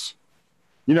stops.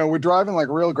 You know, we're driving like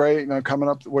real great, you know, coming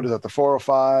up, what is that, the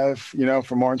 405, you know,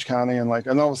 from Orange County and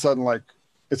all of a sudden, like,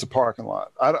 it's a parking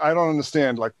lot. I don't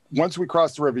understand. Like, once we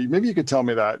cross the river, maybe you could tell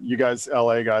me that, you guys,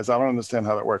 LA guys, I don't understand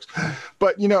how that works.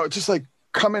 But, you know, just like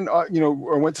coming, you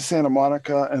know, I went to Santa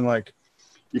Monica and like,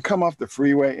 you come off the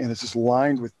freeway and it's just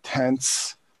lined with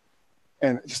tents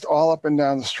and just all up and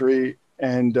down the street.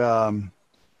 And, but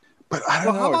I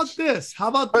don't know. How about this? How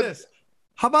about this?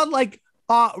 How about like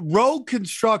road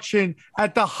construction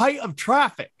at the height of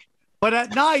traffic? But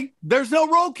at night, there's no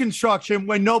road construction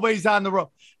when nobody's on the road.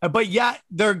 But yet,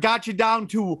 they got you down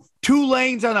to 2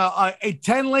 lanes on a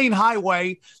 10-lane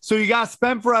highway. So you got to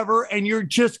spend forever and you're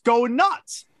just going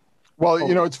nuts. Well,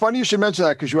 you know, it's funny you should mention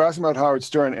that because you asked about Howard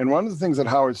Stern. And one of the things that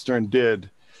Howard Stern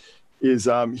did is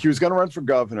he was going to run for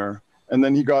governor. And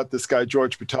then he got this guy,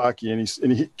 George Pataki,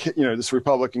 and he, you know, this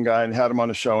Republican guy, and had him on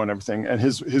a show and everything. And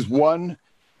his one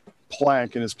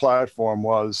plank in his platform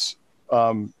was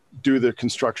do the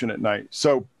construction at night.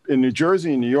 So in New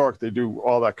Jersey and New York, they do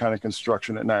all that kind of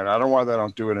construction at night. I don't know why they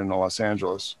don't do it in Los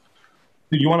Angeles.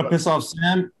 You want to piss off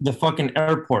Sam? The fucking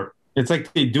airport. It's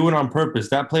like they do it on purpose.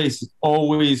 That place is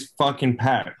always fucking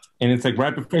packed. And it's like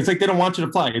right before, it's like they don't want you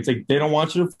to fly. It's like they don't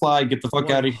want you to fly. Get the fuck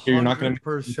out of here. You're not going to.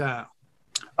 100%.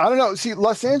 I don't know. See,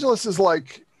 Los Angeles is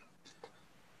like,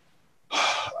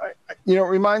 you know, it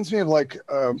reminds me of like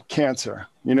cancer.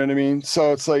 You know what I mean?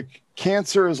 So it's like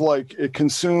cancer is like it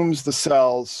consumes the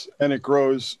cells and it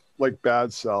grows like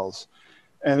bad cells.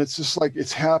 And it's just like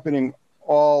it's happening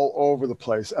all over the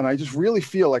place. And I just really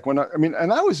feel like when I mean,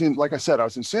 and I was in, like I said, I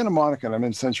was in Santa Monica and I'm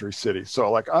in Century City. So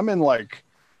like I'm in like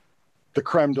the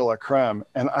creme de la creme.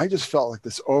 And I just felt like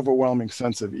this overwhelming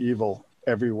sense of evil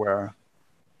everywhere.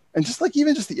 And just like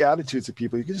even just the attitudes of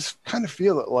people, you can just kind of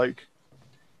feel it like,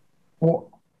 Well,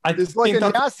 there's like a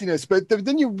nastiness, but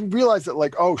then you realize that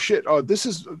like, oh shit, oh,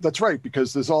 that's right,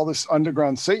 because there's all this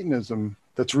underground Satanism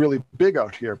that's really big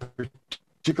out here,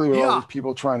 particularly with all these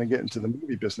people trying to get into the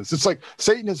movie business. It's like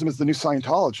Satanism is the new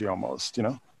Scientology almost, you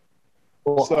know?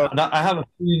 Well, so, I have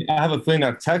a feeling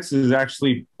that Texas is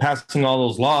actually passing all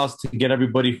those laws to get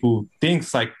everybody who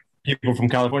thinks like people from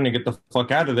California get the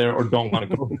fuck out of there or don't want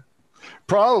to go.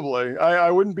 Probably. I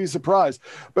wouldn't be surprised.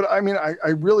 But I mean, I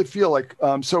really feel like,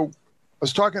 so I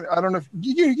was talking, I don't know if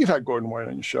you've had Gordon White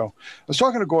on your show. I was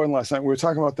talking to Gordon last night. We were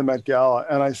talking about the Met Gala.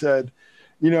 And I said,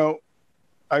 you know,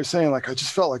 I was saying like, I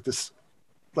just felt like this,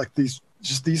 like these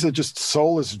are just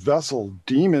soulless vessel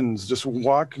demons just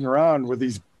walking around with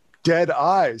these dead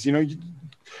eyes. You know,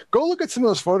 go look at some of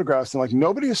those photographs and like,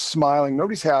 nobody is smiling.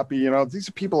 Nobody's happy. You know, these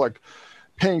are people like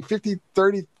paying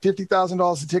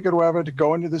 $50,000 a ticket or whatever to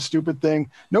go into this stupid thing.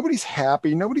 Nobody's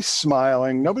happy. Nobody's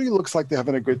smiling. Nobody looks like they're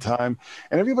having a good time.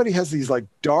 And everybody has these like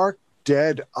dark,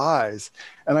 dead eyes.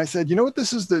 And I said, you know what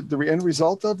this is the end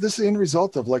result of? This is the end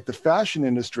result of like the fashion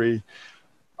industry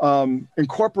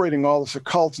incorporating all this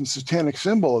occult and satanic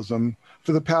symbolism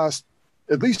for the past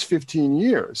at least 15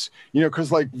 years, you know,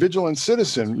 because like Vigilant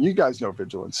Citizen, you guys know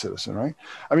Vigilant Citizen, right?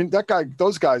 I mean,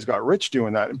 those guys got rich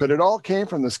doing that, but it all came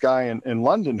from this guy in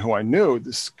London who I knew,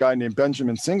 this guy named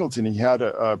Benjamin Singleton. He had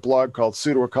a blog called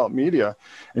Pseudo Occult Media,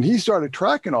 and he started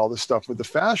tracking all this stuff with the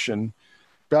fashion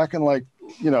back in like,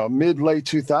 you know, late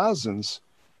 2000s.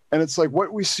 And it's like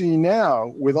what we see now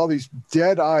with all these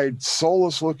dead-eyed,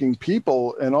 soulless looking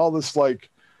people and all this like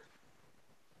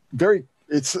very,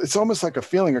 it's almost like a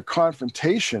feeling of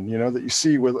confrontation, you know, that you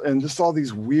see with, and just all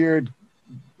these weird,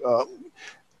 I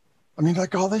mean,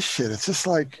 like all this shit. It's just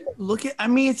like, I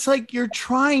mean, it's like you're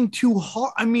trying too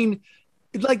hard. I mean,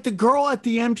 like the girl at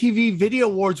the MTV Video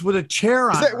Awards with a chair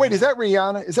on. Wait, is that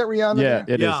Rihanna? Is that Rihanna? Yeah,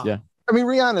 it is. Yeah. I mean,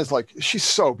 Rihanna's like, she's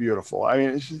so beautiful. I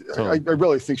mean, I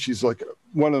really think she's like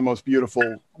one of the most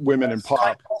beautiful women in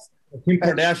pop. Kim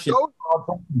Kardashian,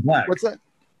 black. What's that?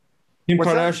 Kim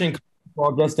Kardashian,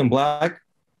 all dressed in black.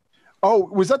 Oh,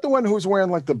 was that the one who was wearing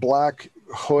like the black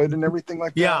hood and everything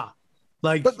like that? Yeah.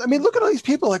 Like, but I mean, look at all these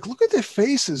people. Like, look at their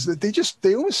faces. That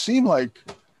they almost seem like.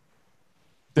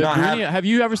 Have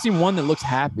you ever seen one that looks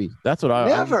happy? That's what I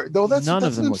never. Though that's what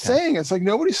I'm saying. Happy. It's like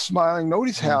nobody's smiling,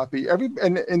 nobody's happy.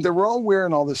 And they're all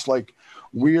wearing all this like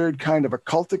weird kind of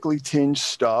occultically tinged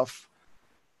stuff.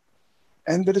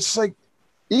 But it's like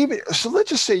even so. Let's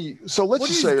just say.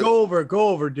 Go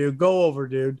over, dude.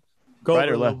 Go Right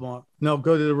over or a little left? more. No,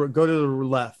 go to the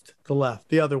left. The left.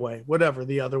 The other way. Whatever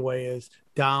the other way is.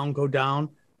 Down. Go down.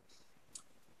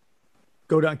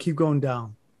 Go down. Keep going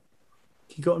down.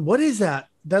 Keep going. What is that?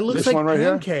 That looks This like one right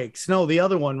here? pancakes. No, the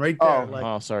other one right there. Like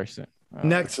Oh, sorry.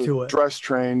 next It's a to it. dress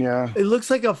train, yeah. It looks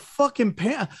like a fucking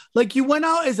like you went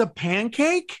out as a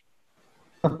pancake.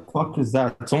 What the fuck is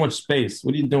that? So much space.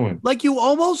 What are you doing? Like you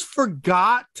almost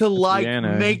forgot to like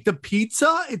Rihanna. make the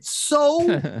pizza. It's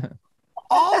so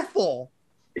awful.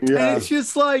 Yeah. And it's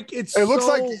just like It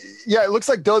looks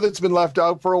like dough that's been left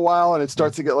out for a while, and it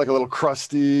starts to get like a little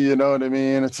crusty. You know what I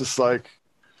mean? It's just like,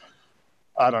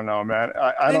 I don't know, man.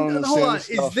 I don't understand. Hold on.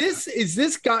 This stuff. Is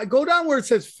this guy? Go down where it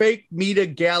says fake Meta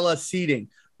Gala seating.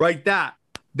 Right, that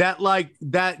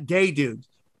gay dude.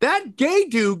 That gay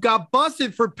dude got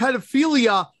busted for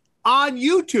pedophilia on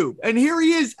YouTube, and here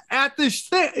he is at this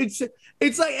thing. It's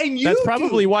like, and YouTube, That's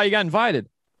probably why you got invited.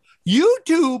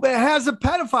 YouTube has a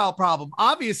pedophile problem.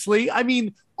 Obviously, I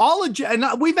mean,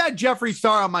 and we've had Jeffree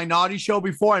Star on my naughty show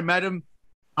before. I met him.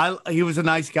 He was a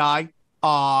nice guy.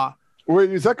 Wait,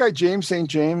 is that guy James St.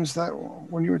 James? That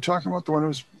when you were talking about the one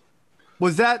who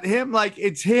was that him? Like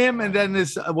it's him, and then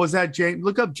this was that James.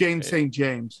 Look up James St.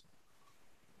 James.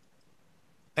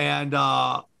 And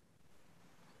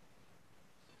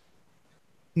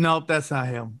nope, that's not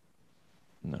him.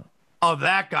 No. Oh,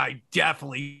 that guy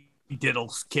definitely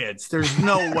diddles kids. There's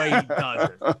no way he does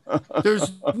it.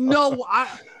 There's no,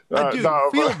 dude,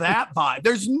 feel that vibe.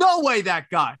 There's no way that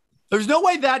guy. There's no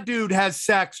way that dude has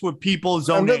sex with people his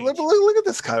own age. Look at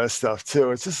this kind of stuff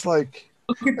too. It's just like,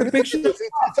 Look at the picture.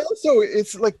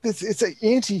 it's like this. It's an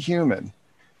anti-human.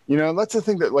 You know, that's the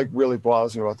thing that like really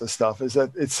bothers me about this stuff is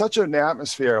that it's such an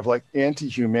atmosphere of like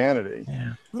anti-humanity.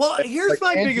 Yeah. Well, here's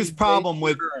like my biggest problem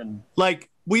with like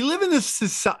we live in this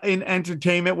society, in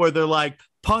entertainment where they're like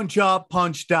punch up,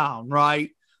 punch down,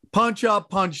 right? Punch up,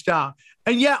 punch down.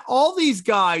 And yet all these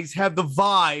guys have the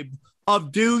vibe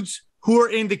of dudes who are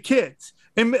into kids.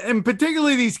 And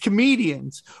particularly these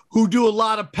comedians who do a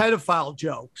lot of pedophile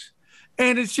jokes.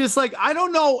 And it's just like, I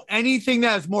don't know anything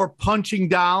that is more punching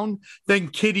down than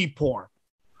kiddie porn,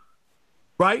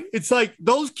 right? It's like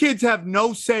those kids have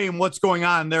no say in what's going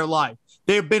on in their life.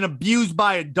 They have been abused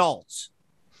by adults.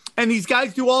 And these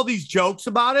guys do all these jokes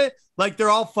about it. Like they're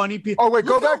all funny people. Oh, wait,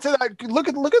 go back to that. Look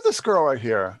at this girl right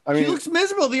here. I mean, she looks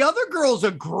miserable. The other girl's a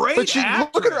great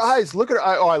actress. Look at her eyes. Look at her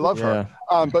eye. Oh, I love her.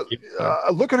 But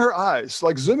look at her eyes.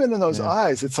 Like zoom in on those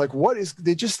eyes. It's like,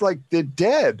 they just like, they're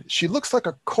dead. She looks like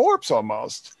a corpse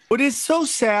almost. What is so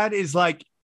sad is like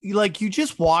you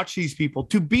just watch these people.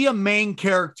 To be a main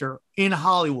character in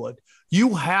Hollywood,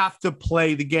 you have to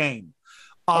play the game.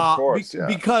 Of course,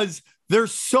 because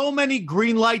there's so many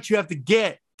green lights you have to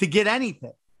get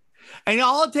anything. And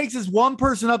all it takes is one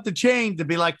person up the chain to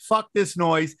be like, fuck this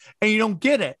noise, and you don't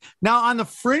get it. Now, on the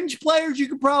fringe players, you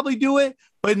could probably do it,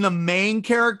 but in the main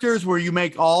characters where you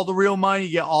make all the real money,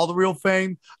 you get all the real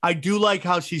fame, I do like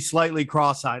how she's slightly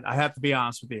cross-eyed. I have to be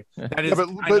honest with you. That is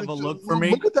kind of a look for me.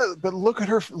 Look at that, but look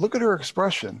at her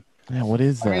expression. Yeah, what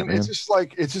is that, man? It's just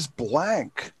like, it's just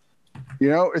blank. You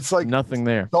know, it's like nothing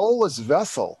there. Soulless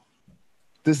vessel.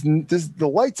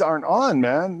 The lights aren't on,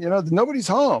 man. You know, nobody's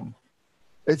home.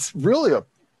 It's really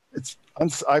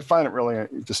I find it really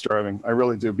disturbing. I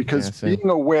really do, because being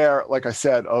aware, like I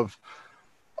said, of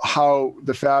how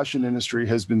the fashion industry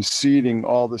has been seeding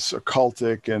all this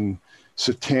occultic and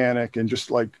satanic and just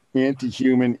like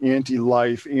anti-human,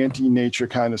 anti-life, anti-nature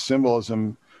kind of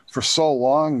symbolism for so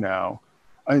long now.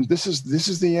 I mean, this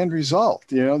is the end result.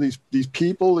 You know, these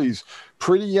people, these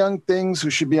pretty young things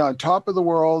who should be on top of the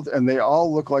world, and they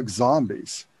all look like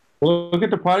zombies. Well, look at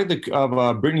the product of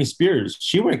Britney Spears.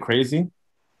 She went crazy.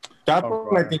 That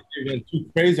one, I think they went too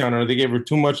crazy on her. They gave her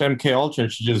too much MK Ultra,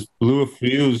 and she just blew a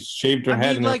fuse, shaved her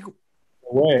head. Like,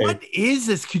 what is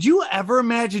this? Could you ever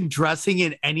imagine dressing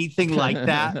in anything like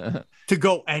that to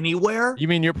go anywhere? You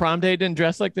mean your prom day didn't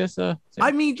dress like this?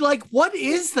 I mean, like, what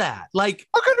is that? Like,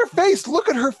 look at her face. Look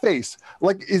at her face.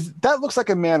 Like, that looks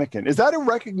like a mannequin? Is that a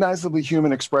recognizably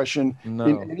human expression in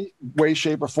any way,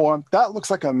 shape, or form? That looks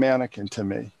like a mannequin to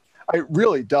me. It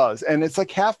really does. And it's like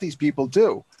half these people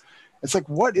do. It's like,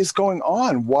 what is going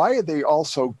on? Why are they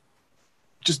also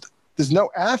just, there's no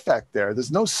affect there.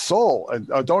 There's no soul. And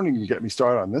don't even get me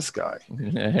started on this guy.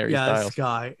 Harry Styles. This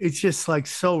guy. It's just like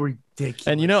so ridiculous.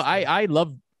 And, you know, I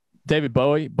love David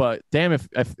Bowie, but damn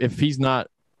if he's not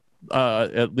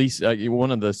at least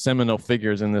one of the seminal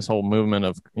figures in this whole movement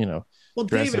of, you know, well,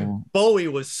 dressing. David Bowie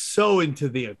was so into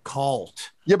the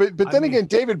occult. Yeah, but then again,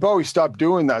 David Bowie stopped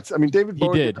doing that. I mean, David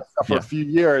Bowie did that stuff for a few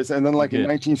years, and then like in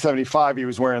 1975, he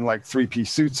was wearing like 3-piece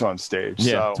suits on stage.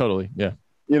 Yeah, so, totally. Yeah,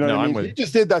 you know, what I mean? He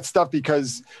just did that stuff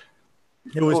because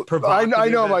It was provocative. I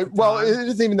know my, well, time. it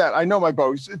isn't even that. I know my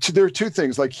Bowie. There are two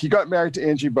things. Like, he got married to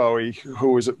Angie Bowie,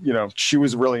 who was, you know, she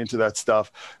was really into that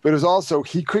stuff. But it was also,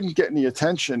 he couldn't get any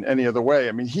attention any other way.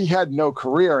 I mean, he had no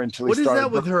career until he started. What is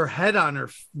that with her head on her,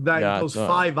 those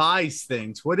 5 eyes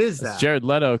things? What is that? Jared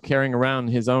Leto carrying around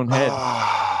his own head.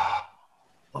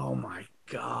 Oh my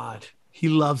God. He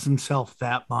loves himself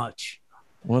that much.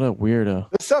 What a weirdo.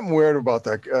 There's something weird about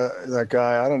that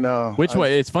guy. I don't know. Which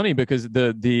way? It's funny because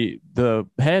the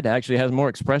head actually has more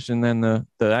expression than the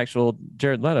actual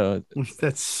Jared Leto.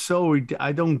 That's so,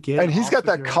 I don't get it. And he's got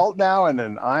that cult now in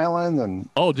an island. And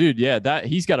oh, dude, yeah, that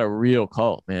he's got a real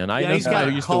cult, man. I know somebody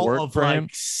who used to work for him.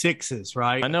 6s,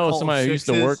 right? I know somebody who used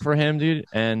to work for him, dude,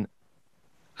 and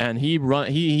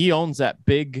he owns that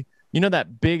big, you know,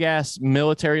 that big ass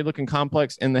military looking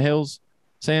complex in the hills.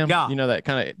 Sam, yeah. You know that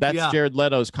kind of, that's Jared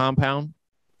Leto's compound.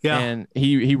 Yeah. And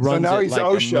he runs now it he's like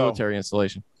Osho. a military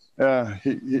installation. Yeah,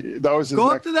 that was his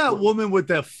go up to that woman with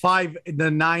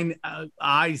the 9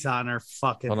 eyes on her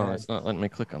fucking Hold on, head. it's not letting me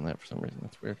click on that for some reason.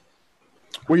 That's weird.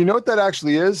 Well, you know what that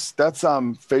actually is? That's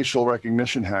facial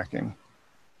recognition hacking.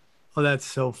 Oh, that's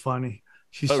so funny.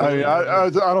 She's.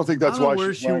 I don't think that's why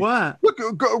where she went. Look,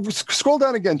 go, scroll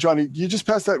down again, Johnny. You just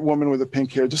passed that woman with the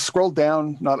pink hair. Just scroll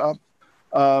down, not up.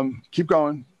 Keep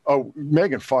going. Oh,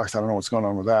 Megan Fox. I don't know what's going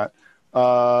on with that.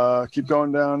 Keep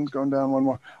going down one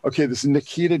more. Okay, this is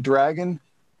Nikita Dragon.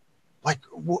 Like,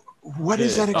 what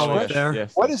is that expression?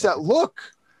 Yes. What does that look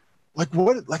like?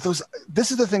 What, like those?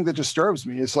 This is the thing that disturbs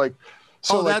me. It's like,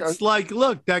 so that's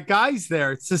look, that guy's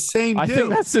there. It's the same dude. I think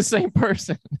that's the same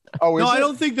person. Oh, no, I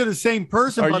don't think they're the same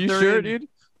person. Are but you they're sure, dude?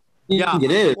 Yeah,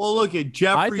 it is. Well, look at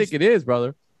Jeffrey. I think it is,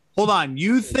 brother. Hold on.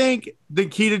 You think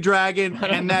Nikita Dragon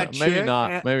and that chick? Maybe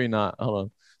not. Maybe not.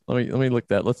 Hold on. Let me look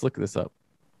that. Let's look this up.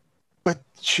 But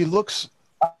she looks.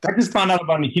 I just found out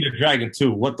about Nikita Dragon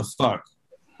too. What the fuck?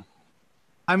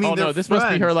 I mean, oh no, this friends.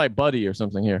 must be her like buddy or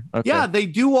something here. Okay. Yeah, they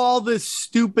do all this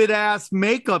stupid ass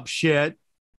makeup shit,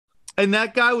 and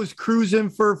that guy was cruising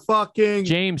for fucking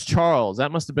James Charles.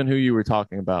 That must have been who you were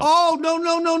talking about. Oh no!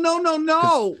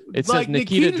 It like says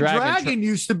Nikita Dragon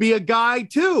used to be a guy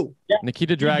too. Yeah.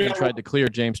 Nikita Dragon tried to clear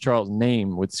James Charles'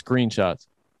 name with screenshots.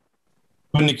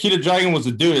 But Nikita Dragon was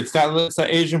a dude. It's that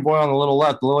Asian boy on the little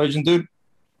left, the little Asian dude.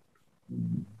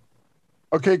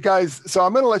 Okay, guys. So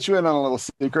I'm going to let you in on a little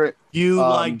secret. You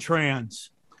like trans?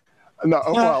 No.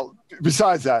 Well,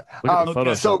 besides that, look at the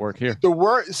photos that work here. The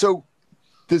word. So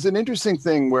there's an interesting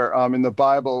thing where in the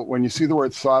Bible, when you see the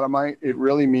word sodomite, it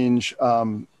really means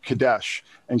Kadesh.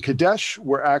 And Kadesh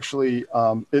were actually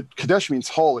Kadesh means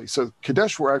holy. So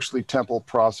Kadesh were actually temple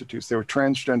prostitutes. They were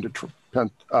transgender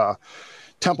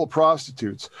temple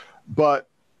prostitutes. But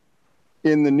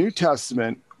in the New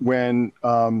Testament, when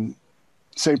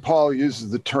St. Paul uses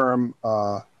the term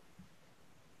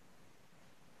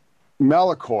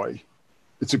malakoi,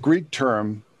 it's a Greek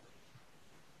term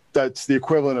that's the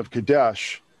equivalent of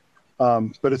Kadesh,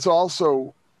 but it's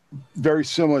also very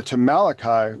similar to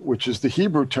Malachi, which is the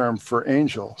Hebrew term for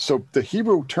angel. So the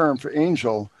Hebrew term for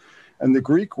angel and the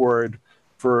Greek word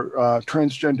for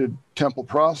transgender temple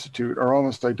prostitute are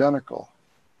almost identical.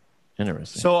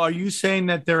 Interesting. So are you saying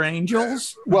that they're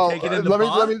angels? Well,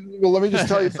 let me just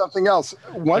tell you something else.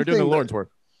 They're doing the Lord's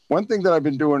work. One thing that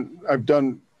I've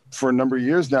done for a number of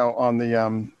years now on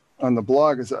the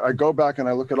blog is that I go back and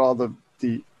I look at all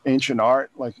the ancient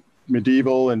art, like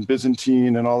medieval and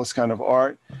Byzantine and all this kind of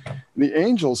art. The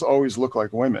angels always look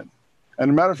like women.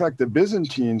 And as a matter of fact, the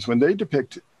Byzantines, when they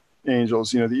depict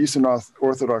angels, the Eastern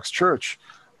Orthodox Church,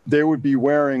 they would be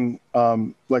wearing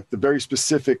like the very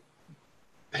specific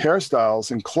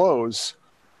hairstyles and clothes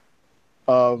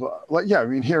of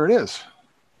here it is.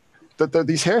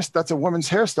 That's a woman's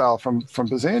hairstyle from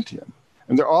Byzantium.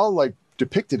 And they're all like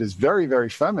depicted as very, very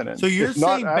feminine. So you're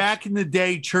saying back in the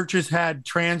day, churches had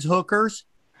trans hookers?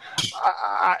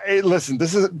 Listen,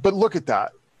 but look at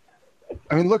that.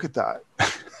 I mean, look at that.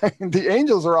 The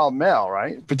angels are all male,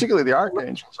 right? Particularly the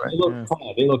archangels, right?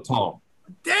 They look tall.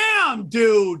 Damn,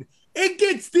 dude. It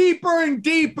gets deeper and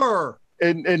deeper.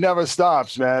 It never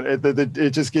stops, man. It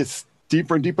just gets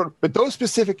deeper and deeper. But those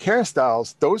specific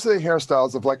hairstyles, those are the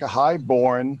hairstyles of like a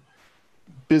high-born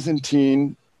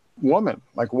Byzantine woman,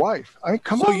 like wife. I mean,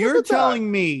 come on. So you're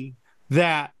telling me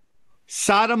that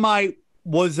sodomite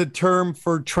was a term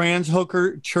for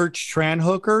church trans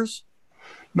hookers?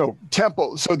 No,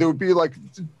 temple. So there would be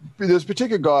there's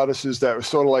particular goddesses that were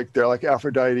sort of like, they're like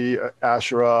Aphrodite,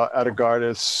 Asherah,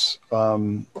 Atargatis,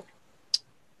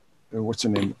 what's her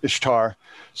name? Ishtar.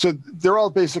 So they're all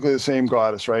basically the same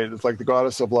goddess, right? It's like the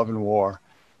goddess of love and war.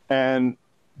 And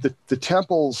the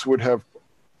temples would have,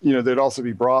 there'd also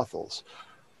be brothels.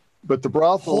 but the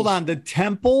brothels. Hold on, the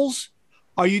temples.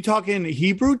 Are you talking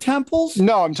Hebrew temples?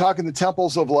 No, I'm talking the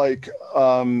temples of like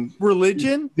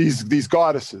religion. These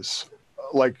goddesses,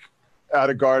 like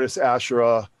Atagoras,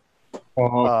 Asherah,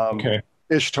 okay.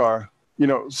 Ishtar. You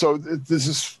know, so this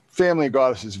is family of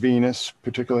goddesses, Venus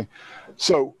particularly.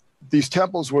 So these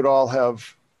temples would all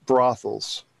have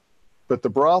brothels, but the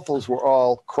brothels were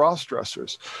all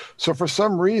cross-dressers. So for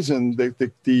some reason,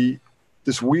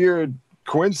 this weird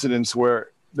coincidence where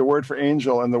the word for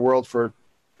angel and the word for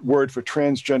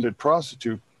transgendered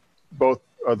prostitute both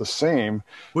are the same.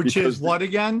 Which is what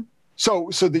again? So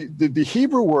the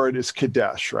Hebrew word is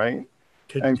Kadesh, right?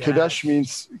 Kadesh. And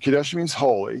Kadesh means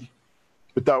holy,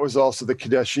 but that was also the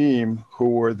Kadeshim who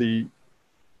were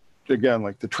again,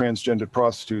 like the transgendered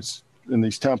prostitutes in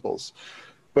these temples.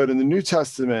 But in the New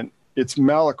Testament, it's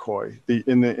Malakoi.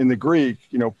 In the Greek,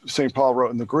 you know, St. Paul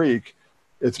wrote in the Greek,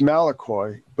 it's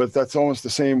Malakoi, but that's almost the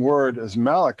same word as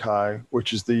Malachi,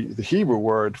 which is the Hebrew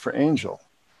word for angel.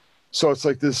 So it's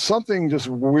like there's something just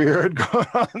weird going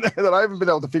on there that I haven't been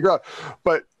able to figure out.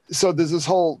 But so there's this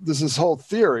whole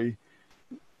theory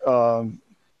that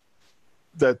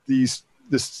this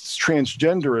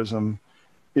transgenderism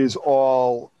is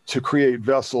all to create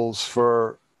vessels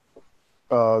for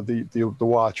the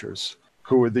Watchers,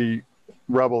 who are the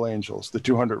rebel angels, the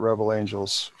 200 rebel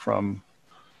angels from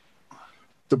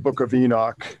the Book of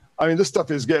Enoch. I mean, this stuff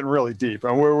is getting really deep,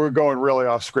 and we're going really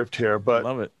off script here, but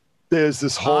love it. There's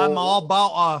this whole. I'm all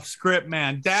about off script,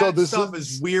 man. That stuff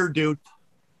is weird, dude.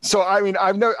 So I mean,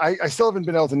 I still haven't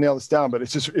been able to nail this down, but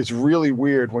it's really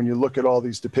weird when you look at all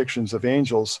these depictions of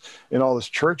angels in all this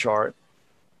church art,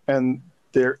 and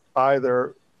they're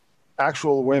either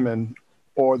actual women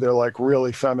or they're like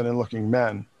really feminine looking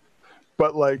men.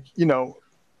 But like, you know,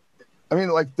 I mean,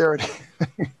 like they're,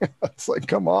 it's like,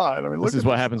 come on. I mean, this is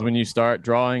what happens when you start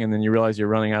drawing and then you realize you're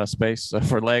running out of space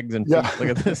for legs and feet. Yeah.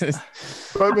 Look at this.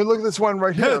 But I mean, look at this one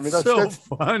right here. That's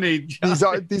funny.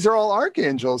 These are all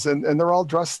archangels, and they're all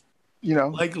dressed, you know,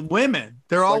 like women.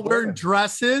 They're all wearing women.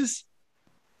 Dresses.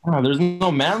 Oh, there's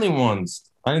no manly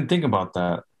ones. I didn't think about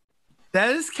that. That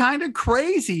is kind of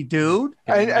crazy, dude.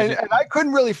 And I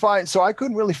couldn't really find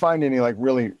any like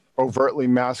really overtly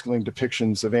masculine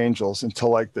depictions of angels until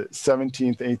like the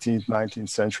 17th, 18th, 19th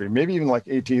century, maybe even like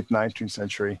 18th, 19th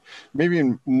century, maybe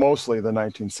even mostly the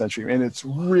 19th century. And it's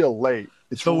real late.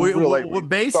 It's so real late. Well,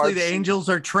 basically the angels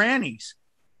are trannies.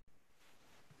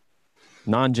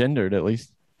 Non-gendered, at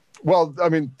least. Well, I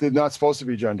mean, they're not supposed to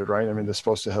be gendered, right? I mean, they're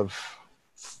supposed to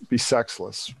be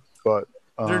sexless, but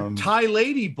they're Thai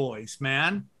lady boys,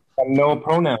 man. No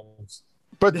pronouns.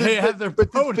 But they have their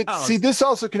pronouns. But see, this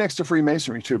also connects to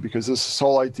Freemasonry too, because this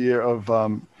whole idea of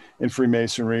in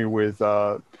Freemasonry with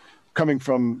coming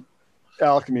from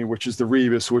alchemy, which is the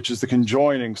rebus, which is the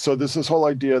conjoining. So there's this whole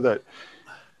idea that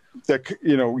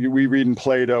you know we read in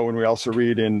Plato, and we also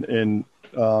read in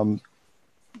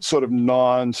sort of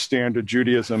non-standard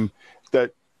Judaism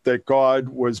that God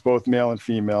was both male and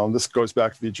female, and this goes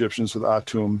back to the Egyptians with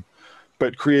Atum,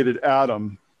 but created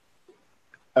Adam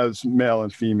as male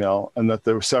and female, and that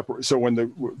they were separate. So when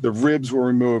the ribs were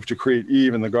removed to create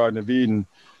Eve in the Garden of Eden,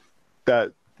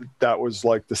 that was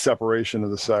like the separation of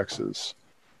the sexes.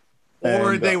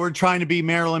 Or they were trying to be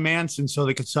Marilyn Manson so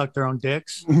they could suck their own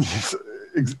dicks.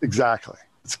 Exactly.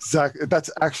 That's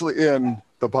actually in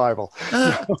the Bible.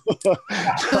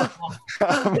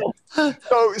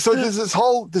 So there's this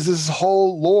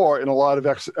whole lore in a lot of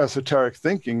esoteric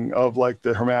thinking of like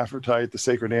the hermaphrodite, the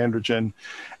sacred androgen,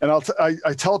 and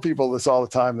I tell people this all the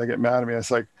time. They get mad at me.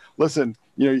 It's like, listen,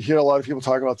 you know, you hear a lot of people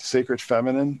talk about the sacred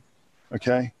feminine.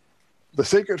 Okay, the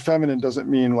sacred feminine doesn't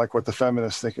mean like what the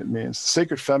feminists think it means. The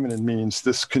sacred feminine means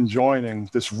this conjoining,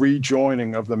 this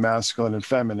rejoining of the masculine and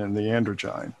feminine, the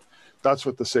androgyne. That's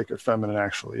what the sacred feminine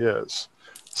actually is.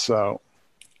 So,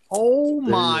 oh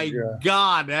my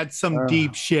God, that's some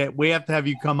deep shit. We have to have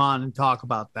you come on and talk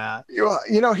about that. You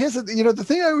know, the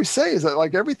thing I always say is that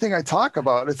like everything I talk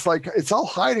about, it's like it's all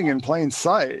hiding in plain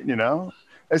sight. You know,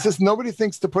 it's just nobody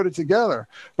thinks to put it together.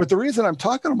 But the reason I'm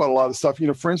talking about a lot of stuff, you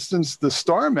know, for instance, the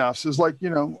star maps is like, you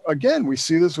know, again, we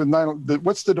see this with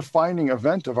what's the defining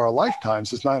event of our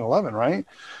lifetimes is 9/11, right?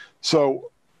 So,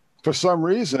 for some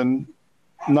reason,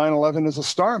 9/11 is a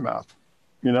star map.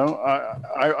 You know,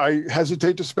 I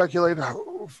hesitate to speculate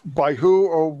by who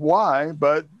or why,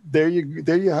 but there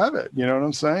you have it. You know what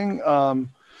I'm saying?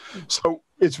 So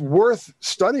it's worth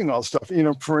studying all stuff. You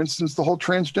know, for instance, the whole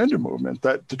transgender movement.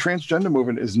 That the transgender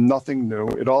movement is nothing new.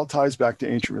 It all ties back to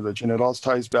ancient religion. It all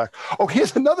ties back. Oh,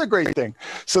 here's another great thing.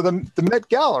 So the Met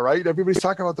Gala, right? Everybody's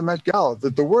talking about the Met Gala.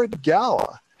 The word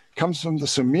gala comes from the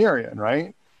Sumerian,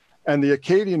 right? And the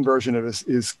Akkadian version of it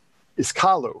is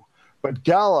kalu. But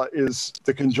gala is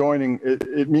the conjoining,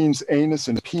 it means anus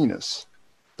and penis.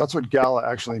 That's what gala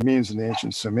actually means in the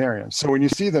ancient Sumerian. So when you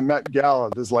see the Met Gala,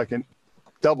 there's like a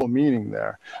double meaning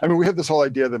there. I mean, we have this whole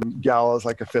idea that gala is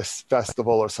like a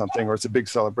festival or something, or it's a big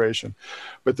celebration.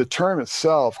 But the term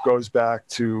itself goes back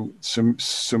to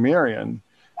Sumerian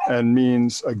and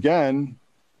means, again,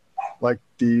 like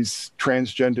these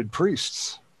transgendered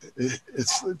priests.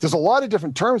 There's a lot of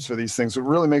different terms for these things. It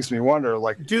really makes me wonder,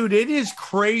 like, dude, it is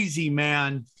crazy,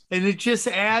 man. And it just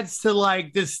adds to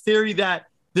like this theory that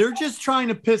they're just trying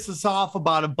to piss us off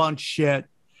about a bunch of shit.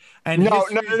 And no.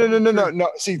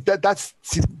 See, this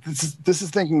is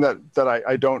thinking that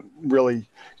I don't really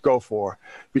go for,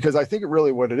 because I think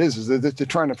really what it is that they're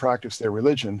trying to practice their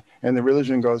religion, and the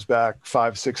religion goes back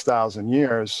 5,000-6,000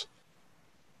 years,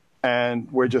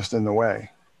 and we're just in the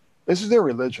way. This is their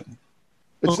religion.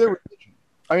 It's their religion.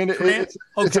 I mean, it's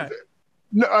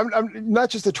no, I'm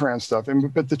not just the trans stuff,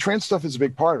 but the trans stuff is a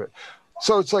big part of it.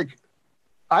 So it's like,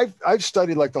 I've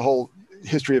studied like the whole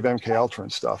history of MK Ultra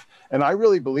and stuff, and I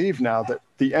really believe now that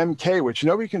the MK, which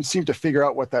nobody can seem to figure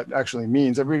out what that actually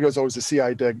means. Everybody goes, oh, it's a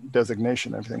CIA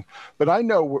designation and everything. But I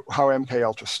know how MK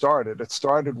Ultra started. It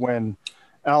started when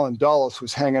Alan Dulles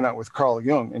was hanging out with Carl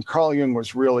Jung, and Carl Jung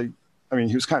was really, I mean,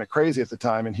 he was kind of crazy at the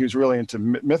time, and he was really into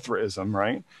Mithraism,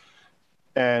 right?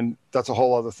 And that's a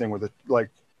whole other thing with it. Like,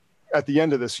 at the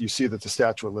end of this, you see that the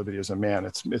Statue of Liberty is a man.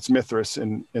 It's Mithras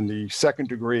in the second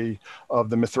degree of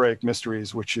the Mithraic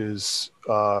mysteries, which is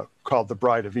called the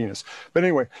Bride of Venus. But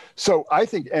anyway, so I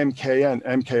think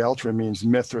MK Ultra means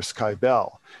Mithras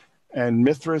Kybel. And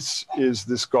Mithras is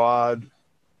this god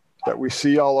that we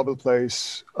see all over the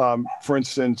place. For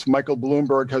instance, Michael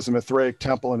Bloomberg has a Mithraic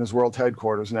temple in his world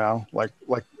headquarters now. Like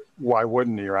why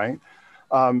wouldn't he, right?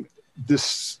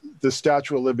 The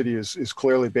Statue of Liberty is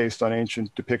clearly based on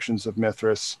ancient depictions of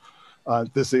Mithras.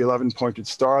 There's the 11-pointed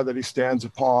star that he stands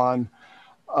upon.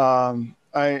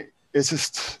 It's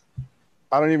just,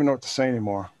 I don't even know what to say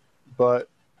anymore. But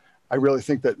I really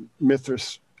think that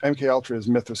Mithras, MK Ultra is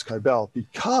Mithras Kybel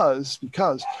because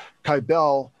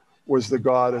Kybel was the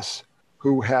goddess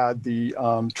who had the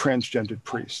transgendered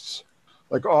priests.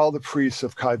 Like all the priests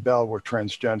of Kybel were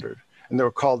transgendered, and they were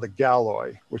called the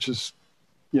Galoi, which is,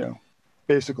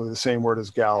 basically the same word as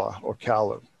gala or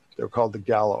kalu. They were called the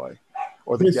Galoi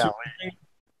or the Galli.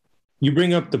 You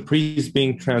bring up the priest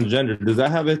being transgender. Does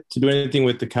that have it to do anything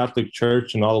with the Catholic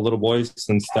Church and all the little boys,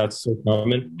 since that's so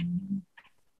common?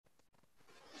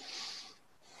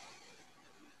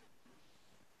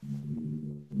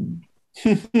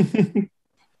 Interesting.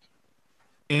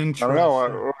 I don't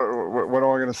know. What am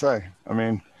I going to say? I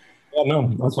mean, well, no,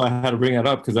 that's why I had to bring it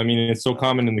up, because I mean, it's so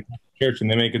common in the Catholic Church,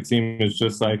 and they make it seem it's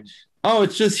just like, oh,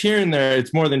 it's just here and there.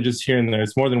 It's more than just here and there.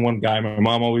 It's more than one guy. My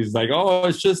mom always like, oh,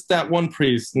 it's just that one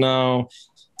priest. No,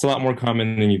 it's a lot more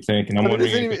common than you think. And I'm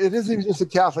wondering, it isn't even just the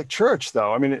Catholic Church,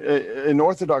 though. I mean, in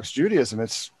Orthodox Judaism,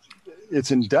 it's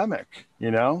endemic,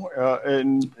 in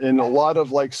a lot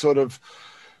of like sort of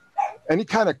any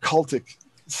kind of cultic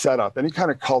setup, any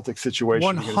kind of cultic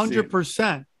situation.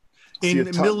 100%. In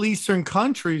Middle Eastern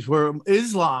countries where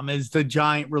Islam is the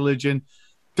giant religion,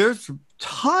 there's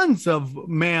tons of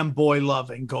man-boy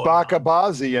loving going on.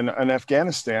 Bakabazi in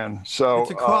Afghanistan. So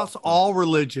it's across all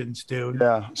religions, dude.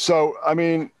 Yeah. So, I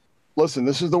mean, listen,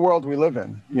 this is the world we live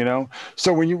in,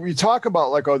 So when you talk about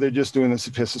like, oh, they're just doing this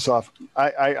to piss us off,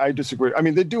 I disagree. I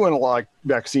mean, they're doing a lot like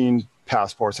vaccine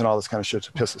passports and all this kind of shit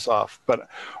to piss us off. But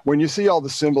when you see all the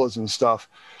symbolism and stuff,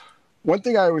 one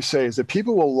thing I always say is that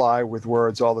people will lie with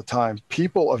words all the time.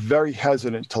 People are very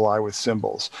hesitant to lie with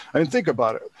symbols. I mean, think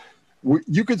about it.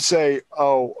 You could say,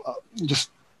 I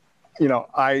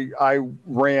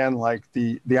ran like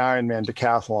the Ironman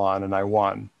decathlon and I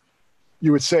won.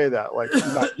 You would say that, like,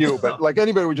 not you, but like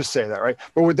anybody would just say that, right?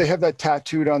 But would they have that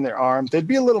tattooed on their arm? They'd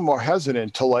be a little more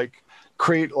hesitant to like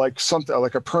create like something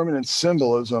like a permanent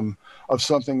symbolism of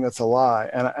something that's a lie.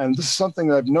 And this is something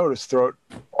that I've noticed throughout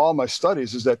all my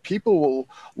studies, is that people will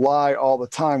lie all the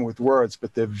time with words,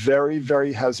 but they're very,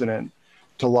 very hesitant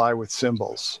to lie with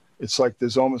symbols. It's like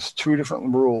there's almost two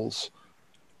different rules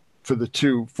for the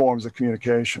two forms of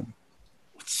communication.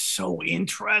 It's so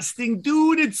interesting,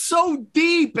 dude. It's so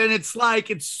deep, and it's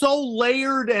like it's so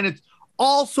layered, and it's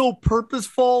also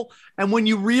purposeful. And when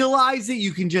you realize it,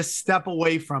 you can just step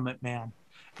away from it, man,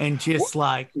 and just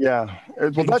not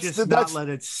let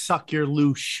it suck your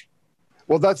loosh.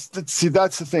 Well, that's the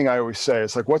thing I always say.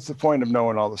 It's like, what's the point of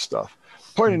knowing all this stuff?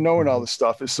 The point of knowing all this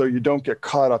stuff is so you don't get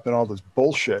caught up in all this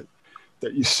bullshit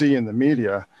that you see in the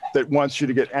media that wants you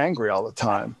to get angry all the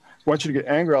time. Wants you to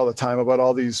get angry all the time about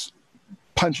all these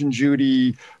Punch and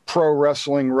Judy, pro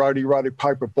wrestling, Roddy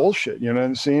Piper bullshit. You know what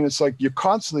I'm saying? It's like you're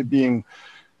constantly being,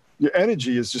 your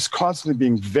energy is just constantly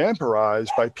being vampirized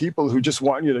by people who just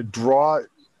want you to draw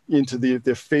into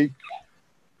their fake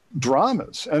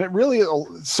dramas. And it really,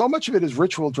 so much of it is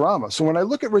ritual drama. So when I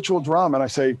look at ritual drama and I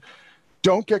say,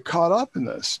 don't get caught up in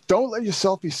this. Don't let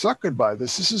yourself be suckered by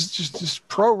this. This is just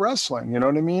pro wrestling. You know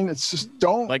what I mean? It's just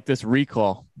don't. Like this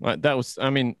recall. That was, I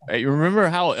mean, you remember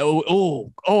how,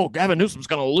 Gavin Newsom's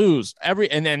going to lose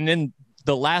and then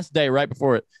the last day right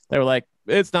before it, they were like,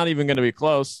 it's not even going to be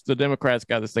close. The Democrats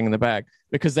got this thing in the bag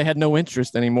because they had no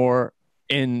interest anymore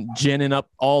in ginning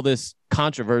up all this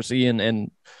controversy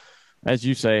and as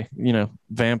you say, you know,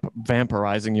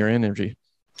 vampirizing your energy.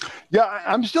 Yeah,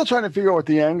 I'm still trying to figure out what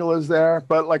the angle is there,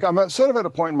 but like I'm sort of at a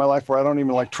point in my life where I don't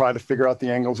even like try to figure out the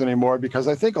angles anymore because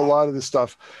I think a lot of this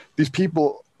stuff,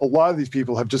 a lot of these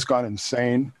people have just gone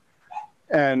insane,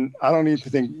 and I don't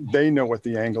even think they know what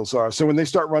the angles are. So when they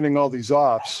start running all these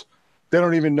ops, they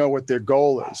don't even know what their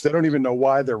goal is. They don't even know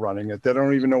why they're running it. They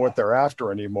don't even know what they're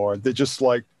after anymore. They're just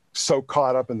like so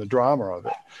caught up in the drama of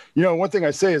it. You know, one thing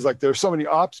I say is like there's so many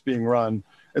ops being run.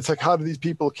 It's like, how do these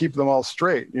people keep them all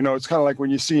straight? You know, it's kind of like when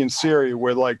you see in Syria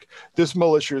where like this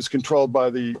militia is controlled by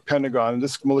the Pentagon and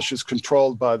this militia is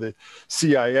controlled by the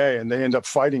CIA and they end up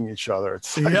fighting each other.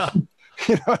 It's like, Yeah.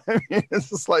 you know what I mean? It's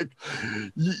just like,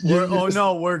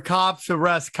 where cops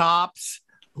arrest cops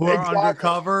who are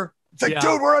undercover. It's like,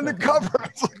 dude, we're undercover.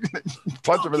 It's like,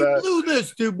 punch him for that. You blew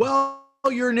this, dude. Well,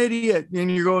 you're an idiot and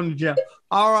you're going to jail.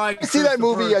 All right. You see that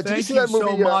movie? Yeah. Did you see that movie?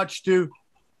 So much, dude.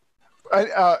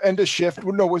 End of Shift.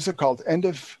 No, what's it called? End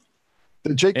of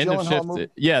the Jake Gyllenhaal movie.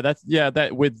 Yeah,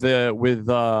 that with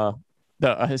the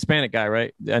Hispanic guy,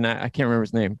 right? And I can't remember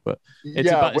his name, but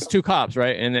it's two cops,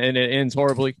 right? And it ends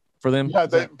horribly for them.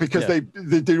 Yeah, because they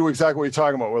do exactly what you're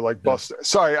talking about. We're like bust.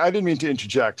 Sorry, I didn't mean to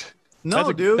interject.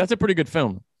 No, dude, that's a pretty good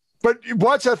film. But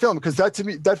watch that film because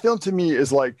that film to me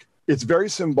is like it's very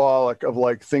symbolic of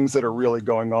like things that are really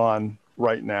going on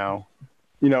right now.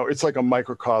 You know, it's like a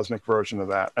microcosmic version of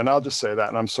that. And I'll just say that,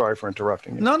 and I'm sorry for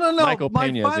interrupting you. No. Michael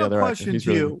Pena is the other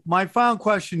actor. My final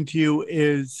question to you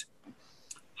is,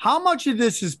 how much of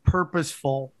this is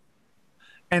purposeful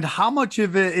and how much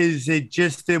of it is it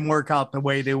just didn't work out the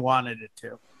way they wanted it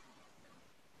to?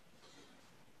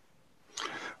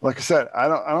 Like I said, I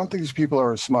don't think these people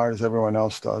are as smart as everyone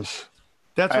else does.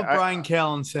 That's what Brian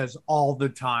Callen says all the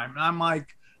time. And I'm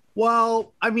like,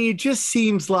 well, I mean, it just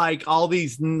seems like all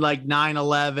these like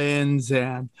 9/11s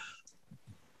and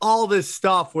all this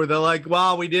stuff where they're like,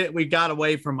 well, we got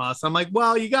away from us. I'm like,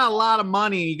 well, you got a lot of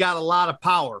money, you got a lot of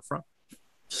power from.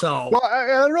 So, well, I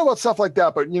don't know about stuff like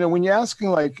that, but you know, when you're asking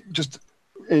like just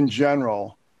in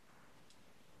general,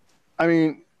 I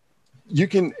mean, you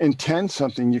can intend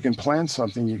something, you can plan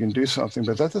something, you can do something,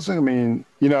 but that doesn't mean,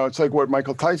 you know, it's like what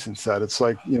Michael Tyson said. It's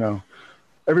like, you know,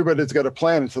 everybody's got a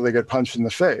plan until they get punched in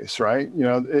the face, right? You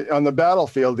know, on the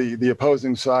battlefield, the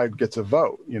opposing side gets a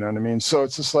vote, you know what I mean? So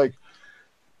it's just like,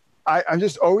 I'm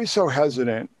just always so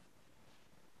hesitant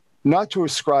not to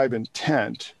ascribe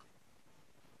intent,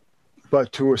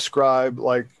 but to ascribe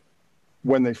like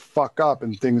when they fuck up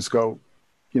and things go,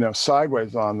 you know,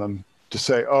 sideways on them, to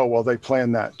say, oh, well, they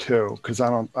planned that too. Cause I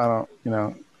don't, you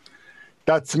know,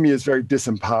 that to me is very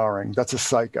disempowering. That's a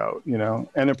psych out, you know,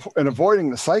 and avoiding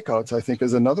the psych outs, I think,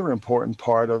 is another important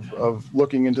part of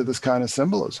looking into this kind of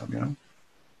symbolism, you know.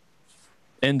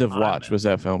 End of Watch was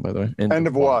that film, by the way. End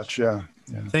of Watch, yeah.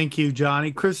 Thank you,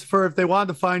 Johnny. Christopher, if they wanted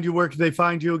to find you, where could they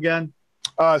find you again?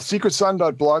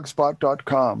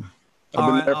 secretsun.blogspot.com. I've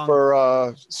been there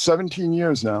for 17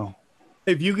 years now.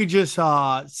 If you could just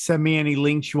send me any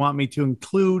links you want me to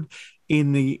include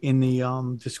in the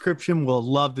description, we'll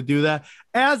love to do that.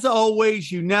 As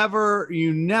always, you never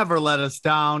let us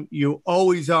down. You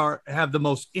always have the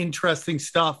most interesting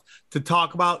stuff to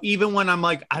talk about, even when I'm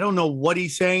like, I don't know what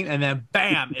he's saying, and then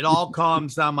bam, it all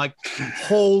comes. I'm like,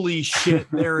 holy shit,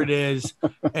 there it is.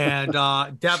 And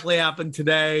definitely happened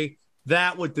today.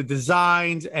 That with the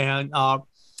designs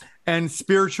and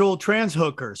spiritual trans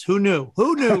hookers. Who knew?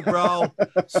 Who knew, bro?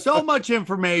 So much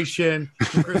information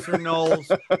from Christopher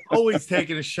Knowles. Always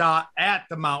taking a shot at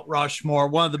the Mount Rushmore.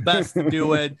 One of the best to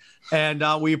do it. And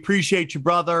we appreciate you,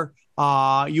 brother.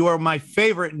 You are my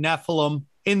favorite Nephilim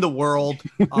in the world.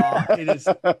 It is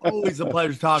always a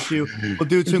pleasure to talk to you. We'll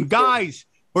do it soon. Guys,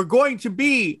 we're going to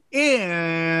be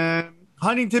in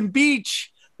Huntington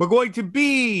Beach. We're going to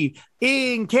be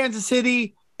in Kansas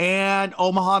City and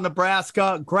Omaha,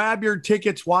 Nebraska. Grab your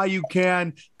tickets while you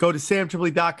can. Go to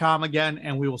samtripoli.com again,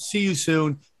 and we will see you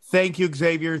soon. Thank you,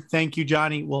 Xavier. Thank you,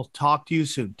 Johnny. We'll talk to you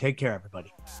soon. Take care,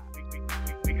 everybody.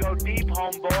 We go deep,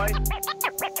 homeboy.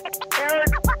 Aaron,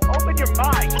 open your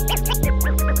mind.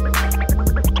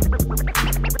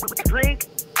 Drink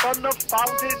from the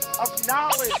fountain of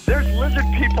knowledge. There's lizard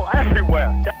people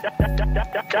everywhere.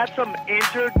 That's some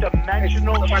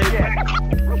interdimensional shit.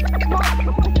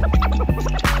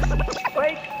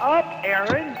 Wake up,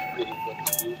 Aaron.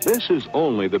 This is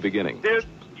only the beginning. Dude,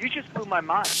 you just blew my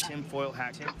mind. Tinfoil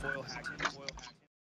hat.